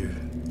me out here.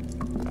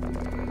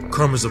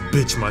 Karma's a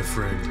bitch, my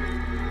friend.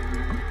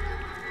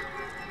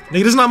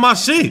 Nigga, this is not my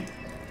shit.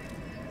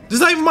 This is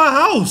not even my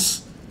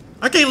house.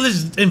 I can't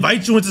just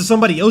invite you into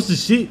somebody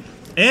else's shit.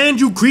 And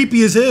you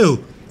creepy as hell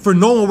for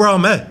knowing where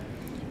I'm at.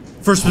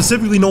 For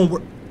specifically knowing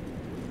where...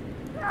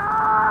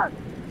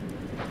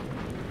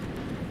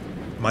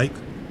 Mike?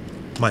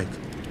 Mike.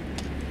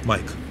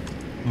 Mike.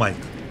 Mike.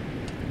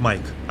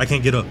 Mike. I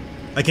can't get up.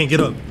 I can't get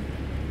up.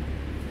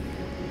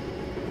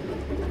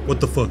 What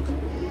the fuck?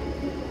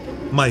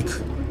 Mike.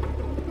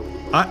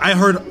 I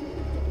heard...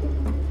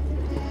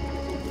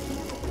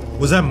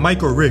 Was that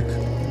Mike or Rick?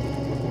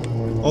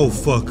 Oh,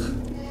 fuck.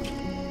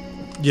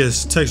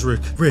 Yes, text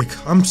Rick. Rick,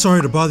 I'm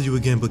sorry to bother you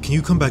again, but can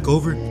you come back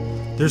over?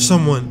 There's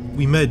someone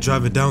we met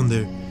driving down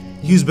there.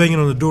 He was banging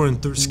on the door and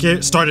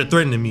started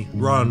threatening me,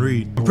 Ron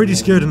Reed. I'm pretty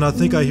scared and I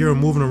think I hear him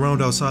moving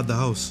around outside the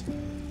house.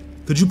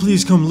 Could you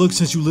please come look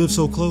since you live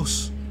so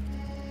close?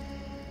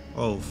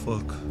 Oh,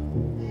 fuck.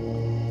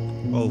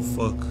 Oh,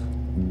 fuck.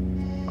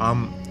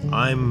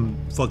 I'm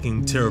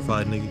fucking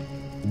terrified, nigga.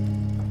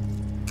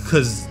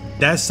 Cause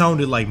that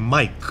sounded like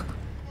Mike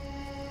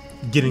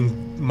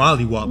getting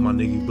mollywopped, my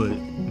nigga, but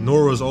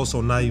Nora's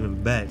also not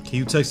even back. Can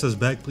you text us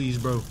back, please,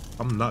 bro?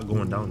 I'm not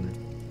going down there.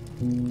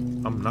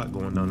 I'm not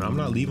going down there. I'm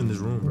not leaving this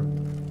room, bro.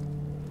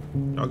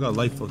 Y'all got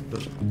life fucked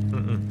up.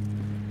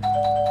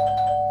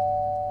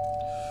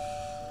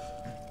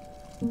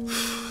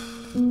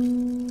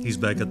 He's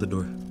back at the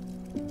door.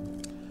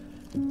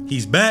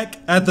 He's back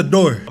at the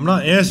door. I'm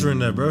not answering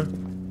that, bro.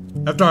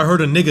 After I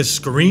heard a nigga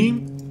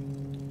scream.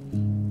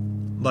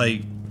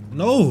 Like,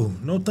 no,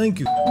 thank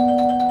you.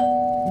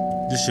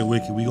 This shit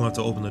wicked. We gonna have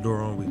to open the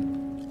door, aren't we?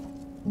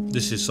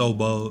 This shit so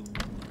bald.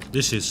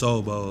 This shit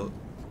so bald.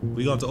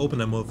 We gonna have to open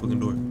that motherfucking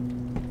door.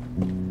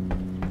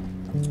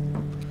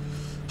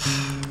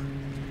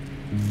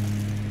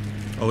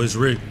 Oh, it's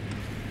Rick.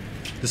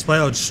 Despite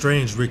how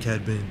strange Rick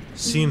had been,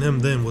 seeing him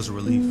then was a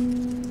relief.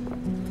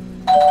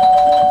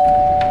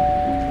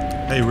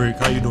 Hey Rick,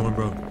 how you doing,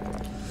 bro?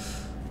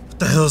 What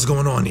the hell is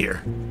going on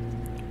here?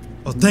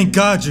 Oh, thank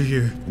God you're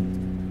here.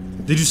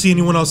 Did you see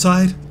anyone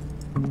outside?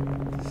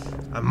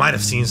 I might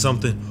have seen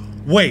something.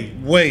 Wait.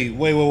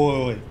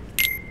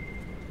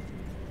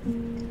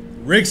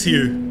 Rick's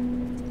here.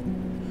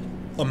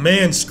 A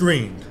man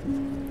screamed.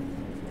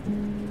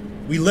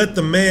 We let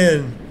the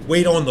man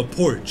wait on the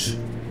porch.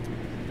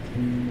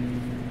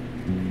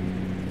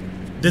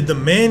 Did the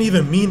man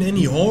even mean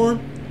any harm?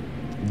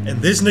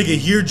 And this nigga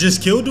here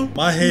just killed him?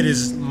 My head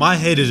is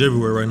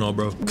everywhere right now,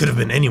 bro. Could have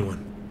been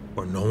anyone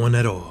or no one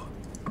at all.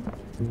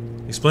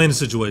 Explain the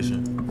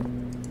situation.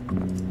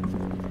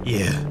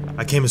 Yeah,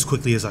 I came as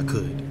quickly as I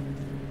could.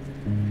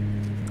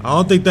 I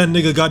don't think that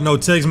nigga got no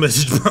text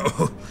message,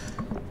 bro.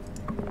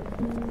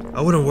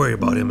 I wouldn't worry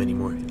about him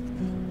anymore.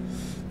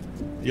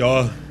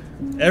 Y'all,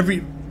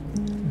 every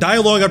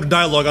dialogue after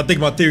dialogue, I think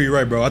my theory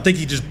right, bro. I think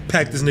he just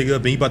packed this nigga up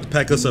and he about to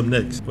pack us up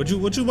next. What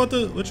you about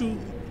to?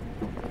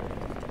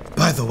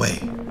 By the way,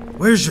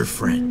 where's your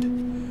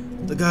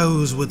friend? The guy who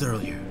was with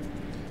earlier.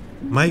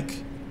 Mike,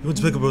 he went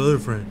to pick up our other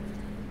friend.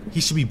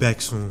 He should be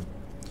back soon.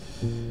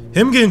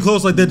 Him getting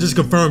close like that just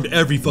confirmed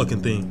every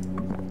fucking thing.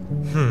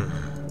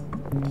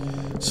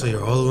 So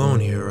you're all alone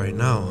here right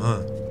now,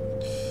 huh?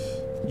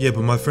 Yeah,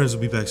 but my friends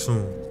will be back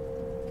soon.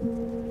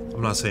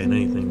 I'm not saying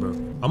anything, bro.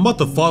 I'm about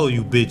to follow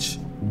you, bitch.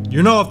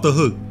 You're not off the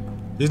hook.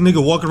 This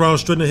nigga walking around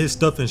straightening his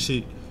stuff and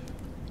shit.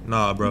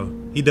 Nah, bro.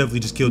 He definitely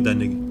just killed that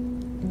nigga.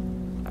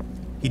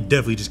 He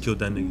definitely just killed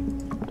that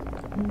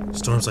nigga.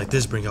 Storms like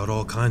this bring out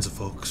all kinds of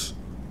folks.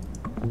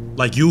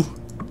 Like you.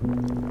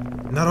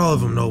 Not all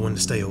of them know when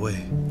to stay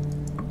away.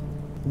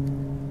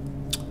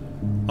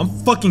 I'm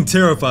fucking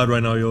terrified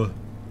right now, yo.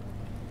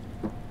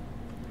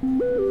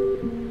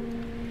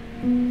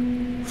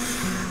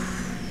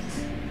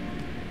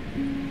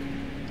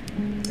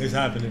 It's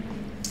happening.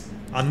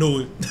 I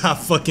knew it. I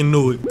fucking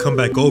knew it. Come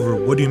back over.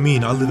 What do you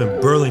mean? I live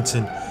in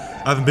Burlington.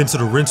 I haven't been to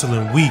the rental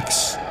in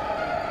weeks.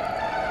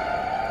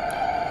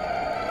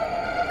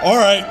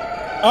 Alright.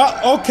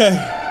 Okay.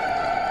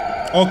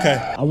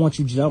 Okay. I want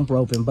you jump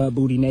roping, butt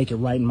booty naked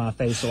right in my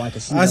face so I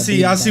can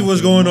see. I see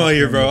what's going on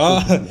here, bro.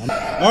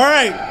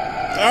 Alright.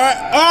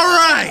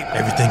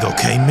 Everything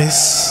okay,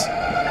 miss?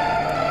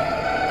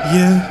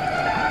 Yeah.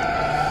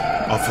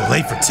 Awful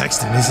late for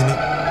texting, isn't it?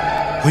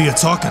 Who you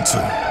talking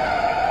to?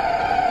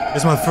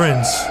 It's my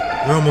friends.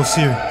 They're almost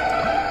here.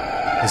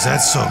 Is that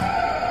so?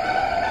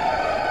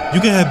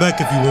 You can head back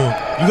if you want.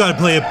 You gotta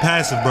play it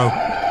passive, bro.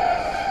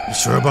 You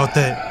sure about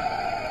that? ...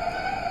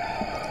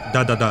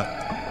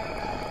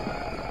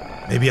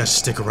 Maybe I should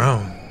stick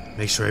around.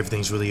 Make sure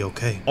everything's really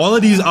okay. All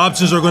of these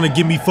options are gonna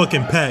get me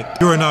fucking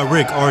packed. You're not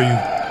Rick, are you?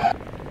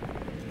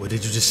 What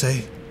did you just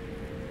say?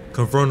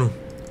 Confront him.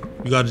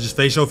 You gotta just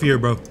face your fear,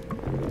 bro.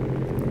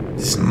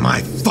 This is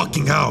my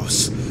fucking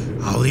house.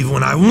 I'll leave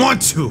when I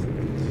want to.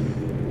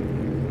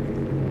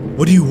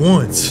 What do you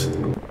want?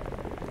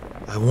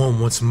 I want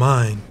what's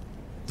mine.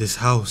 This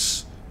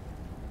house.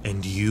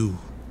 And you.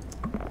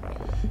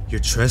 You're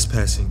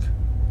trespassing.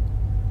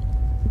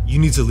 You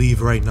need to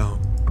leave right now.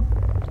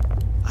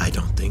 I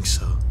don't think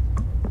so.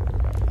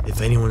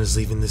 If anyone is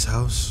leaving this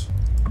house,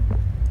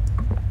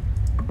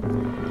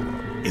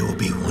 it will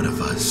be one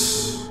of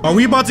us. Are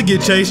we about to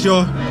get chased,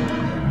 y'all?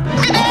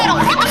 What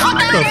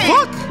the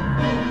fuck?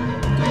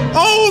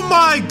 Oh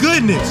my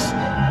goodness!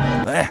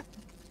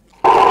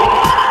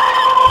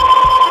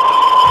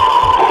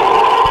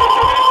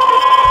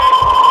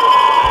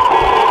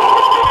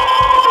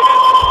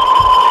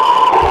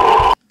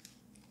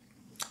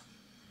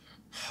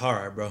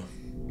 Alright, bro.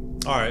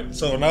 Alright,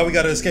 so now we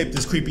gotta escape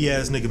this creepy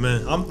ass nigga,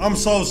 man. I'm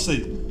so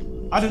sick.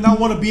 I did not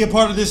want to be a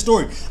part of this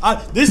story.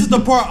 This is the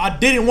part I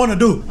didn't want to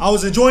do. I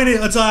was enjoying it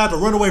until I had to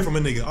run away from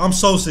a nigga. I'm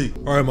so sick.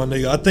 Alright, my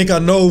nigga. I think I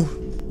know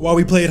why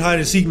we played hide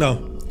and seek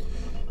now.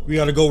 We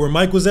gotta go where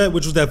Mike was at,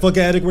 which was that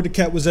fucking attic where the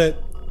cat was at.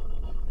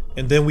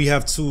 And then we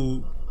have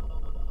to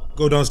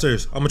go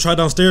downstairs. I'm gonna try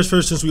downstairs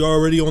first since we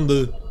already on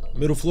the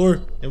middle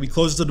floor and we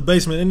close to the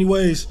basement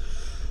anyways.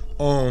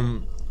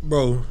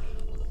 Bro,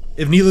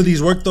 if neither of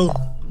these work though,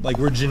 like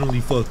we're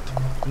genuinely fucked.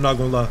 I'm not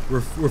gonna lie,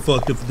 we're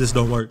fucked if this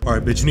don't work.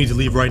 Alright, bitch, you need to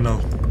leave right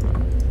now.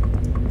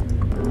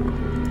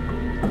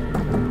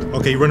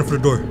 Okay, you're running for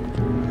the door.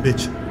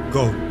 Bitch,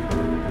 go.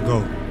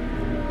 Go.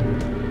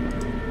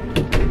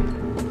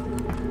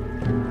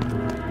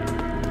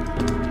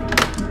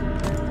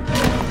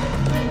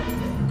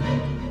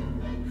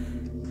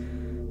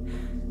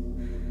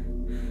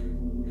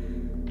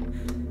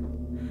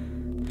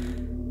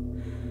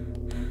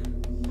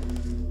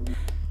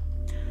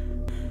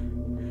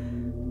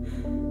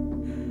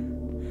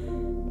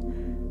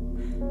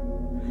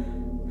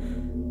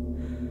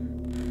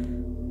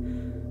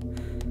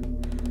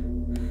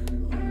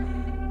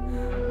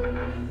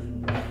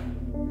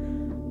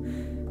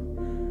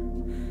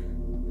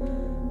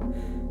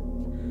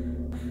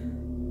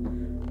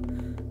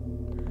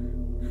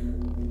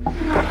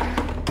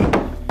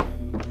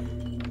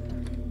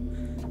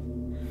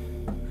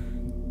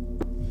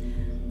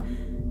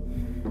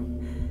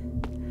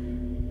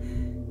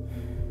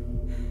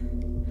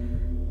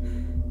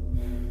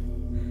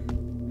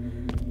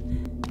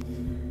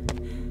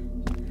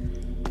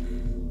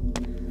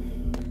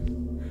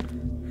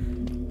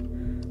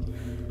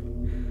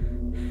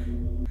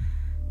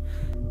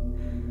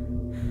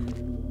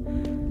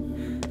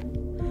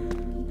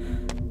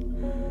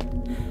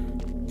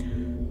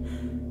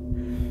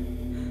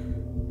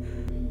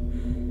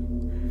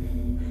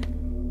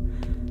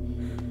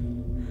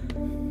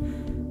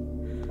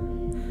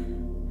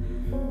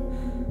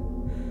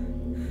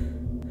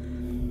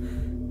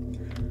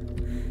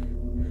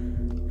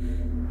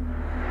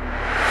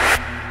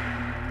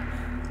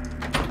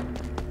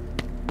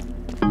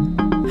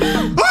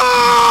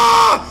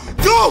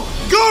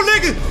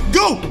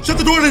 Go! Shut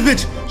the door on that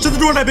bitch! Shut the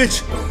door on that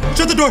bitch!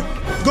 Shut the door!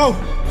 Go!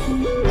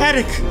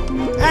 Attic!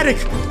 Attic!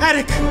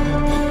 Attic!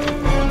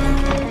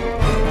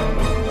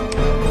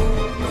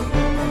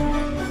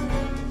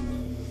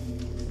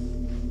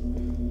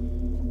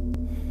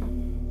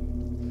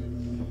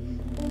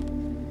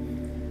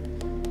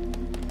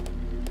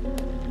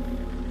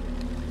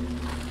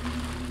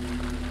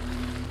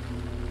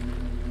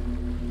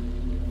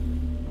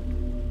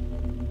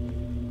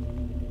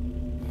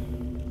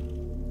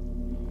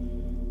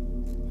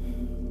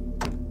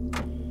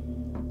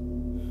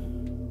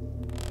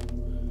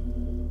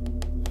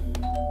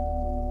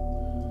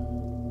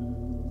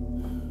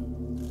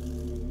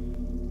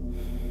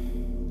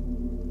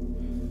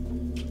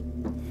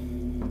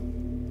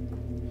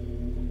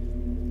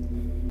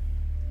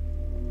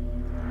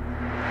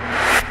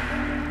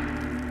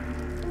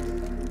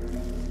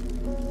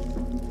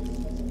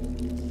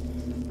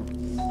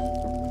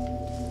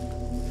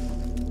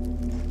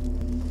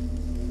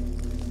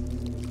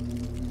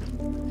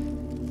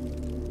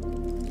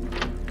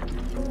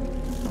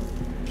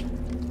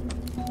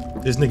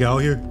 This nigga out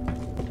here?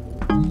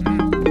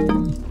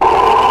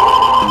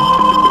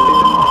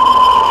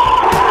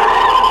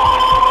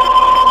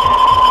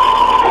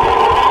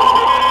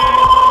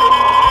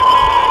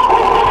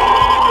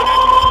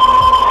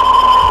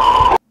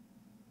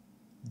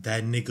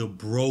 That nigga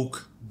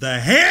broke the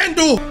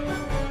handle!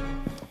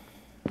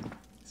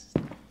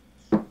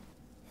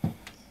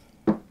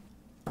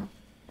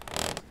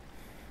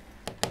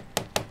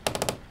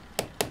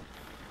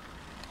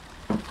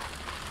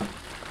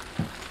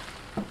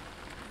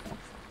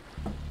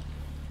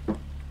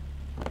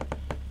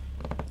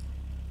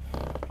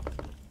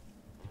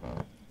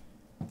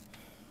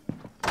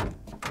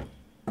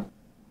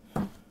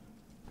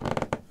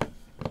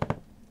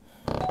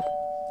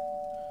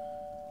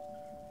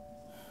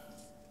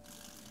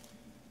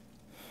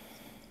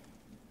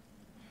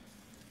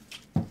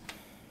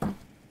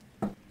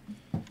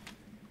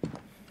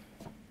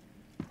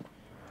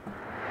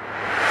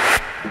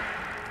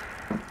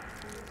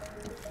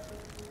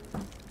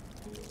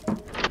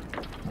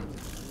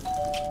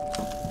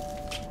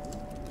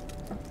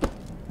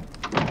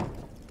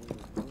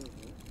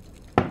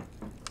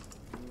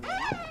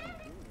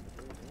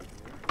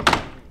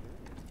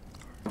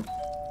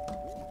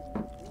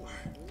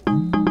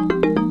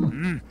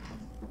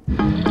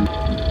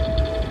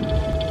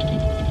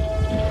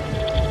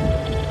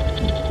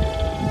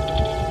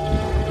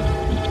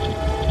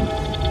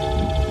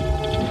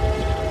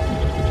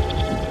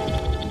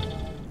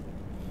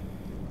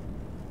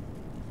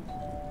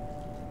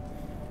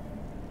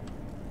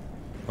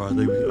 I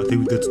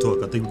think we good to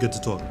talk. I think we good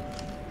to talk.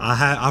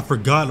 I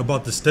forgot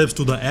about the steps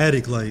to the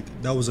attic. Like,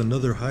 that was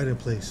another hiding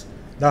place.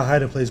 Not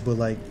hiding place, but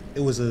like, it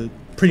was a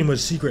pretty much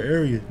secret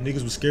area.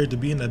 Niggas was scared to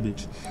be in that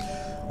bitch.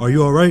 Are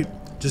you alright?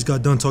 Just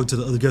got done talking to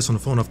the other guests on the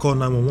phone. I've called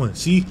 911.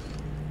 See?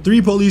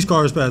 3 police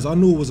cars passed. I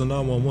knew it was a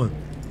 911.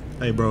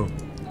 Hey, bro.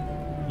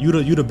 You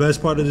the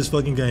best part of this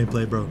fucking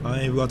gameplay, bro. I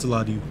ain't about to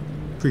lie to you.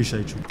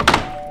 Appreciate you.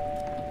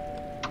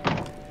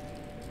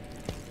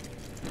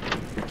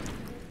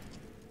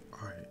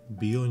 Alright,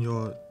 be on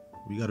your...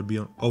 We gotta be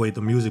on... Oh, wait,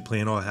 the music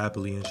playing all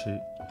happily and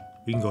shit.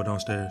 We can go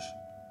downstairs.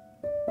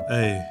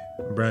 Hey,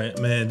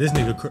 Brian, man, this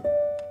nigga...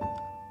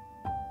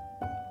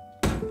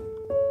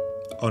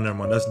 Oh, never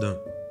mind, that's done.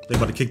 They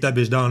about to kick that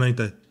bitch down, ain't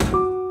they?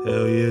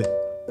 Hell yeah.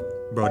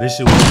 Bro, this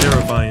shit was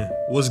terrifying.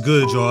 What's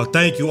good, y'all?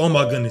 Thank you. Oh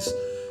my goodness.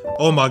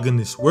 Oh my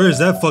goodness. Where is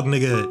that fuck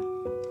nigga at?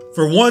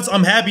 For once,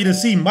 I'm happy to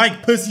see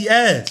Mike pussy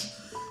ass.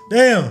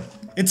 Damn.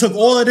 It took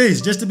all of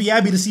this just to be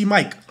happy to see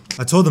Mike.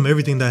 I told them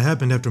everything that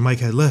happened after Mike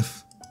had left.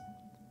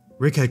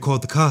 Rick had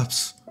called the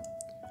cops.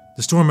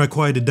 The storm had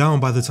quieted down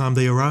by the time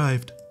they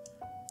arrived.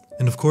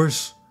 And of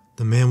course,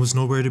 the man was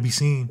nowhere to be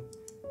seen.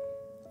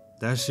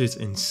 That shit's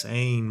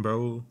insane,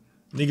 bro.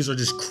 Niggas are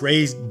just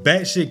crazy,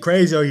 batshit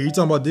crazy out here. You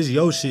talking about this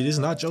yo shit, it's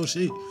not your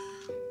shit.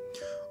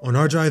 On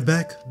our drive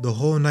back, the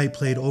whole night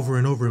played over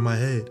and over in my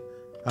head.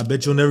 I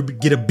bet you'll never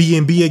get a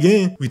B&B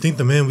again. We think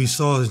the man we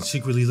saw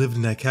secretly lived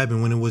in that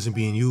cabin when it wasn't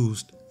being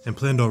used and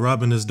planned on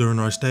robbing us during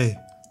our stay.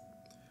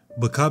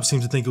 But cops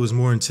seem to think it was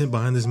more intent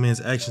behind this man's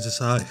actions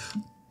aside.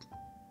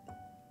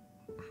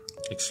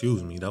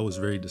 Excuse me, that was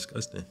very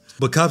disgusting.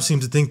 But cops seem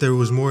to think there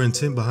was more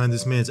intent behind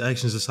this man's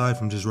actions aside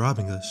from just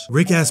robbing us.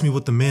 Rick asked me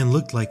what the man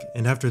looked like,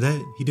 and after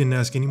that, he didn't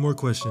ask any more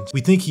questions.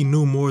 We think he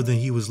knew more than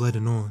he was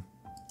letting on.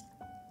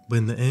 But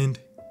in the end,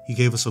 he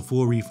gave us a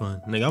full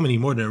refund. Nigga, I'm gonna need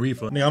more than a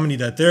refund. Nigga, I'm gonna need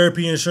that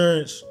therapy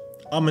insurance.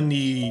 I'm gonna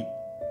need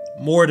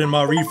more than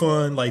my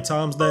refund, like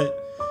times that.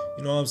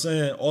 You know what I'm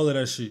saying? All of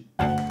that shit.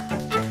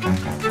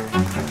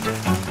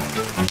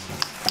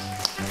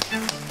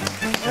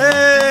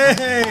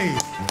 Hey!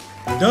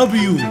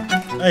 W.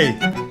 Hey,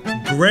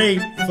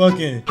 great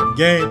fucking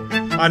game.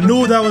 I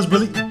knew that was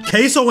really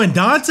Queso and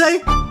Dante?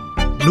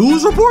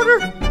 News reporter?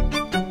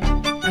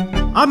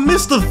 I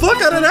missed the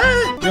fuck out of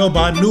that. Yo,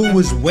 but I knew it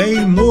was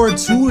way more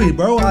to it,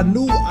 bro. I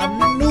knew,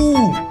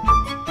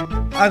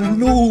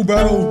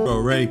 bro. Bro,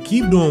 Ray,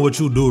 keep doing what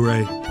you do,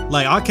 Ray.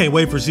 Like, I can't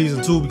wait for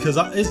season 2 because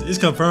it's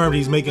confirmed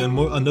he's making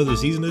another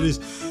season of this.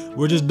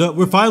 We're just done.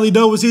 We're finally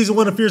done with season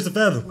 1 of Fears To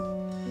Fathom.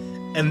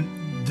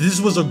 And this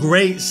was a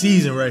great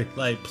season, Ray.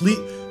 Like, please,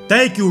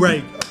 thank you,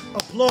 Ray.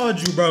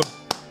 Applaud you, bro.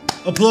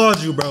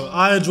 Applaud you, bro.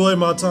 I enjoyed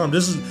my time.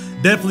 This is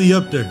definitely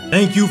up there.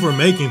 Thank you for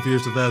making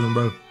Fears To Fathom,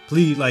 bro.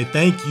 Please, like,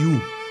 thank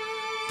you.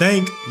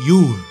 Thank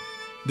you.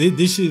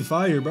 This shit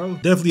fire, bro.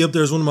 Definitely up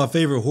there as one of my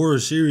favorite horror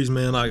series,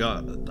 man. Like,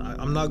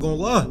 I'm not gonna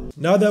lie.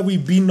 Now that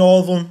we've beaten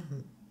all of them,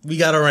 we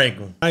gotta rank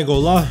them. I ain't gonna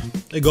lie.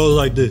 It goes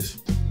like this.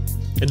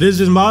 And this is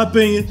just my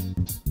opinion.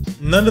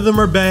 None of them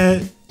are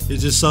bad.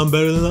 It's just some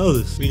better than the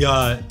others. We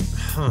got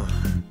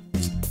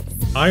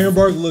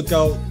Ironbark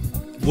Lookout,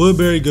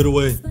 Woodbury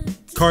Getaway,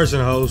 Carson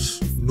House,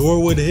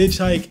 Norwood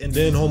Hitchhike, and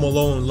then Home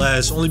Alone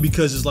last, only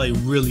because it's like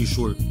really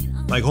short.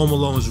 Like, Home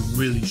Alone is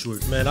really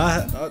short. Man,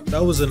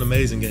 that was an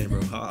amazing game,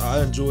 bro.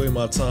 I enjoyed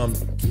my time.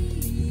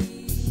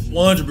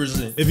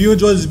 100%. If you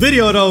enjoyed this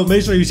video though,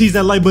 make sure you seize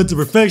that like button to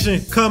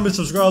perfection. Comment,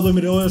 subscribe, let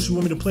me know what else you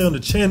want me to play on the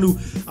channel.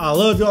 I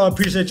love y'all. I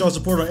appreciate y'all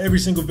support on every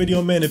single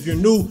video, man. If you're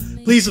new,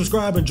 please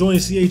subscribe and join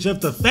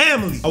CHF the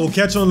family. I will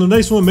catch you on the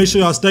next one. Make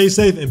sure y'all stay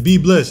safe and be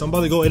blessed. I'm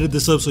about to go edit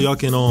this up so y'all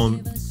can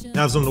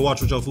have something to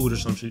watch with your food or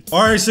some shit.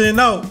 All right, saying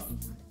out.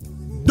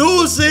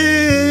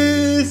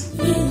 Deuces.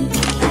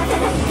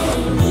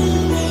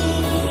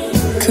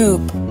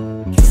 Coop.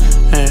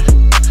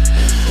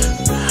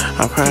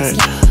 I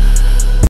cried.